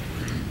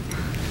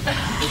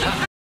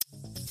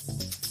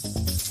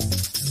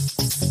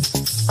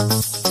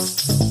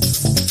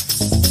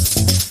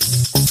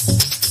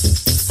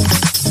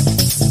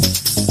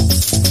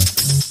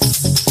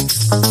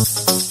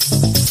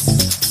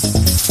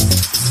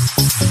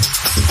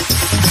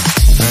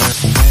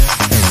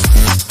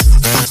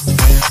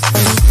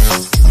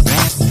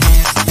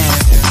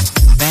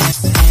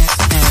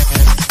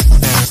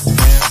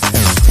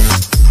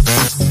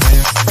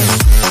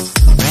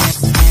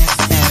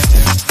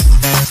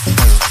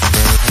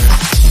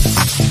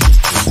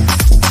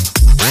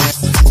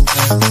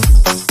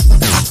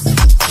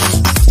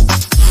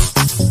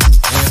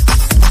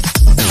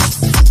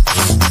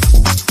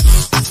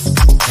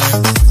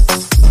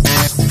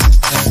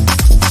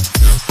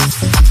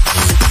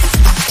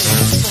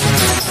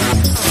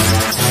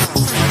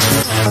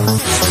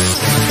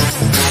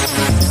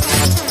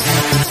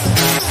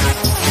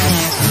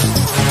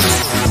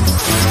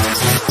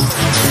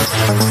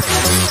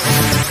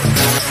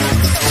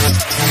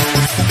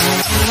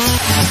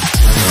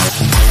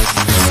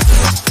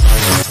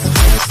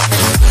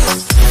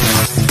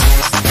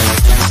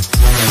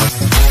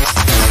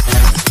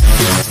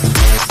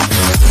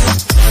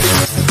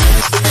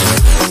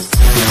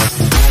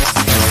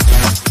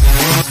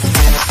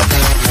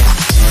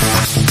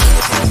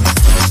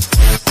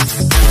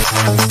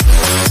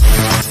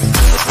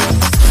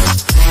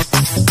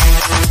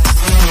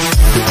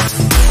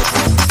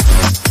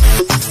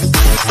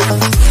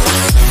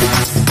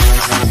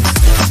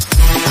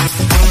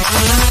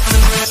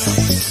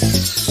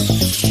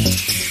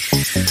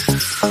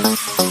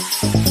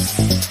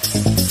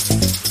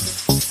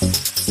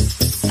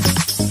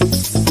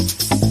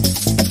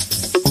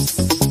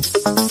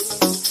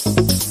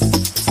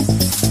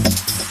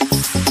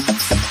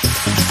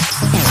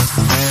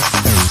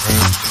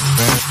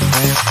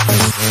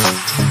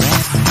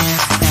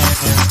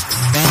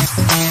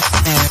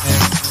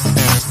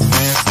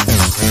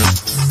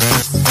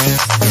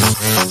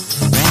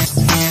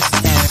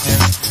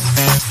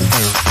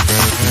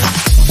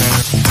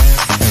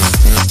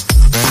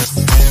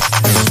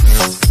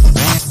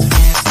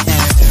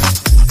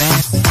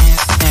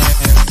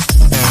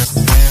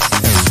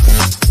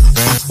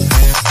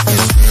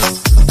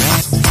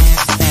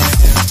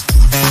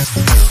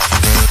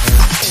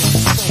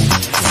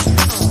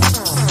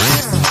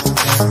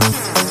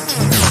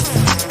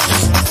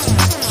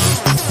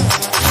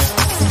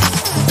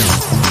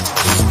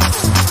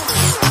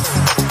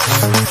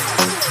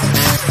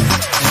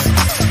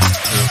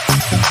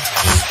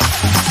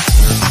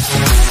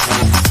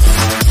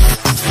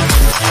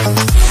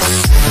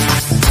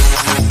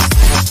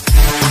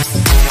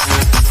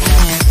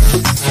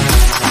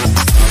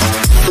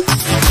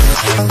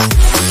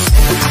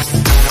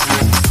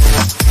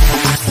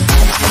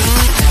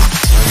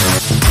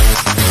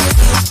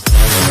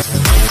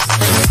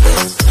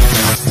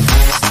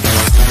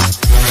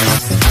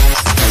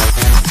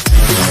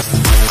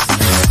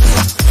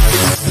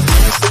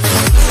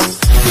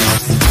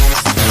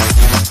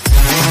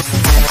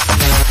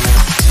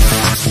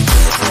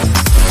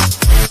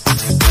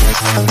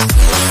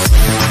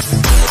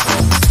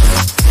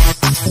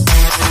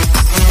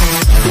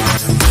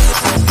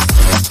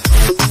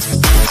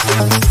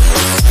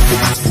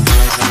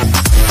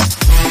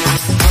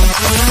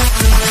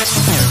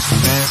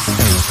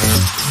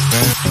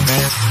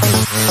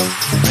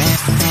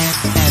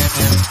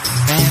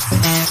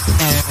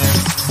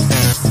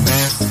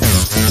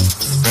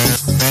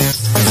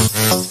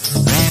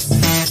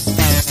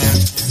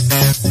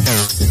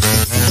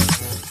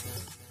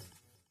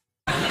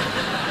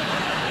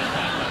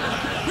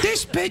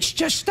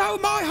 stole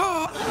my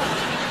heart.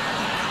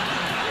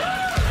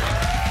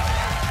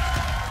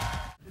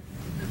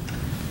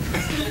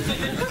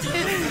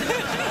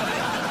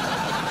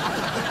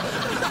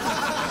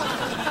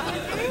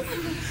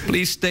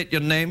 Please state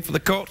your name for the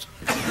court.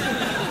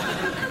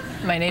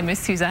 My name is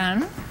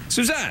Suzanne.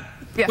 Suzanne?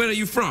 Yeah. Where are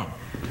you from?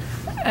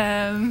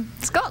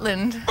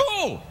 Scotland.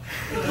 Oh!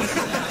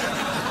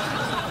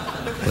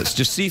 Let's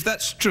just see if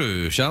that's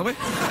true, shall we?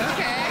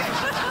 Okay.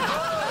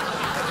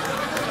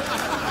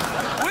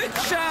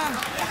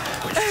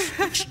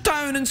 Which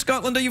town in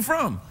Scotland are you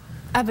from?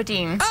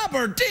 Aberdeen.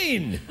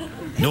 Aberdeen!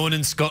 Known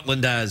in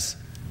Scotland as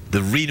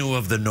the Reno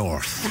of the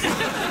North.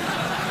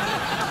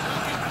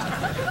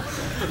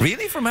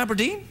 Really? From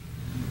Aberdeen?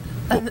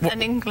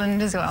 And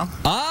England as well.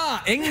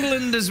 Ah,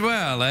 England as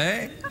well,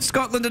 eh?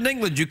 Scotland and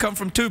England, you come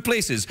from two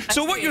places.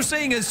 So what you're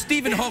saying is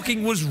Stephen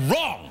Hawking was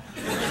wrong.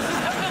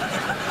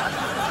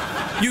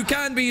 You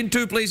can be in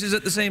two places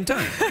at the same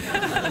time.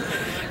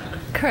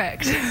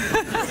 Correct.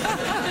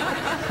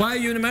 Why are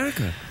you in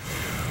America?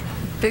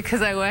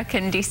 Because I work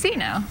in DC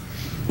now.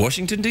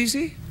 Washington,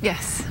 D.C.?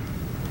 Yes.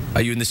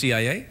 Are you in the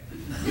CIA?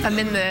 I'm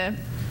in the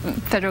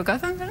federal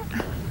government.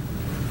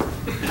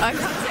 I can't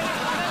say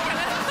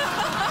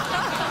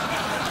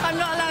I'm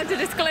not allowed to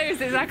disclose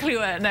exactly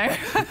where, no.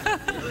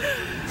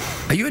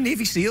 Are you a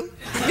Navy SEAL?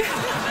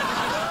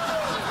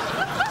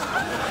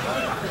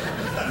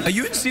 Are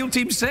you in SEAL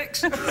Team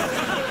 6? You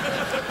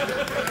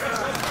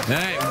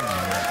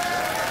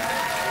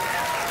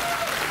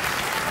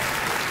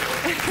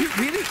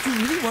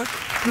really work?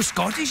 You're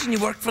Scottish and you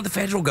work for the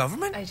federal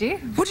government? I do.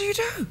 What do you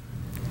do?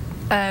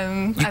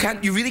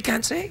 You really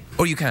can't say?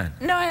 Or you can?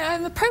 No,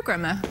 I'm a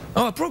programmer.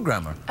 Oh, a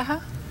programmer? Uh-huh.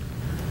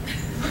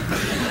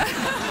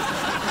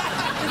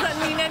 Does that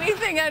mean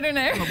anything? I don't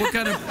know. What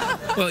kind of...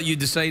 Well, you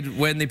decide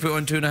when they put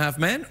on 2.5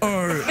 Men,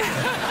 or...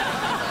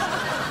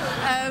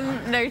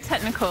 No,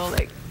 technical,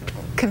 like,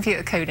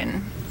 computer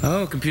coding.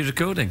 Oh, computer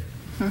coding.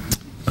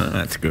 Oh,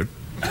 that's good.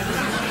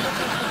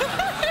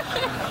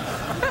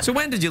 So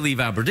when did you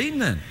leave Aberdeen,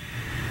 then?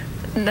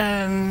 Late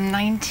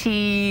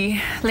 90s.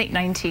 Late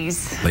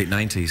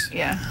 90s?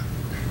 Yeah.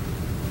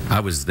 I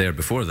was there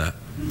before that.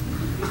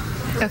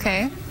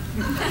 Okay.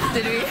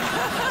 Did we?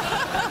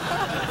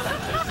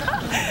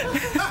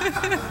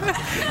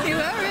 You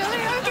were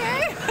really?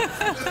 Okay.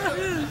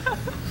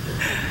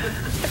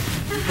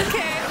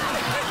 Okay.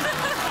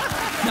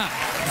 No,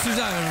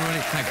 Suzanne,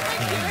 everybody. Thank you.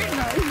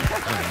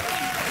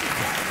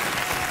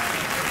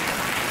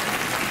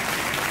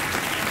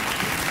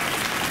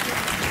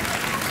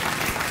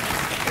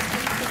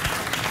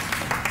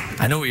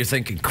 I know what you're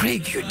thinking.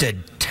 Craig, you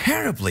did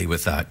terribly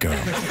with that girl.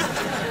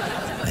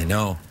 I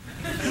know.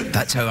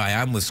 That's how I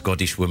am with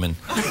Scottish women.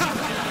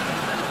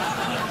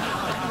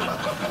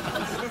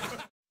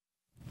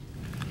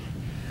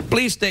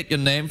 Please state your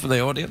name for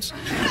the audience.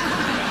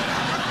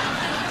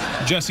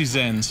 Jesse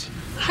Zenz.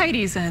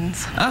 Heidi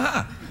Zenz.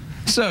 Aha.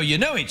 So you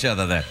know each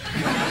other then?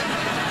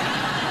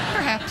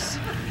 Perhaps.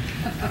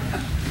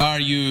 Are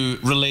you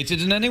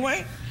related in any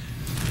way?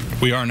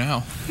 We are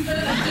now.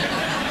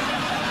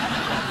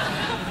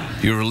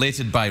 You're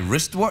related by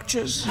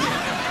wristwatches?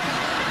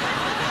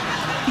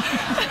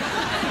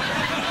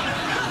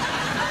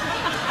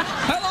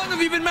 How long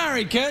have you been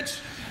married, kids?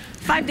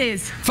 5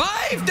 days.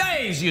 5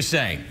 days, you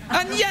say?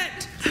 And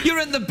yet, you're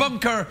in the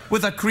bunker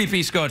with a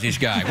creepy Scottish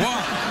guy.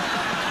 What?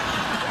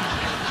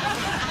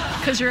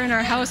 Because you're in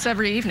our house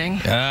every evening.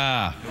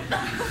 Ah.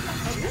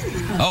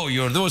 Oh,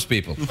 you're those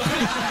people.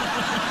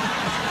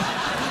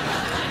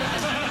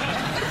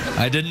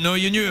 I didn't know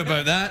you knew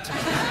about that.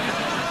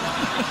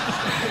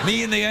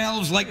 Me and the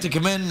elves like to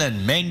come in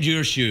and mend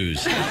your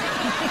shoes.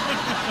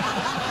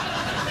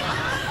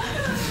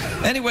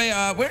 Anyway,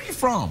 where are you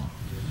from?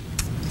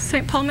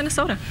 St. Paul,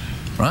 Minnesota.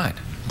 Right.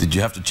 Did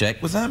you have to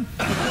check with them?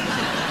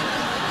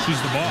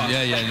 She's the boss.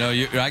 Yeah, no,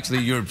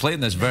 you're playing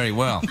this very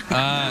well.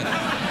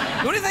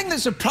 The only thing that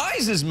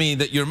surprises me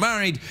that you're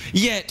married,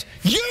 yet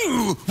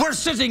you were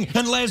sitting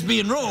in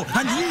Lesbian Row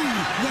and you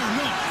were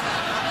not.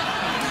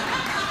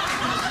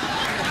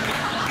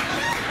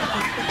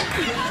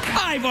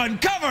 I've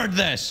uncovered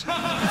this. There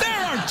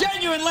are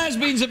genuine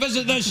lesbians that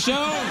visit this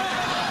show.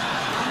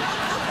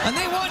 And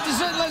they want to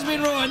sit in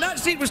Lesbian Row, and that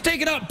seat was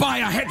taken up by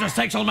a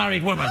heterosexual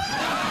married woman.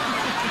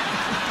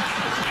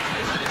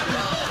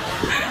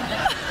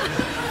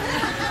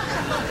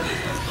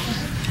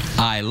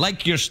 I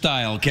like your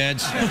style,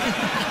 kids.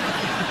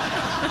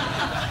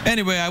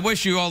 Anyway, I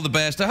wish you all the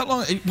best. How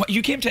long?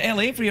 You came to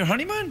LA for your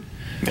honeymoon?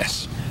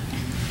 Yes.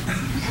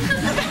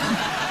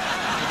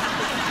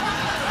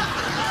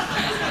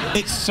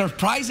 It's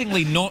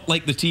surprisingly not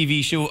like the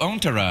TV show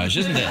Entourage,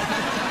 isn't it?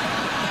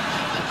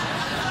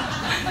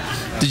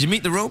 Did you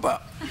meet the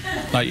robot?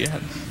 Not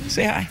yet.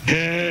 Say hi.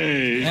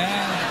 Hey!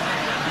 Yeah.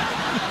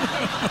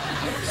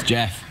 It's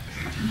Jeff.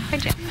 Hi,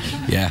 Jeff.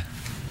 Yeah.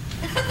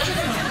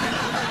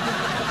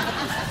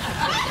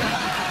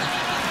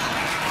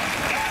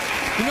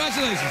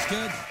 Congratulations,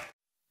 kids.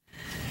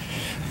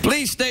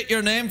 Please state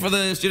your name for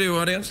the studio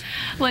audience.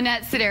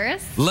 Lynette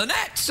Sedaris.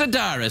 Lynette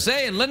Sedaris.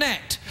 Hey,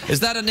 Lynette. Is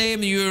that a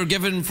name you're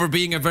given for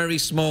being a very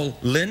small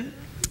Lynn?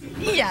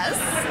 Yes,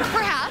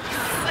 perhaps.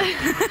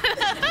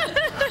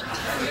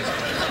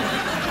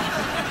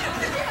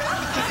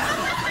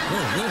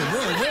 Whoa.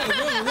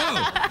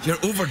 You're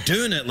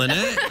overdoing it,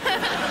 Lynette.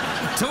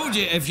 I told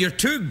you, if you're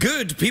too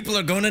good, people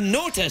are going to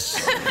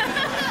notice.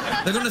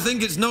 They're going to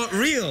think it's not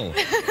real.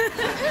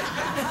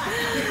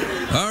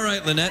 All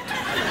right, Lynette.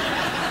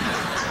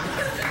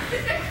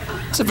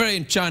 It's a very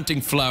enchanting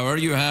flower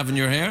you have in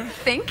your hair.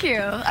 Thank you.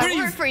 I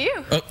wore it for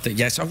you. Oh,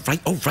 yes, all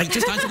right.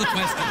 Just answer the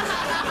question.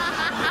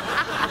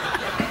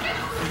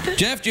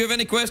 Jeff, do you have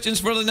any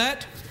questions for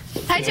Lynette?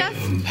 Hi, Jeff.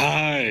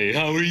 Hi,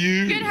 how are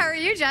you? Good, how are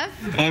you, Jeff?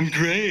 I'm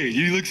great.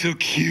 You look so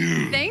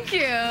cute. Thank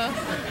you.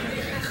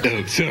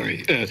 Oh,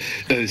 sorry.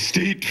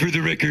 State for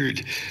the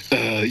record,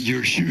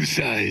 your shoe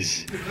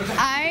size.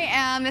 I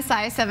am a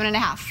size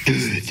 7.5.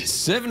 Good.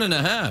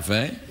 7.5,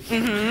 eh?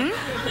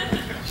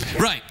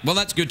 Mm-hmm. Right, well,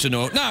 that's good to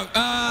know. Now,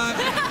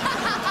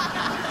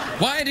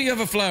 why do you have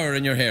a flower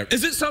in your hair?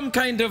 Is it some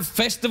kind of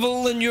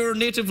festival in your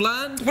native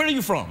land? Where are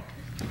you from?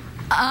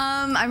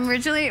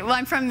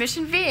 I'm from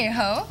Mission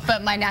Viejo,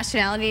 but my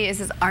nationality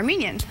is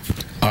Armenian.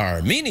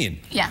 Armenian?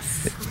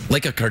 Yes.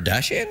 Like a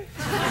Kardashian?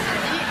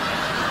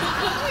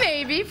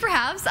 Maybe,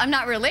 perhaps. I'm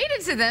not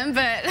related to them,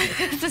 but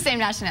it's the same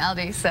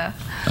nationality, so.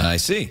 I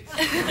see.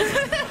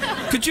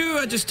 Could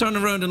you just turn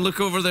around and look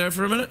over there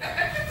for a minute?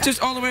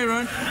 Just all the way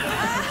around.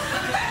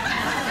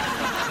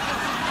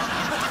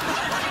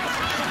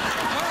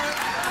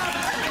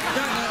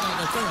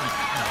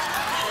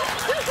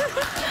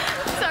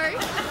 Sorry.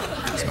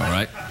 It's all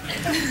right.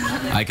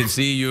 I can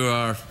see you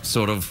are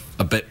sort of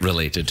a bit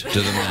related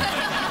to the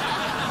man.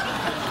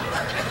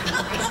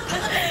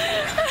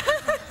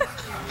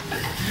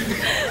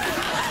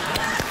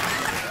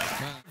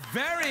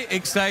 Very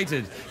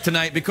excited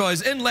tonight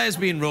because in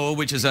Lesbian Row,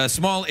 which is a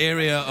small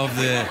area of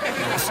the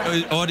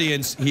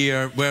audience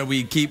here where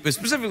we keep,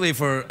 specifically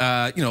for,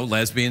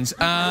 lesbians,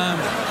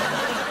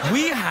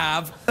 we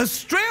have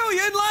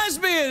Australian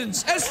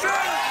lesbians!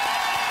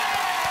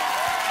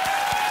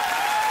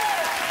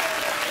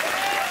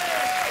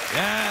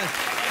 Yes.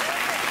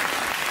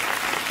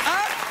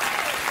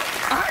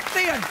 Aren't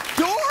they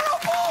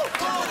adorable?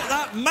 Oh,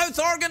 that mouth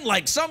organ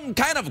like some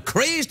kind of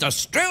crazed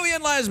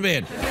Australian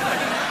lesbian.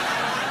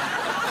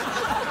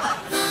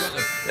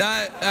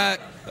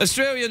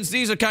 Australians,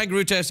 these are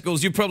kangaroo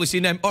testicles. You've probably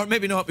seen them, or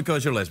maybe not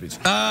because you're lesbians.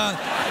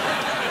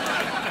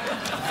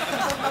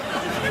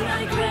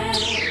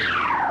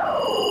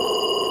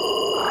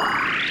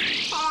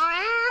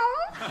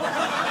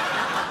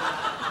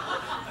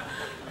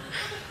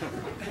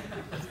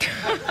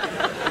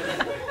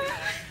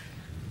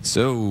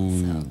 So,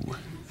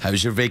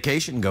 how's your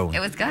vacation going? It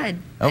was good.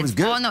 Oh, it was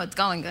good? Oh, no, it's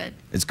going good.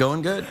 It's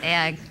going good?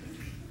 Yeah.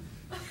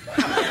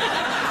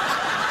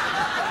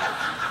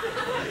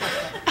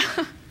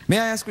 May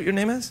I ask what your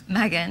name is?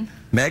 Megan.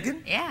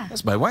 Megan? Yeah.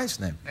 That's my wife's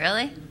name.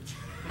 Really?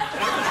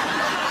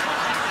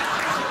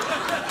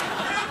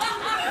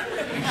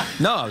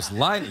 No, I was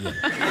lying to you.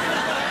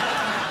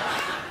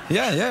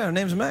 Yeah, her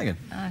name's Megan.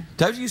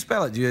 How do you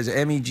spell it? Do you use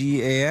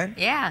M-E-G-A-N?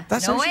 Yeah,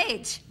 That's no how she-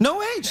 H.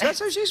 No H, that's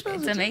how she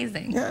spells It's it.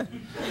 amazing. Yeah.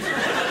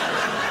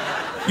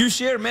 You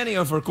share many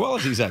of her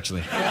qualities,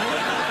 actually.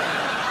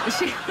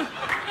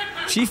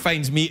 She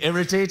finds me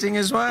irritating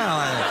as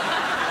well.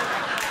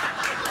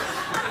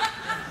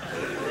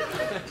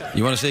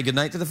 You want to say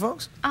goodnight to the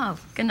folks? Oh,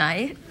 good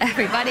night,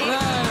 everybody.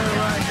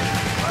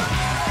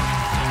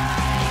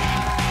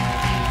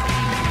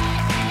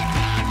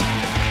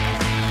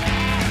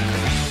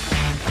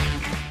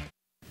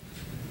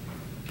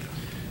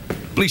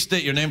 Please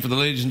state your name for the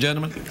ladies and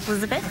gentlemen.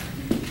 Elizabeth?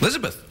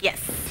 Elizabeth? Yes.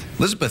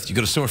 Elizabeth, you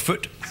got a sore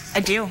foot? I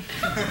do.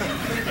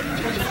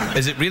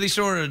 Is it really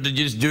sore, or did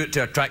you just do it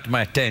to attract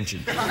my attention?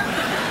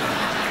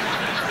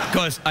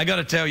 Because I got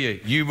to tell you,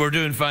 you were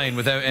doing fine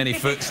without any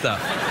foot stuff.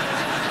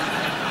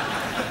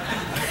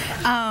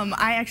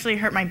 I actually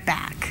hurt my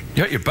back.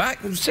 You hurt your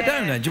back? Well, sit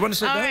down then. Do you want to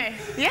sit down? Right.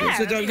 Yeah.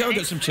 Sit down. Okay. I've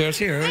got some chairs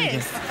here.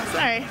 Thanks.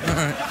 Sorry. All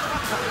right.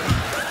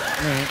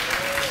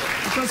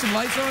 You got some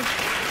lights on?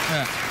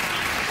 Yeah.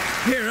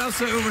 Here, I'll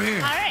sit over here.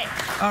 All right.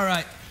 All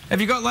right. Have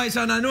you got lights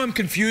on? I know I'm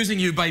confusing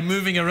you by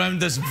moving around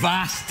this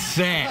vast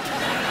set.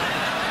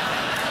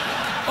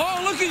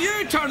 Oh, look at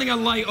you turning a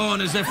light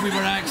on as if we were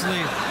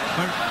actually...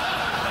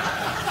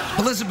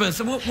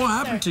 Elizabeth, what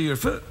happened to your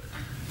foot?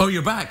 Oh,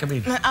 your back, I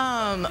mean.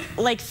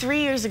 Like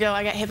 3 years ago,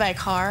 I got hit by a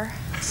car.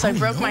 So I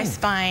broke my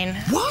spine.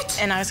 What?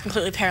 And I was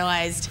completely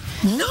paralyzed.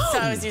 No. So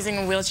I was using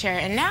a wheelchair,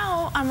 and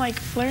now I'm like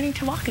learning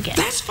to walk again.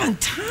 That's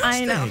fantastic.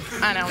 I know.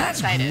 I'm That's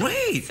excited.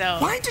 great. So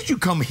why did you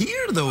come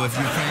here, though, if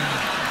you can?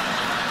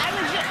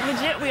 I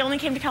legit, we only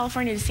came to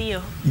California to see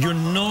you. You're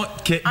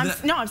not kidding?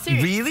 No, I'm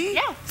serious. Really?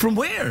 Yeah. From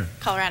where?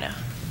 Colorado.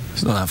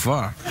 It's not that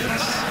far.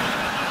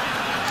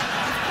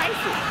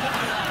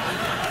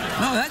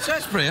 No,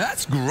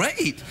 that's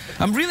great.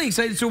 I'm really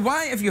excited. So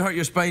why, if you hurt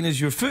your spine,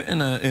 is your foot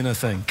in a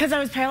thing? Because I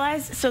was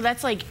paralyzed, so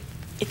that's like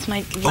it's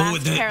my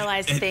last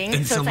paralyzed thing, so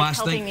it's like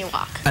helping me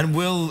walk. And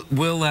will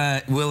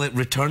it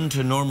return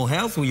to normal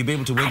health? Will you be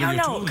able to wiggle your toes?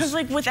 I don't know, because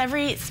like with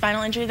every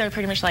spinal injury, they're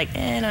pretty much like,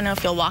 I don't know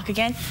if you'll walk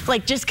again.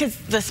 Like just because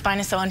the spine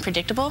is so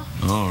unpredictable.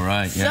 Oh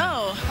right, yeah.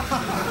 So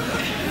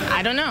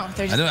I don't know.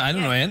 I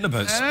don't know anything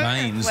about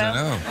spines. Well, I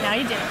know. Now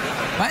you do.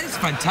 That is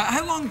fantastic.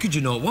 How long could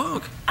you not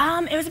walk?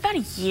 It was about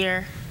a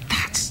year.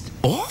 That's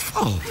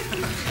awful.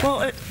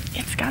 Well,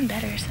 it's gotten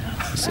better,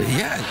 so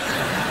yeah.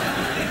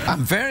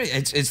 I'm very.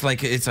 It's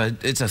like it's a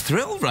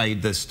thrill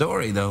ride. This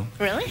story, though.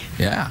 Really?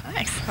 Yeah.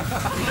 Nice.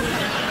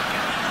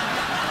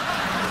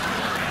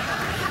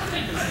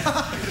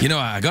 You know,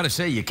 I got to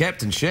say, you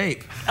kept in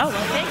shape. Oh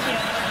well, thank you.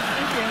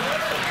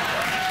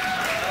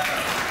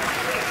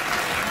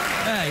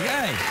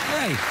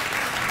 Hey!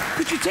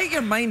 Could you take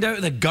your mind out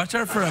of the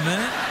gutter for a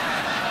minute?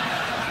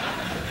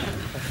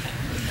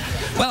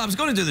 Well, I was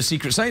going to do the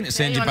secret sign to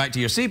send you back to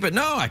your seat, but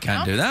no, I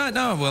can't do that.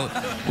 No,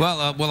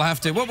 we'll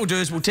have to. What we'll do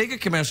is we'll take a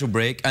commercial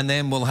break, and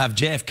then we'll have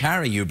Jeff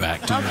carry you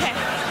back to. Okay.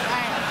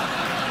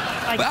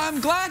 But I'm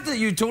glad that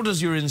you told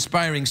us your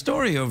inspiring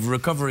story of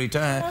recovery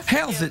to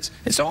health.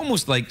 It's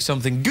almost like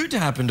something good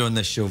happened on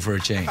this show for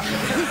a change.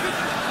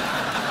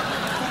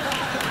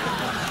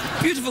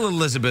 Beautiful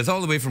Elizabeth, all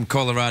the way from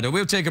Colorado.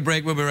 We'll take a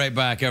break. We'll be right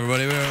back,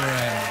 everybody. We'll be right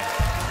back.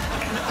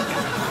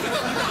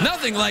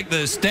 Nothing like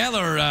the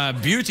stellar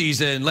beauties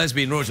in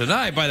Lesbian Row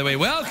tonight, by the way.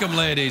 Welcome,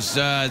 ladies.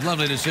 It's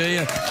lovely to see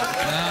you.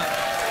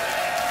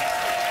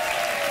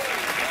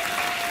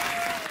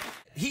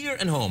 Here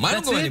and home. I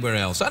don't go anywhere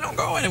else. I don't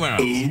go anywhere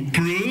else.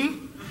 Oprah?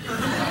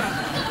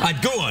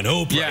 I'd go on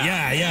Oprah.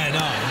 Yeah, no.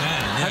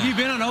 Have you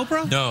been on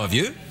Oprah? No, have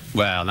you?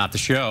 Well, not the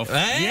show.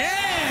 Yeah!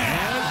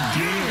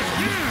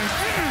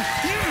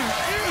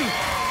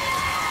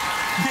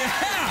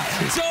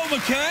 Joe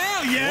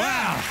McHale,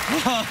 yeah!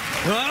 Wow!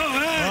 Oh,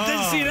 man,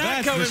 didn't see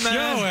that coming, man. That's the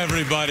show,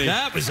 everybody.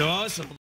 That was awesome.